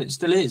 and it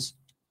still is,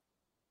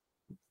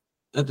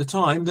 at the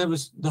time, there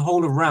was the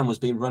whole of RAM was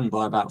being run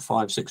by about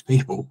 5-6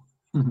 people.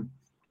 At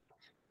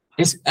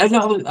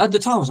the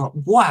time, I was like,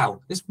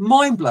 wow, it's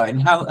mind blowing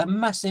how a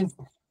massive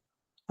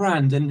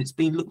brand and it's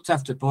been looked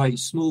after by a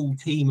small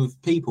team of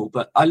people.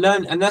 But I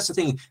learned, and that's the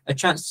thing, a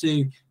chance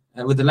to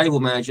with the label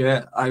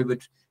manager,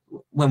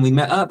 when we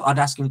met up, I'd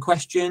ask him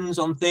questions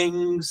on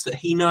things that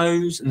he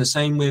knows, and the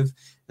same with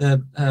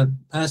the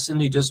person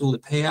who does all the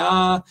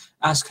PR,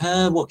 ask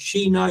her what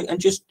she knows, and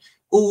just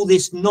all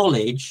this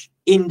knowledge,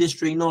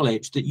 industry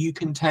knowledge that you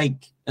can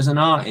take as an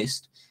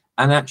artist.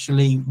 And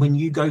actually, when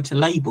you go to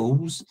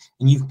labels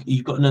and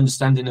you've got an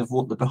understanding of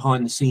what the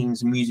behind the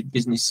scenes music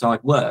business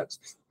side works,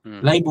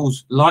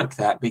 labels like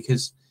that,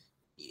 because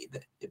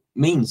it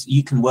means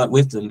you can work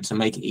with them to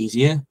make it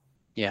easier.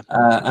 Yeah.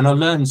 And I've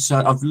learned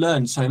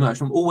so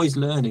much. I'm always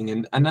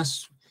learning, and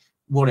that's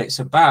what it's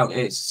about.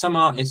 It's some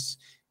artists,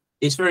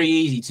 it's very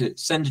easy to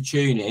send a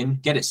tune in,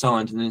 get it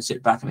signed, and then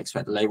sit back and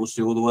expect the labels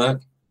to do all the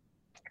work.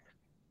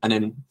 And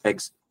then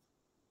thanks.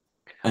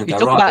 And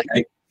go, right,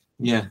 okay.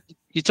 Yeah.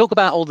 You talk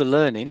about all the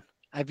learning.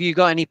 Have you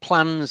got any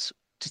plans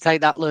to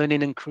take that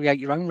learning and create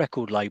your own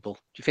record label? Do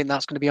you think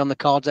that's going to be on the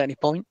cards at any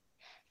point?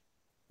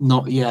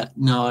 Not yet,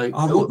 no.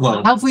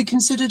 Well, have we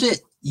considered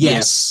it?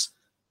 Yes. Yeah.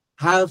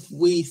 Have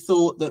we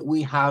thought that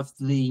we have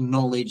the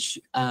knowledge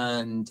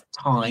and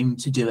time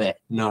to do it?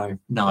 No.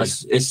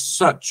 It's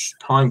such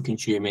time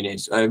consuming.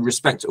 It's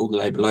respect to all the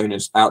label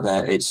owners out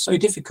there. It's so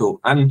difficult,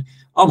 and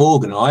I'm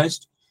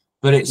organised,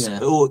 but it's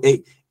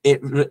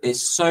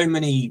it's so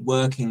many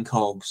working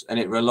cogs, and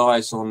it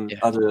relies on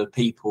other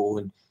people.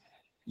 And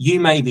you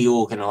may be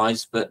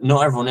organised, but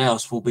not everyone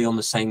else will be on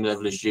the same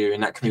level as you,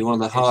 and that can be one of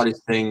the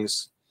hardest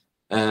things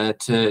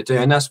to do.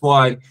 And that's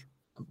why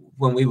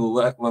when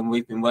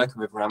we've been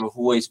working with RAM, I've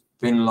always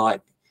been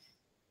like,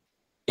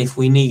 if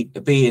we need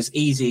to be as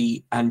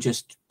easy and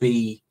just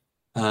be,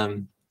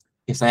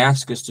 if they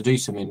ask us to do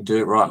something, do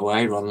it right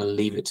away rather than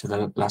leave it to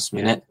the last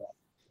minute.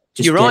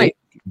 Just You're right.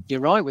 You're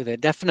right with it,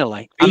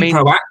 definitely. Be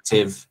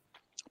proactive.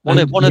 One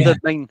of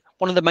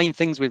the main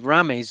things with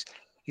RAM is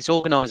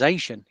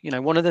organisation. You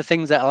know, one of the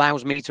things that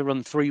allows me to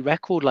run 3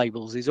 record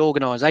labels is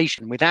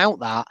organisation. Without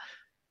that,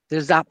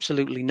 there's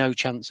absolutely no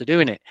chance of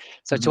doing it.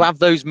 So to have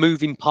those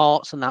moving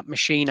parts and that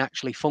machine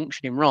actually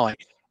functioning right,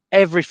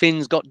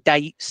 everything's got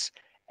dates,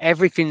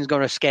 everything's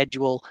got a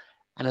schedule,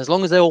 and as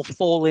long as they all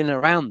fall in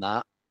around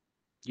that,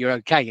 you're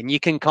okay. And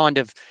you can kind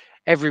of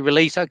every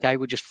release, okay,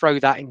 we'll just throw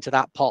that into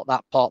that pot,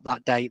 that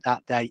date,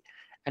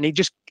 and it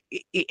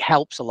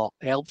helps a lot.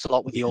 It helps a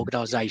lot with the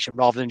organisation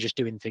rather than just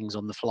doing things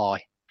on the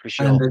fly, for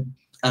sure.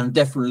 And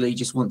definitely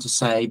just want to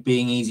say,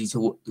 being easy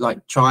to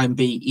try and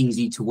be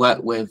easy to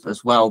work with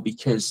as well,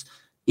 because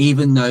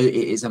even though it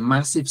is a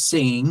massive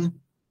scene,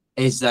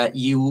 is that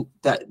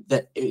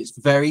that it's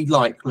very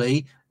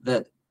likely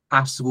that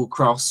paths will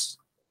cross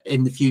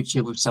in the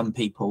future with some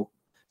people.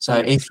 So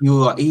if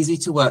you are easy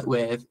to work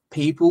with,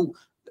 people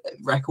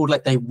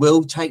they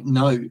will take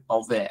note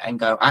of it and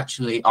go,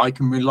 actually, I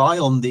can rely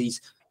on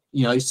these,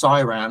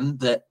 Syran,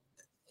 that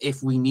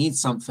if we need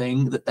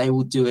something, that they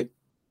will do it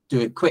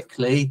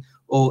quickly,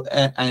 or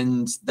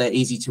and they're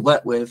easy to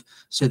work with,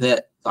 so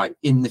that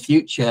in the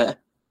future,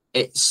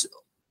 it's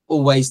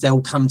always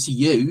they'll come to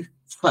you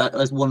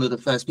as one of the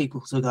first people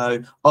to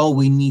go, oh,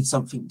 we need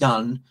something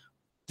done.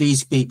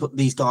 These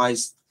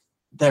guys,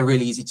 they're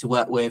really easy to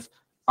work with.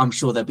 I'm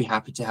sure they'll be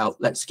happy to help.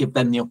 Let's give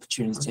them the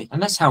opportunity.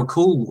 And that's how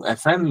Cool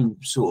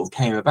FM sort of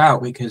came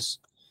about, because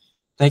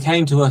they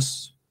came to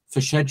us for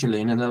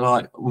scheduling and they're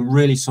like, we're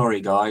really sorry,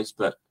 guys,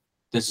 but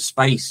there's a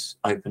space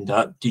opened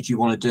up. Did you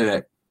want to do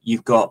it?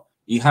 You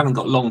haven't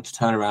got long to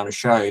turn around a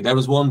show. There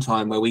was one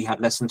time where we had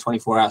less than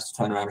 24 hours to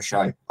turn around a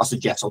show. I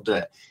said, yes, I'll do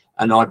it.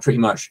 And I pretty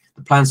much,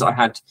 the plans that I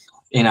had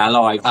in our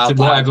life,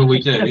 whatever we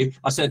do,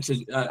 I said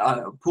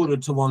I pulled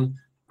it to one,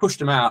 pushed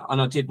them out,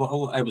 and I did it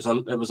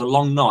was a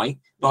long night,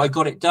 but I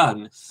got it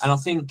done. And I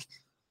think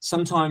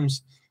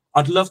sometimes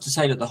I'd love to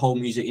say that the whole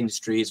music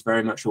industry is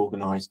very much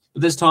organized,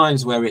 but there's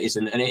times where it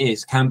isn't, and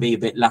it can be a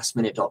bit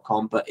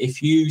lastminute.com. But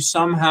if you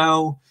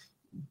somehow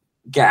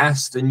get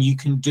asked and you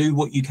can do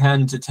what you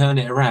can to turn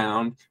it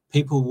around,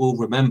 people will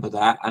remember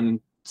that and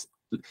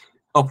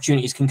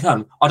opportunities can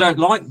come. I don't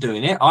like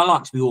doing it. I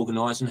like to be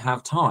organized and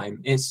have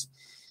time.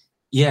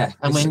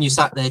 And when you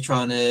sat there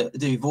trying to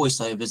do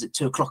voiceovers at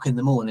 2 o'clock in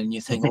the morning,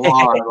 you think,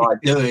 why am I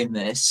doing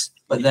this?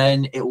 But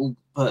then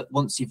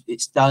once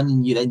it's done,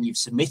 and you've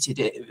submitted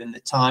it within the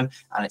time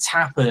and it's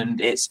happened,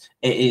 they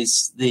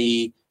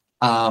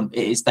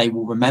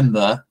will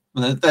remember.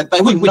 They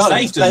wouldn't know.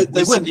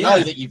 They wouldn't know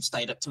that you've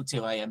stayed up till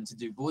 2 a.m. to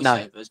do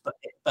voiceovers,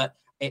 but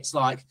it's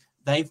like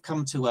they've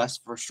come to us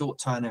for a short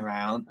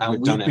turnaround, and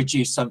we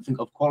produce something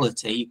of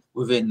quality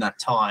within that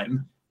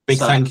time. Big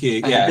thank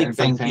you, big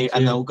thank you,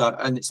 and they'll go,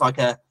 and it's like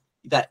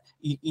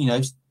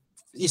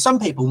some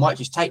people might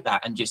just take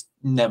that and just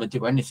never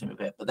do anything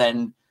with it, but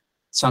then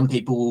some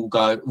people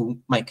will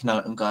make a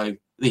note and go,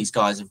 these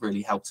guys have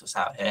really helped us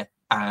out here,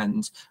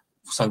 and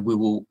so we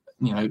will.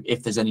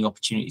 If there's any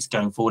opportunities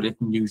going forward, if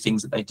new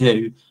things that they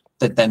do,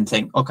 that then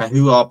think, okay,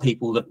 who are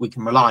people that we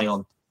can rely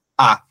on?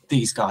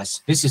 these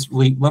guys. This is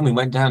when we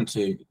went down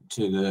to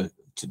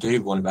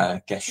do one of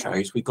our guest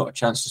shows, we got a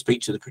chance to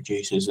speak to the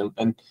producers,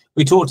 and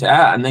we talked it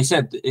out, and they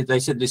said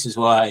this is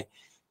why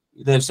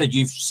they've said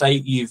you've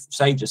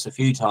saved us a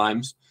few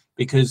times,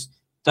 because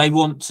they don't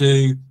want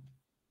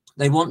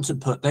to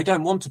put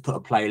a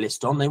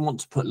playlist on. They want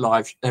to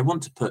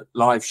put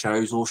live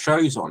shows or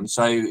shows on.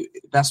 So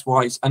that's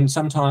why and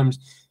sometimes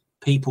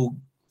people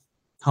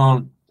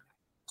can't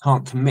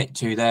commit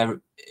to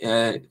their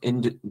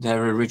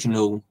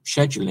original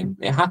scheduling.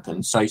 It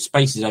happens. So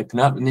spaces open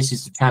up, and this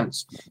is the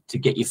chance to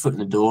get your foot in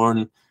the door,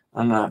 and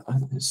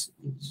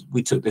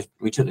we took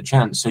the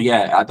chance. So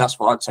yeah, that's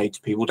what I'd say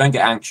to people. Don't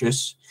get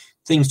anxious.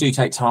 Things do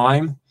take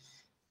time,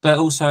 but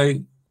also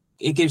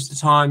it gives the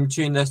time.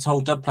 During this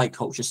whole dub plate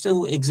culture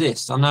still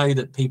exists. I know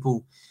that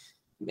people,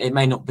 it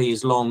may not be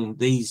as long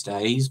these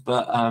days,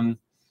 but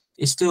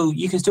it's still,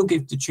 you can still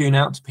give the tune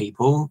out to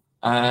people,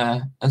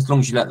 as long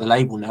as you let the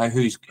label know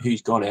who's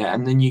got it,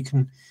 and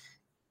then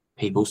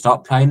people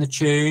start playing the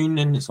tune,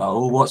 and it's like,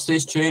 oh, what's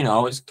this tune?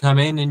 Oh, it's come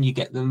in, and you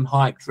get them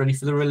hyped, ready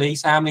for the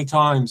release. How many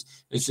times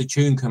has the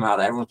tune come out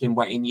that everyone's been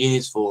waiting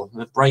years for?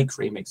 The Break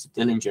remix of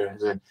Dillinger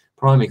is a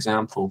prime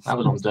example. That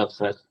was on dub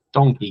for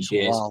donkey's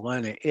years. Oh,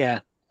 wasn't it?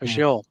 Yeah, for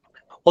sure.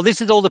 Well,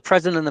 this is all the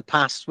present and the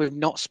past. We've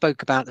not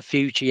spoke about the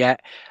future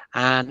yet,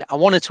 and I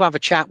wanted to have a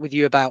chat with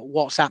you about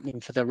what's happening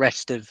for the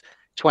rest of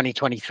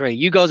 2023.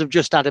 You guys have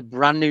just had a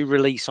brand new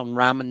release on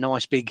RAM, a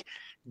nice big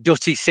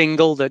dutty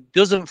single that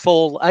doesn't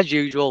fall as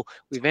usual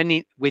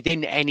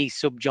within any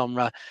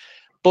subgenre.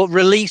 But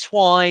release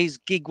wise,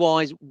 gig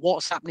wise,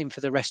 what's happening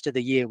for the rest of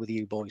the year with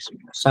you boys?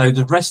 So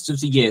the rest of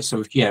the year,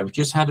 we've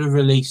just had a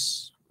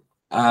release,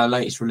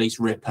 latest release,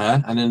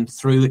 Ripper, and then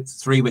through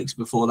 3 weeks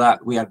before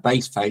that we had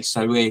Baseface.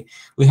 So we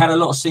had a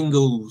lot of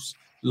singles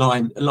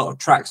a lot of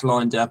tracks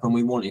lined up, and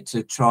we wanted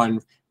to try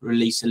and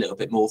release a little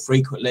bit more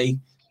frequently.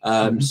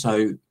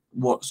 So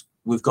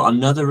we've got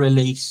another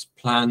release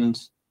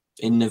planned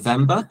in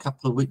November, a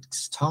couple of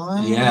weeks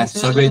time. Yeah,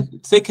 so we're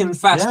thick and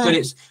fast,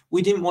 but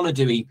we didn't want to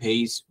do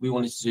EPs. We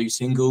wanted to do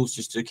singles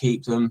just to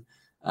keep them,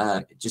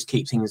 just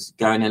keep things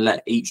going and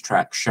let each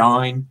track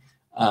shine.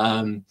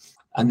 And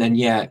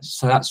then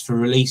so that's for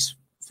release.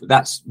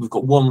 We've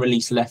got one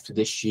release left for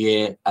this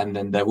year, and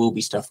then there will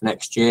be stuff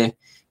next year.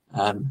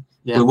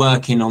 We're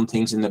working on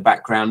things in the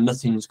background.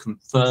 Nothing's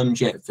confirmed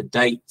yet for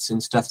dates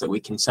and stuff that we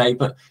can say,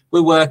 but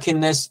we're working.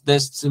 There's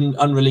some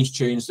unreleased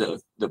tunes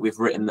that we've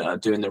written that are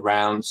doing the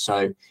rounds.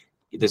 So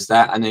there's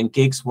that. And then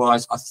gigs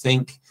wise, I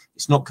think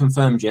it's not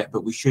confirmed yet,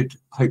 but we should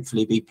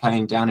hopefully be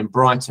playing down in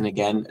Brighton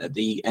again at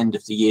the end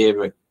of the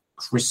year at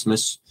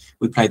Christmas.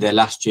 We played there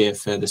last year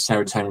for the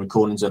Serotonin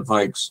recordings at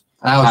Vokes.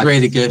 That was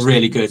really good.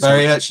 Really good.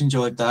 Very much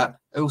enjoyed that.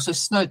 It also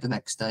snowed the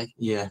next day.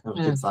 Yeah, that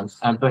was good fun.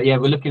 But yeah,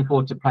 we're looking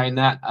forward to playing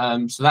that.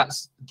 So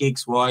that's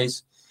gigs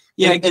wise.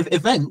 Yeah,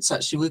 events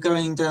actually. We're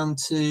going down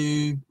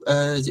to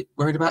is it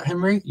Worried About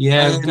Henry?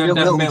 Yeah, we're going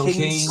down to Milton Keynes.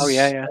 Keynes. Oh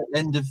yeah.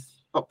 End of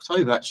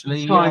October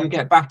actually. Try and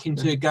get back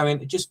into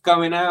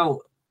going out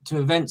to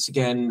events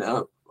again.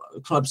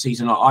 Club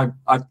season. I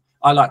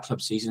like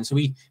club season, so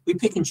we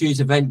pick and choose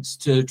events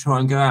to try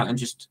and go out and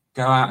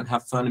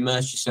have fun,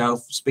 immerse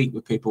yourself, speak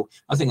with people.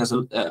 I think that's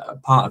a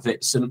part of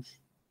it.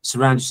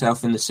 Surround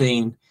yourself in the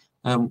scene.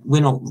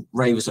 We're not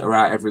ravers that are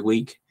out every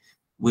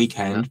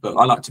weekend, but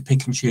I like to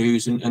pick and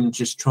choose and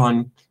just try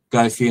and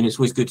go a few, and it's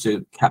always good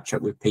to catch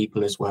up with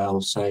people as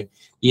well. So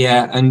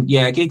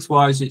gigs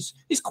wise,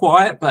 it's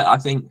quiet, but I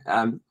think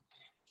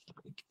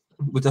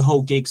with the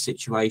whole gig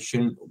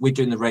situation, we're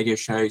doing the radio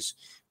shows,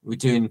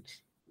 we're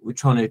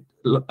trying to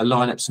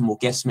line up some more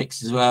guest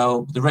mix as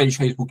well. The radio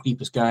shows will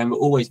keep us going. We're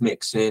always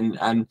mixing,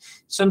 and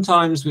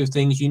sometimes with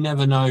things you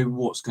never know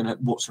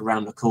what's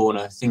around the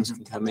corner. Things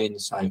can come in.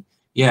 So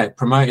yeah,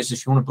 promoters,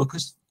 if you want to book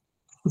us,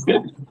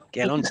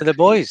 get on to the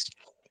boys.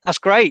 That's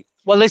great.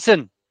 Well,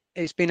 listen,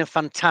 it's been a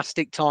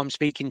fantastic time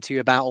speaking to you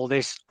about all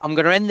this. I'm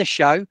going to end the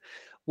show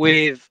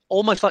with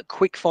almost like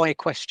quick fire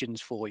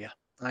questions for you.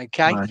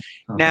 Okay. Right.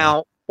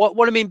 Now,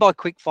 what I mean by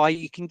quick fire,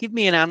 you can give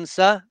me an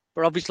answer,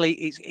 but obviously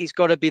it's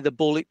got to be the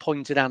bullet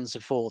pointed answer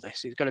for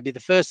this. It's got to be the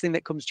first thing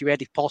that comes to your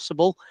head if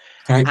possible.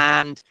 Okay.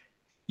 And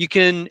you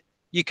can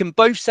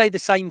both say the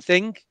same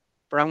thing,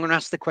 but I'm going to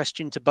ask the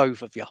question to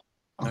both of you.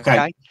 Okay.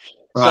 Right.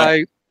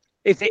 So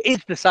if it is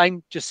the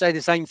same, just say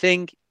the same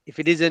thing. If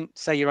it isn't,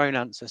 say your own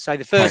answer. So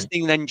the first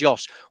thing then,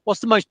 Josh,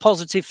 what's the most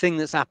positive thing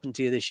that's happened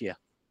to you this year?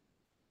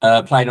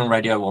 Played on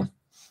Radio 1.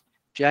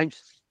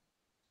 James?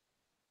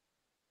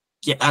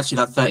 Yeah, actually,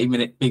 that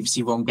 30-minute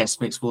BBC One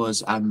guest mix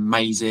was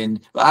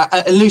amazing.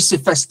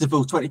 Elusive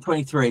Festival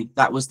 2023,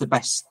 that was the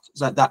best.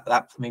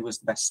 That for me was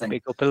the best thing.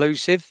 Big up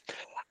Elusive.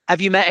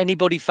 Have you met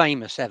anybody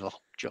famous ever,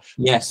 Josh?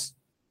 Yes.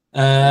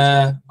 We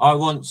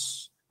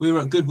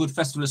were at Goodwood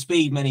Festival of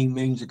Speed many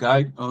moons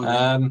ago. Oh,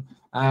 yeah.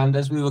 And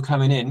as we were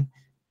coming in,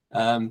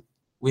 it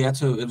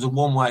was a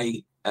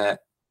one-way,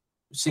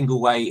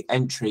 single-way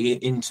entry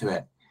into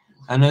it.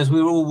 And as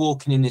we were all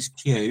walking in this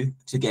queue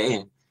to get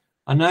in,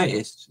 I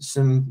noticed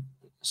some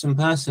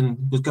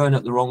person was going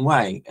up the wrong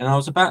way, and I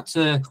was about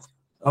to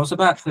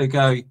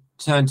go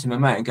turn to my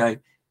mate and go,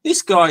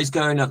 this guy's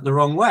going up the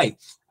wrong way.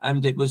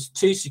 And it was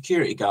 2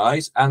 security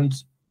guys, and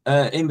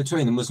in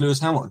between them was Lewis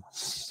Hamilton.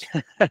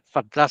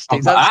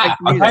 Fantastic.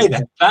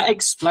 That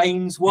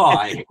explains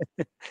why.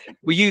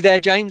 Were you there,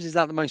 James? Is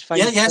that the most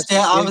famous?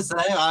 I was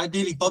there. I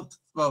nearly bumped.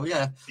 Well,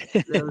 yeah,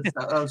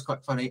 that was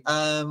quite funny.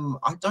 I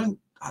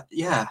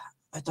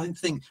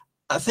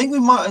think we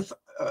might have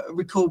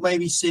recalled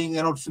maybe seeing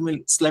an odd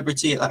familiar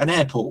celebrity at an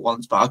airport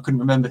once, but I couldn't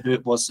remember who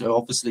it was. So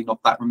obviously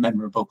not that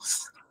memorable.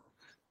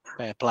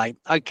 Fair play.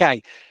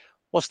 Okay,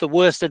 what's the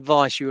worst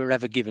advice you were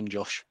ever given,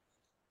 Josh?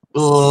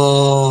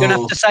 Oh, You don't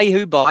have to say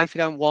who by if you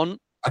don't want.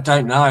 I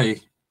don't know.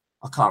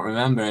 I can't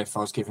remember if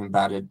I was given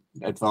bad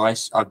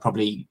advice. I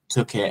probably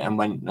took it and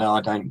went, no,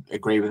 I don't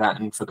agree with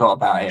that, and forgot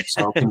about it.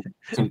 So I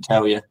couldn't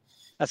tell you.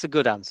 That's a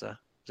good answer.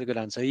 It's a good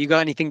answer. You got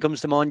anything comes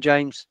to mind,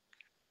 James?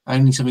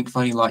 Only something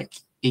funny like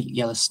eat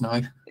yellow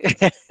snow.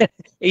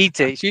 Eat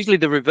it. It's usually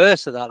the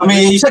reverse of that. I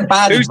mean, you said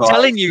bad Who's advice.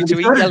 telling you to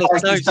eat yellow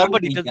snow? Don't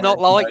Somebody eat does yellow not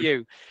like snow.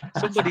 you.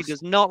 Somebody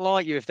does not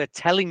like you if they're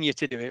telling you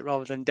to do it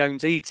rather than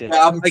don't eat it.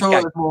 Yeah, I'm sure Okay.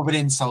 it was more of an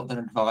insult than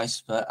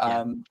advice, but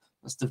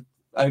that's the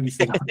only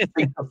thing I can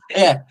think of.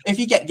 Yeah, if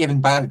you get given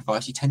bad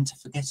advice, you tend to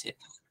forget it.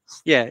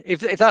 Yeah,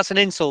 if that's an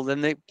insult,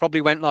 then they probably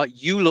went like,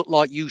 "You look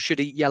like you should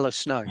eat yellow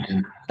snow."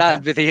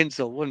 That'd be the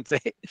insult, wouldn't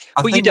it?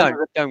 I But you think don't.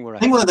 Don't worry. I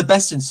think one of the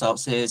best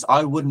insults is,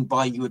 I wouldn't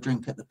buy you a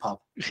drink at the pub.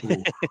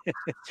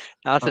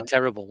 That's a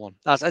terrible one.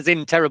 That's as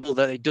in terrible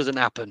that it doesn't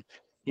happen.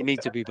 You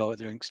need to be bought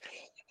drinks.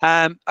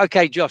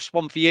 Okay, Josh,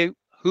 one for you.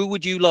 Who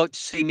would you like to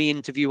see me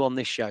interview on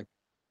this show?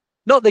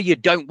 Not that you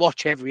don't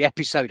watch every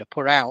episode I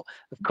put out,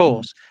 of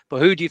course,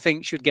 but who do you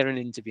think should get an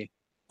interview?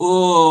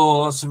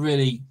 Oh, that's a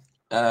really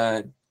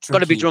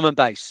Got to be drum and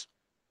bass.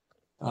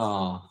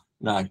 Oh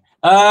no.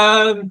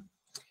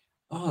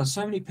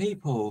 So many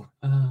people.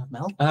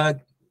 Mel?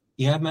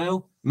 Yeah,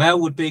 Mel.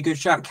 Mel would be a good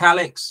shout.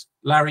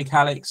 Larry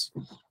Calix.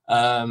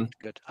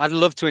 Good. I'd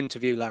love to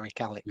interview Larry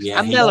Calix.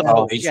 Yeah, and Mel, of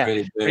course, he's yeah.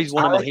 really good. He's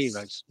one of my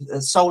Alex,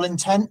 heroes. Soul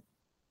Intent.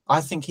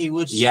 I think he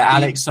would. Yeah,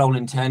 Alex Soul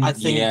Intent. I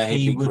think yeah, he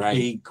he'd be would great.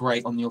 be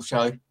great on your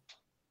show.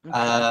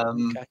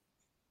 Okay.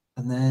 And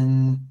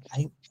then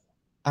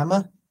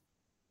Amma.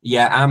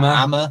 Yeah,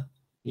 Amma.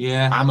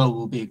 Yeah. Amma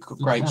will be a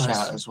great Yes.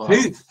 shout as well.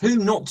 Who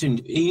not to?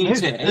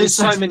 There's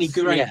so many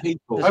great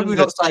people. I hope we're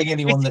not saying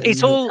anyone that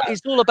It's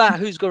all about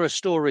who's got a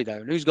story though,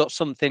 and who's got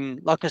something.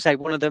 Like I say,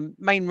 one of the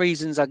main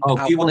reasons I if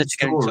you wanted want to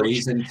get in touch.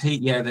 stories, then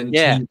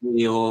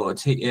TV or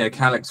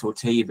Calix or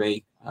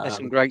TV. There's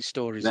some great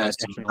stories. There's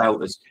There, some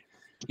definitely. belters.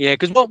 Yeah,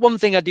 because one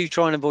thing I do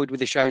try and avoid with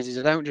the shows is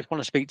I don't just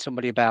want to speak to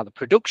somebody about the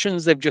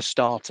productions they've just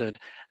started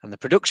and the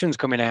productions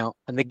coming out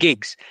and the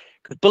gigs.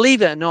 Because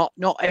believe it or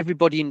not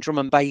everybody in drum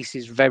and bass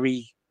is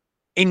very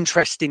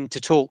interesting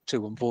to talk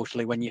to,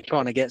 unfortunately, when you're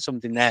trying to get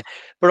something there.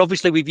 But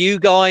obviously with you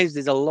guys,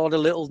 there's a lot of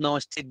little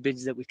nice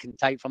tidbits that we can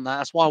take from that.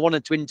 That's why I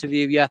wanted to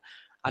interview you.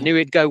 I knew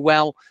it'd go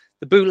well.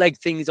 The bootleg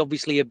thing is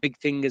obviously a big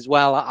thing as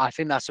well. I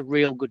think that's a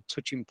real good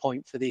touching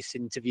point for this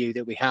interview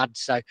that we had.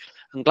 So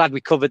I'm glad we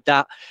covered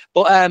that.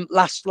 But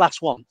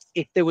last one,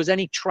 if there was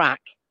any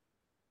track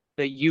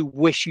that you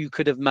wish you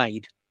could have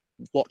made,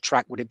 what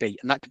track would it be?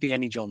 And that could be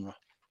any genre.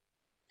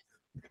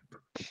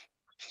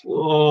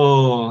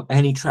 Oh,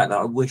 any track that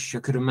I wish I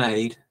could have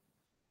made.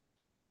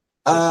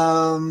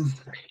 Um,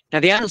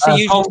 Now the answer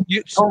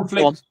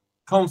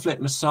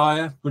Conflict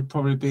Messiah would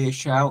probably be a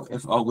shout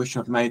if I wish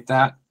I'd made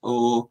that,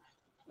 or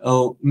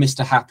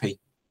Mr. Happy.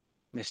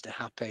 Mr.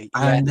 Happy.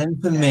 and then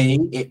for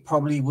me, it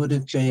probably would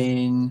have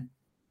been.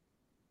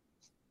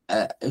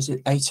 Is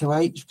it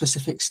 808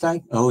 Pacific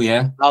State? Oh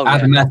yeah. Oh, yeah.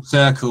 Adamat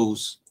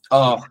Circles.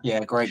 Oh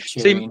yeah, great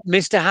tune. See,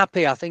 Mr.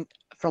 Happy, I think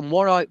from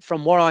what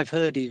I've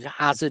heard, is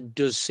Hazard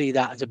does see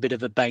that as a bit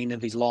of a bane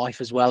of his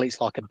life as well.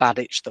 It's like a bad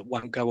itch that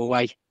won't go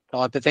away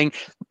type of thing.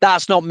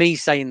 That's not me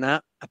saying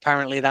that.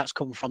 Apparently, that's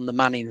come from the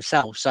man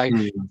himself. So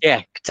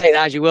yeah, take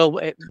that as you will.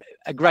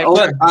 A great to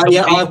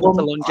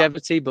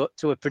longevity, but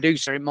to a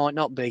producer, it might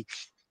not be.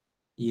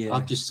 Yeah,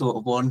 I've just thought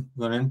of one.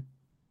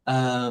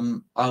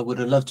 I would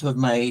have loved to have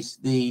made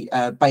the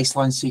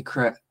Baseline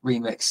Secret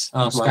remix.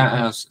 Oh,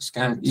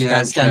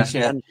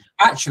 Scantia.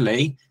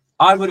 Actually,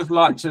 I would have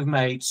liked to have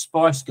made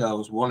Spice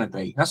Girls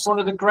Wannabe. That's one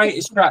of the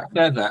greatest tracks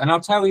ever, and I'll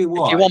tell you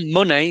why. If you want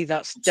money,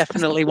 that's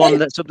definitely one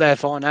that's up there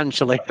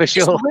financially for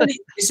sure.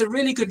 It's a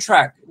really good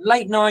track,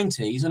 late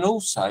 90s, and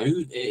also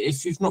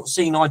if you've not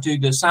seen, I do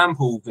the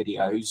sample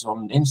videos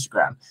on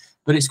Instagram,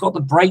 but it's got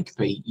the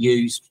breakbeat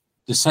used,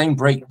 the same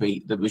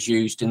breakbeat that was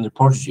used in the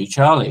Prodigy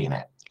Charlie in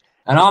it,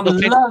 and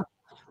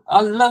I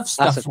love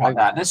stuff like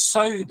that. It's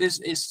so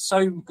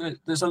good.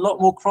 There's a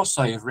lot more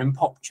crossover in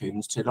pop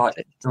tunes to like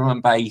drum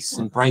and bass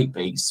and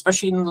breakbeats,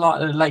 especially in like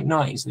the late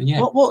 90s.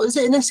 Yeah. What is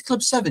it? An S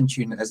Club 7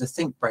 tune that has a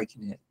think break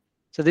in it?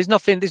 So there's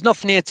nothing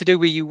here to do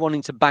with you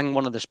wanting to bang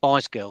one of the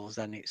Spice Girls.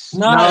 Then it's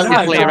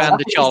simply around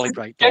the Charlie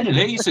break.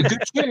 Generally, it's a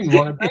good tune.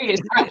 Wannabe.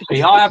 It's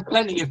actually, I have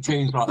plenty of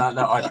tunes like that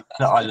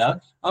I love.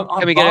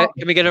 Can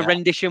we get a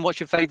rendition? What's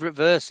your favourite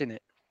verse in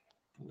it?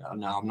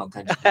 No, I'm not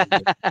going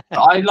to.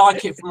 I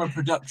like it from a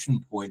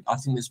production point. I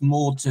think there's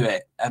more to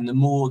it, and the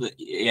more that,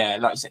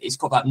 like I said, it's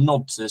got that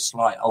nod to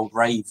slight old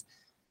rave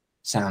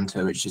sound to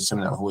it, which is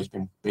something that I've always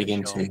been big For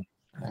into. sure.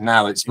 And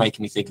now it's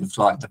making me think of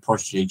like the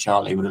Prodigy.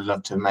 Charlie would have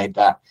loved to have made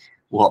that.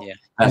 What? Yeah.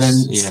 And then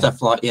Yeah.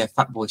 stuff like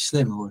Fatboy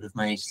Slim would have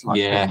made like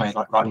Yeah. made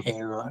like Right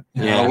Here, right?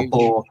 Yeah.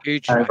 Or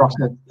Huge tracks.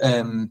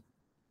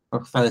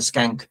 Rockefeller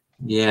Skank.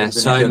 Yeah, Would've been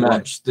a so good one.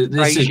 much. This is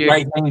Praise a you.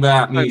 great thing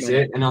about So many.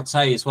 music, and I'll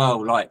tell you as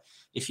well, like,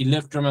 if you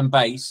love drum and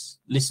bass,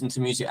 listen to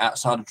music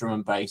outside of drum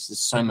and bass. There's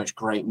so much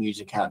great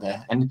music out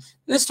there. And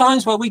there's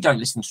times where we don't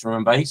listen to drum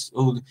and bass,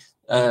 and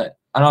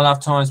I'll have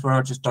times where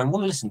I just don't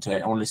want to listen to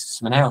it. I want to listen to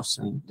something else.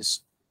 And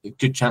there's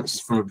good chances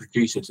from a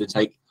producer to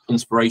take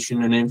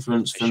inspiration and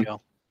influence For from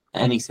sure.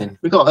 anything.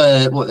 We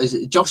got what is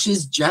it?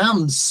 Josh's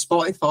Jams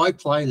Spotify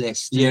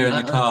playlist. Yeah,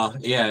 in the car.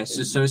 Yeah,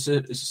 so it's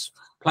a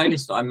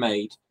playlist that I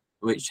made,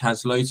 which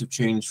has loads of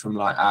tunes from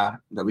like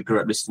that we grew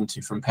up listening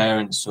to from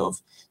parents, sort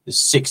of the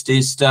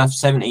 60s stuff,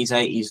 70s,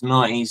 80s,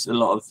 90s, a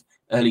lot of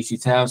early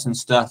 2000s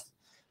stuff.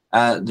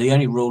 The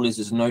only rule is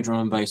there's no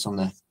drum and bass on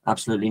there,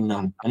 absolutely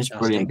none, and it's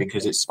brilliant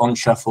because it's on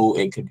shuffle.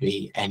 It could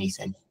be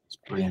anything. It's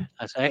brilliant.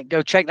 That's it.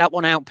 Go check that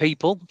one out,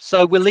 people.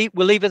 So we'll leave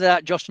it at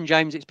that. Josh and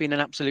James, it's been an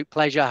absolute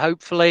pleasure.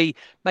 Hopefully,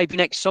 maybe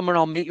next summer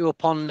I'll meet you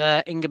up on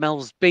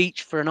Ingermells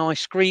Beach for an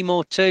ice cream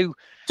or two.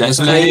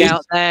 Definitely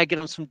out there, get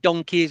on some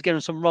donkeys, get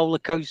on some roller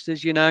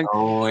coasters, you know.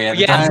 Oh yeah,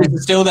 the Yeah. dancers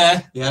are still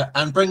there. Yeah,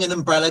 and bring an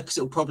umbrella because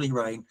it'll probably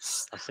rain.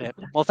 That's it.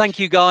 Well, thank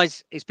you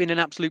guys. It's been an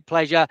absolute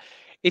pleasure.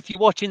 If you're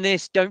watching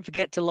this, don't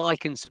forget to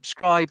like and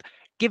subscribe.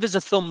 Give us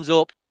a thumbs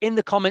up in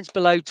the comments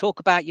below. Talk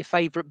about your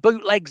favorite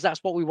bootlegs.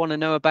 That's what we want to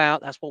know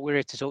about. That's what we're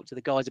here to talk to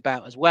the guys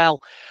about as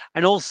well.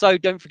 And also,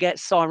 don't forget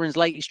Syran's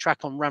latest track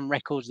on Ram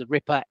Records, The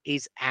Ripper,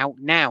 is out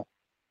now.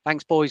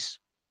 Thanks, boys.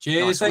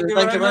 Cheers. Nice. Thank you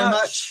Thank very you very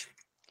much. much.